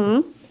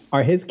 Mm-hmm.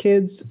 Are his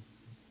kids,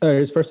 or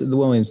his first, the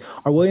Williams,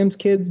 are Williams'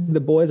 kids, the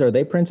boys, are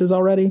they princes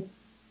already?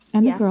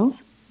 And Yes. the girl.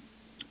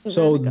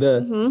 So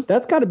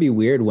that's got to be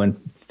weird when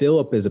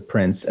Philip is a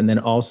prince, and then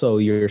also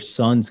your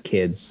son's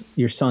kids,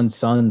 your son's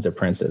sons are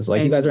princes.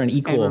 Like you guys are an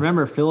equal. And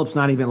remember, Philip's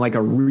not even like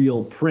a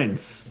real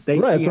prince.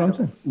 Right, that's what I'm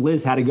saying.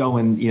 Liz had to go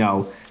and, He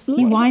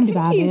whined Who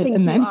about do you it, think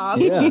and you then are?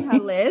 Yeah. Her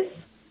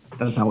Liz?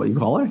 that's not what you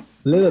call her.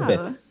 little Oh.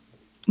 bit.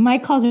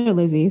 Mike calls her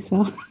Lizzie,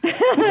 so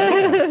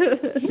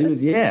She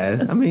was,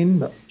 yeah, I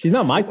mean, She's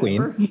not my queen.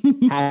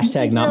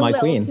 Hashtag not You're a my little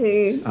queen.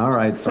 too- all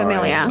right, sorry.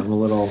 Familiar. I'm a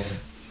little.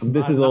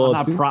 This is a little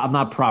too- I'm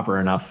not proper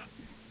enough.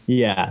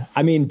 Yeah.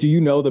 I mean, do you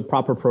know the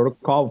proper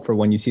protocol for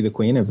when you see the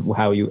queen of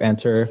how you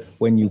enter,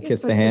 when you kiss the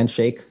supposed to-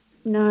 handshake?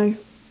 No.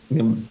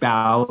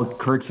 bow,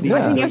 curtsy. Yeah.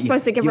 I think you're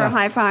supposed to give her a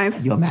high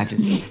five. Your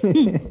Majesty.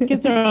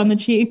 Kiss her on the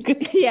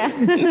cheek.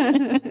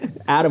 Yeah.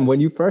 Adam, when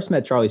you first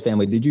met Charlie's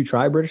family, did you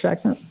try a British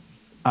accent?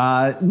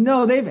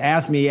 No, they've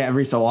asked me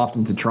every so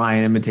often to try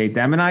and imitate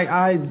them, and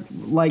I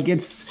like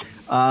it's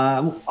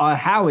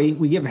Howie.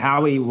 We give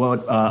Howie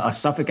a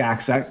Suffolk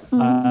accent.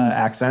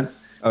 Accent.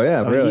 Oh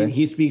yeah, So really?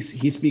 He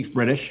speaks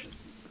British.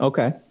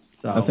 Okay,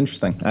 So, that's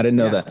interesting. I didn't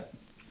know Yeah. that.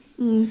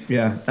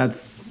 Yeah,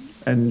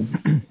 and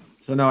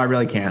so no, I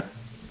really can't.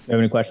 You have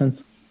any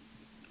questions?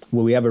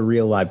 Well, we have a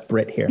real live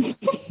Brit here.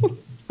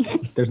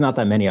 There's not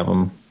that many of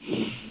them.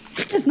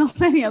 There's not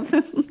many of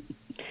them.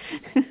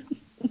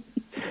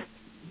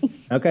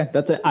 Okay,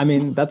 that's it. I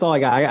mean, that's all I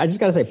got. I just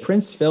got to say,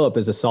 Prince Philip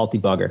is a salty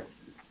bugger.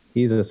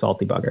 He's a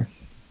salty bugger.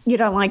 You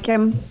don't like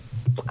him?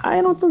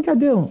 I don't think I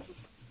do.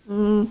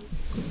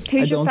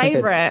 Who's your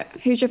favorite?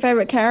 Who's your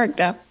favorite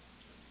character?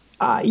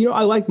 I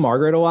like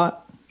Margaret a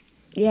lot.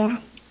 Yeah.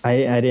 I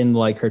didn't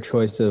like her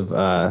choice of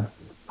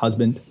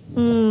husband.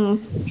 What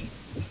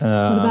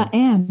about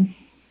Anne?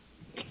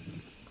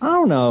 I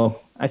don't know.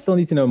 I still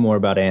need to know more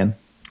about Anne.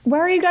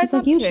 Where are you guys She's up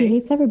like you. to? She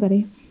hates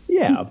everybody.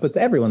 Yeah, but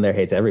everyone there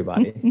hates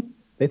everybody.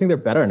 They think they're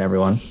better than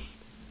everyone.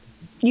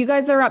 You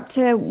guys are up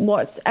to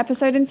what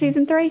episode in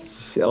season 3?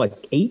 So,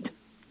 like 8?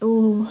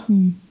 Ooh.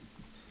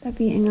 They're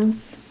beating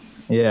us.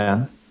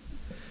 Yeah.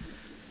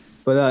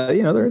 But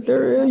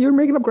they're you're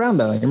making up ground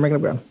though. You're making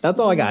up ground. That's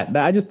all I got.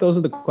 Those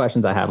are the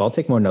questions I have. I'll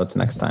take more notes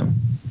next time.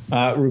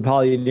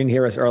 Roopali, you didn't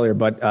hear us earlier,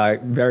 but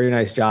very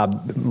nice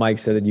job. Mike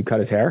said that you cut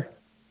his hair.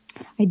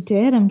 I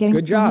did. I'm getting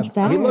Good so job. much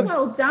better.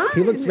 Well done.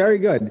 He looks very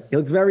good. He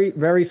looks very,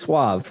 very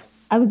suave.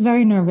 I was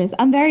very nervous.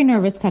 I'm very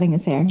nervous cutting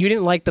his hair. You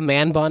didn't like the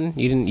man bun?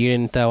 You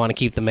didn't want to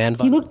keep the man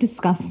bun? He looked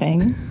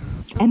disgusting.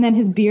 And then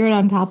his beard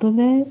on top of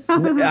it.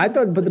 I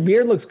thought, but the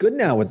beard looks good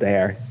now with the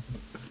hair.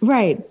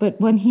 Right. But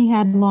when he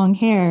had long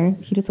hair,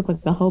 he just looked like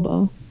a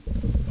hobo.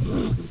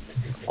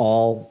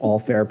 All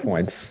fair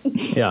points.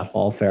 Yeah.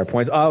 All fair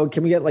points. Oh,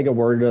 can we get like a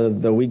word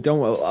of the week?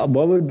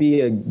 What would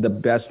be the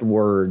best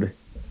word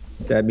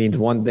that means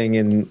one thing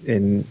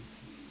in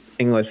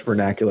English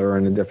vernacular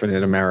and a different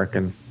in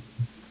American?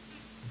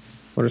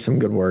 What are some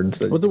good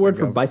words? What's the word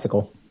for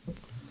bicycle?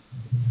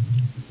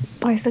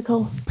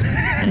 Bicycle.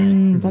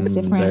 That's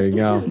different. There you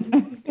go.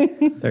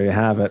 There you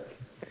have it.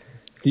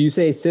 Do you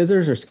say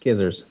scissors or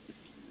skizzers?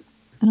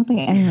 I don't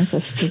think anyone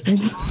says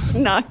scissors.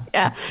 No,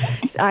 yeah.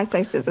 I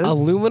say scissors.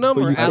 Aluminum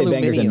Well, or you say bangers and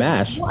aluminium?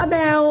 mash. What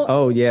about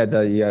Oh yeah,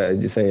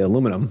 you say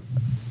aluminum.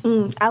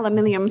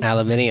 aluminium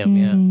Aluminium,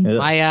 yeah.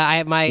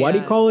 Why do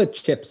you call it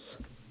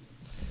chips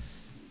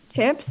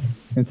chips?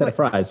 instead of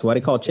fries? Why do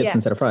you call it chips Yeah.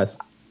 instead of fries?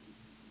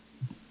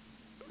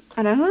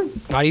 I don't know.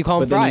 Why do you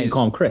call them But then you fries?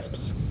 call them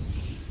crisps.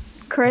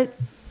 Crisp.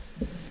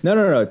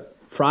 No.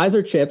 Fries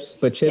are chips,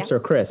 but chips Yeah. are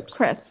crisps.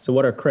 Crisps. So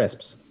what are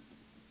crisps?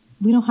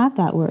 We don't have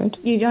that word.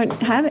 You don't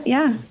have it,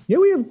 yeah. Yeah,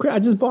 we have. I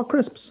just bought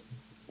crisps.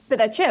 But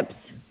they're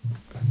chips.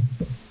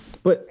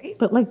 But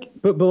But like,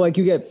 like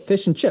you get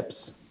fish and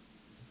chips.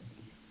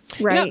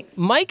 Right. You know,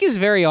 Mike is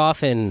very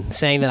often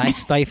saying that I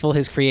stifle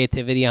his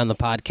creativity on the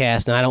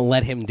podcast and I don't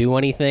let him do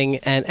anything,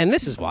 and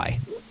this is why.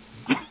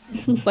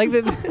 Like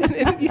you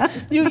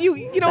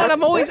know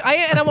what?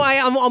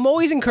 I'm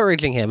always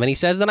encouraging him, and he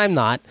says that I'm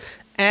not,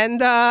 and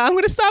I'm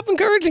going to stop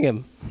encouraging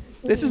him.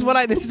 This is what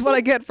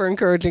I get for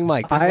encouraging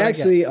Mike. This is I what get.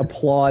 actually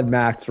applaud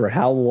Max for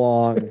how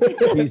long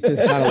he's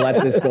just kind of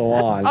let this go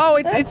on. Oh,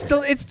 it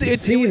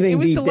Seething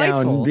was deep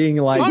delightful. down, being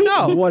like, oh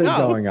no, what is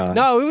no. going on?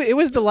 No, it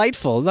was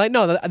delightful. Like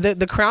no,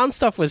 the crown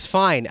stuff was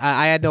fine.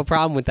 I had no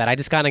problem with that. I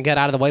just kind of got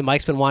out of the way.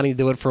 Mike's been wanting to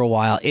do it for a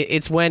while.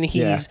 It's when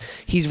he's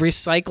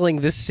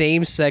recycling this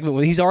same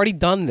segment. He's already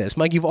done this,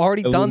 Mike. You've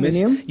already done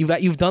this.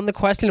 You've done the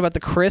question about the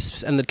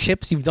crisps and the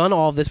chips. You've done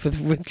all of this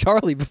with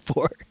Charlie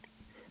before.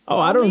 Oh,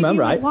 I don't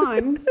remember.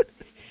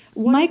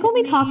 Mike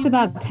only talks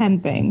about 10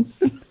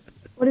 things.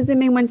 What does it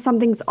mean when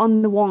something's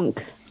on the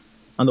wonk?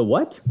 On the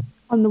what?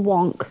 On the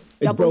wonk.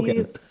 It's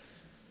broken.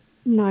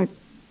 No.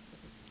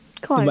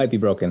 Close. It might be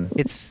broken.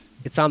 It's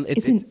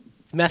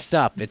messed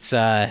up. It's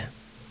It's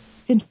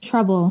in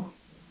trouble.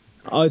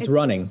 Oh, it's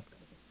running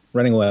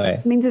away.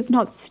 It means it's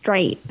not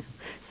straight.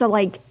 So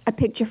like a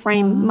picture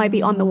frame might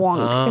be on the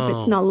wonk if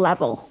it's not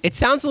level. That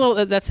sounds a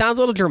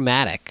little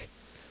dramatic,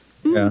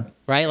 Yeah.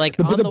 right? Like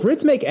But the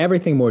Brits make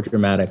everything more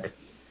dramatic.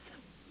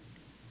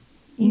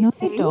 No,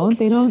 they don't.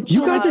 They don't. You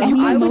show guys are- any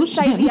you I would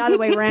emotion. say the other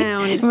way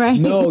around. Right.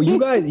 No, you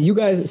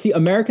guys see,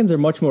 Americans are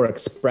much more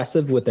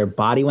expressive with their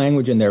body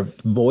language and their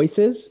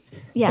voices,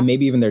 Yes. and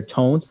maybe even their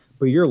tones.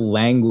 But your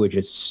language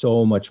is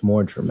so much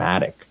more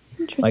dramatic.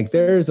 Like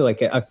there's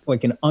like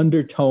an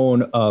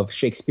undertone of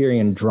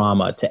Shakespearean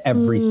drama to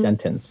every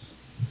sentence.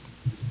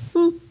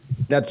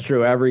 That's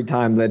true. Every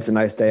time that it's a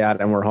nice day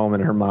out and we're home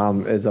and her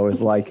mom is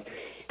always like,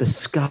 the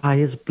sky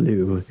is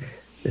blue,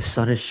 the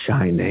sun is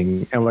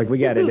shining. And like, we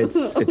get it.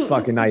 It's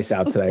fucking nice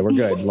out today. We're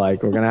good.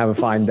 Like, we're going to have a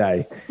fine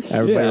day.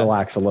 Everybody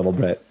relax a little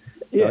bit.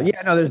 So,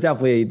 yeah, no, there's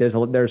definitely,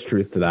 there's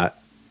truth to that.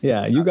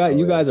 Yeah, you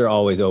guys are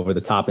always over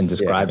the top in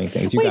describing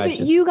things. Wait,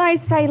 but you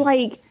guys say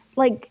like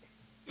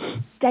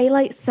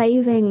daylight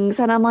savings.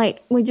 And I'm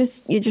like, you're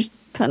just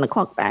putting the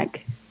clock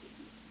back.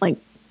 Like,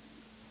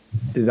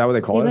 Is that what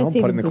they call it? Daylight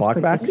Putting the savings is clock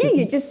pretty back? yeah,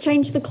 you just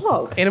change the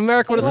clock. In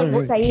America, what is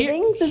Daylight it?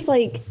 savings is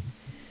like,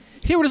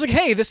 Here we're just like,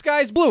 hey, the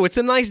sky's blue. It's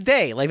a nice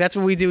day. Like, that's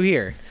what we do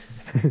here.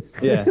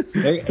 Yeah.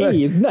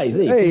 Hey, it's nice.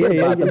 Hey, what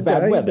about the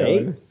bad weather?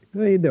 Hey.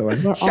 How you doing?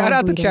 Shout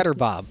out to Cheddar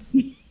Bob.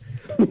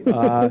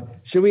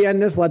 Should we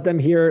end this? Let them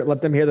hear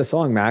the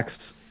song,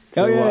 Max.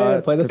 Play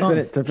the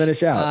song. To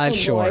finish out.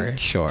 Sure.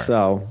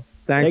 So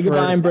thanks Say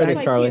goodbye in British,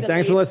 Like Charlie. you to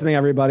Thanks for leave. listening,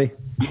 everybody.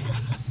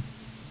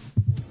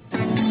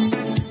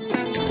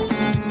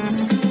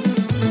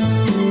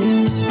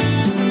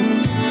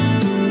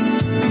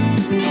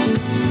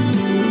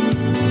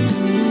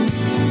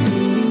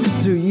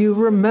 Do you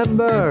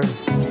remember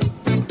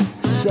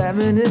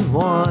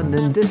 7-1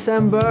 in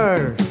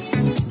December?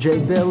 Jay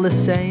Bill is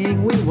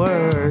saying we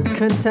were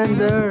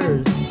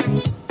contenders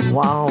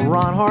while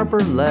Ron Harper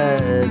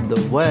led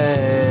the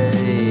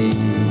way.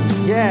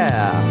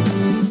 Yeah,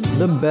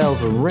 the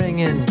bells were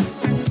ringing,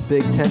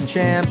 Big Ten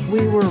champs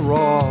we were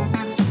all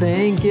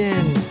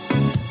thinking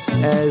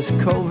as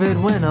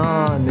COVID went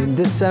on in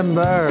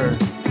December.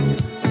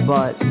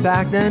 But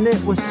back then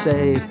it was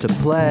safe to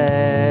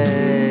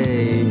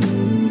play.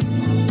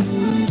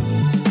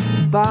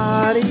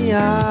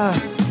 Badia,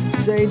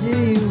 say do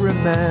you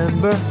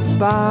remember?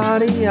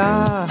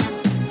 Badia,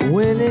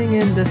 winning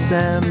in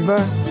December.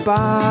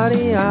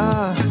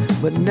 Badia,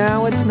 but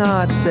now it's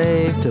not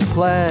safe to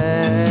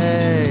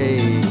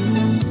play.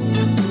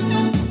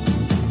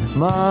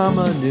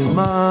 Mama do,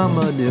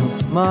 mama do,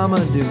 mama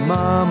do,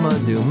 mama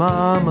do,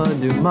 mama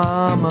do,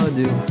 mama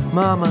do,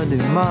 mama do,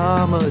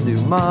 mama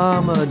do,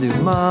 mama do,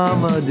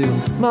 mama do,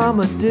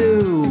 mama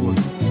do.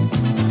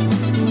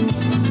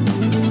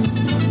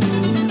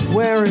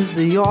 Where is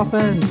the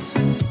offense?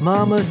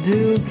 Mama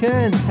do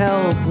can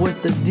help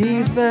with the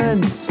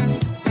defense.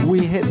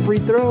 We hit free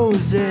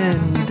throws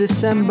in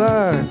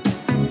December,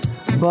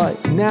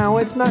 but now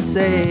it's not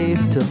safe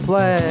to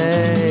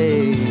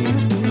play.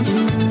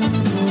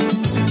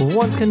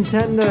 Once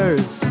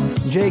contenders,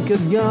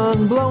 Jacob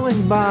Young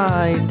blowing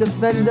by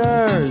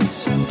defenders.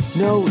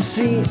 No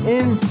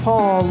Seton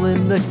Hall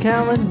in the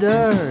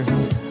calendar,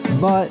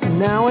 but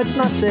now it's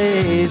not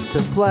safe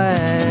to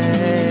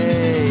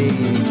play.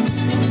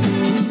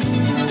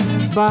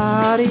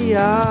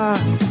 Badia,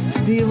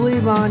 Steve,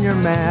 leave on your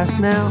mask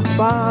now.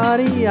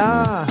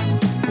 Badia,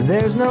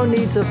 there's no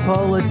need to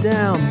pull it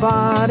down.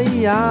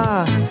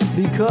 Badia,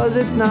 because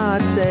it's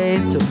not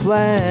safe to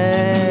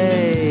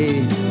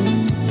play.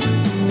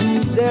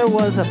 There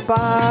was a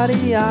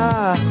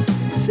Badia,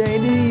 say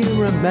do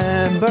you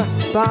remember?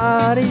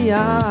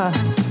 Badia,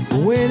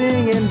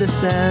 winning in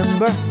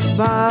December.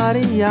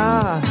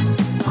 Badia,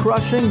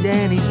 crushing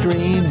Danny's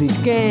dreams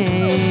each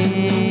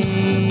game.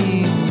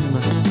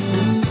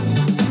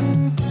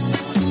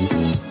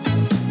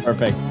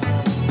 Perfect.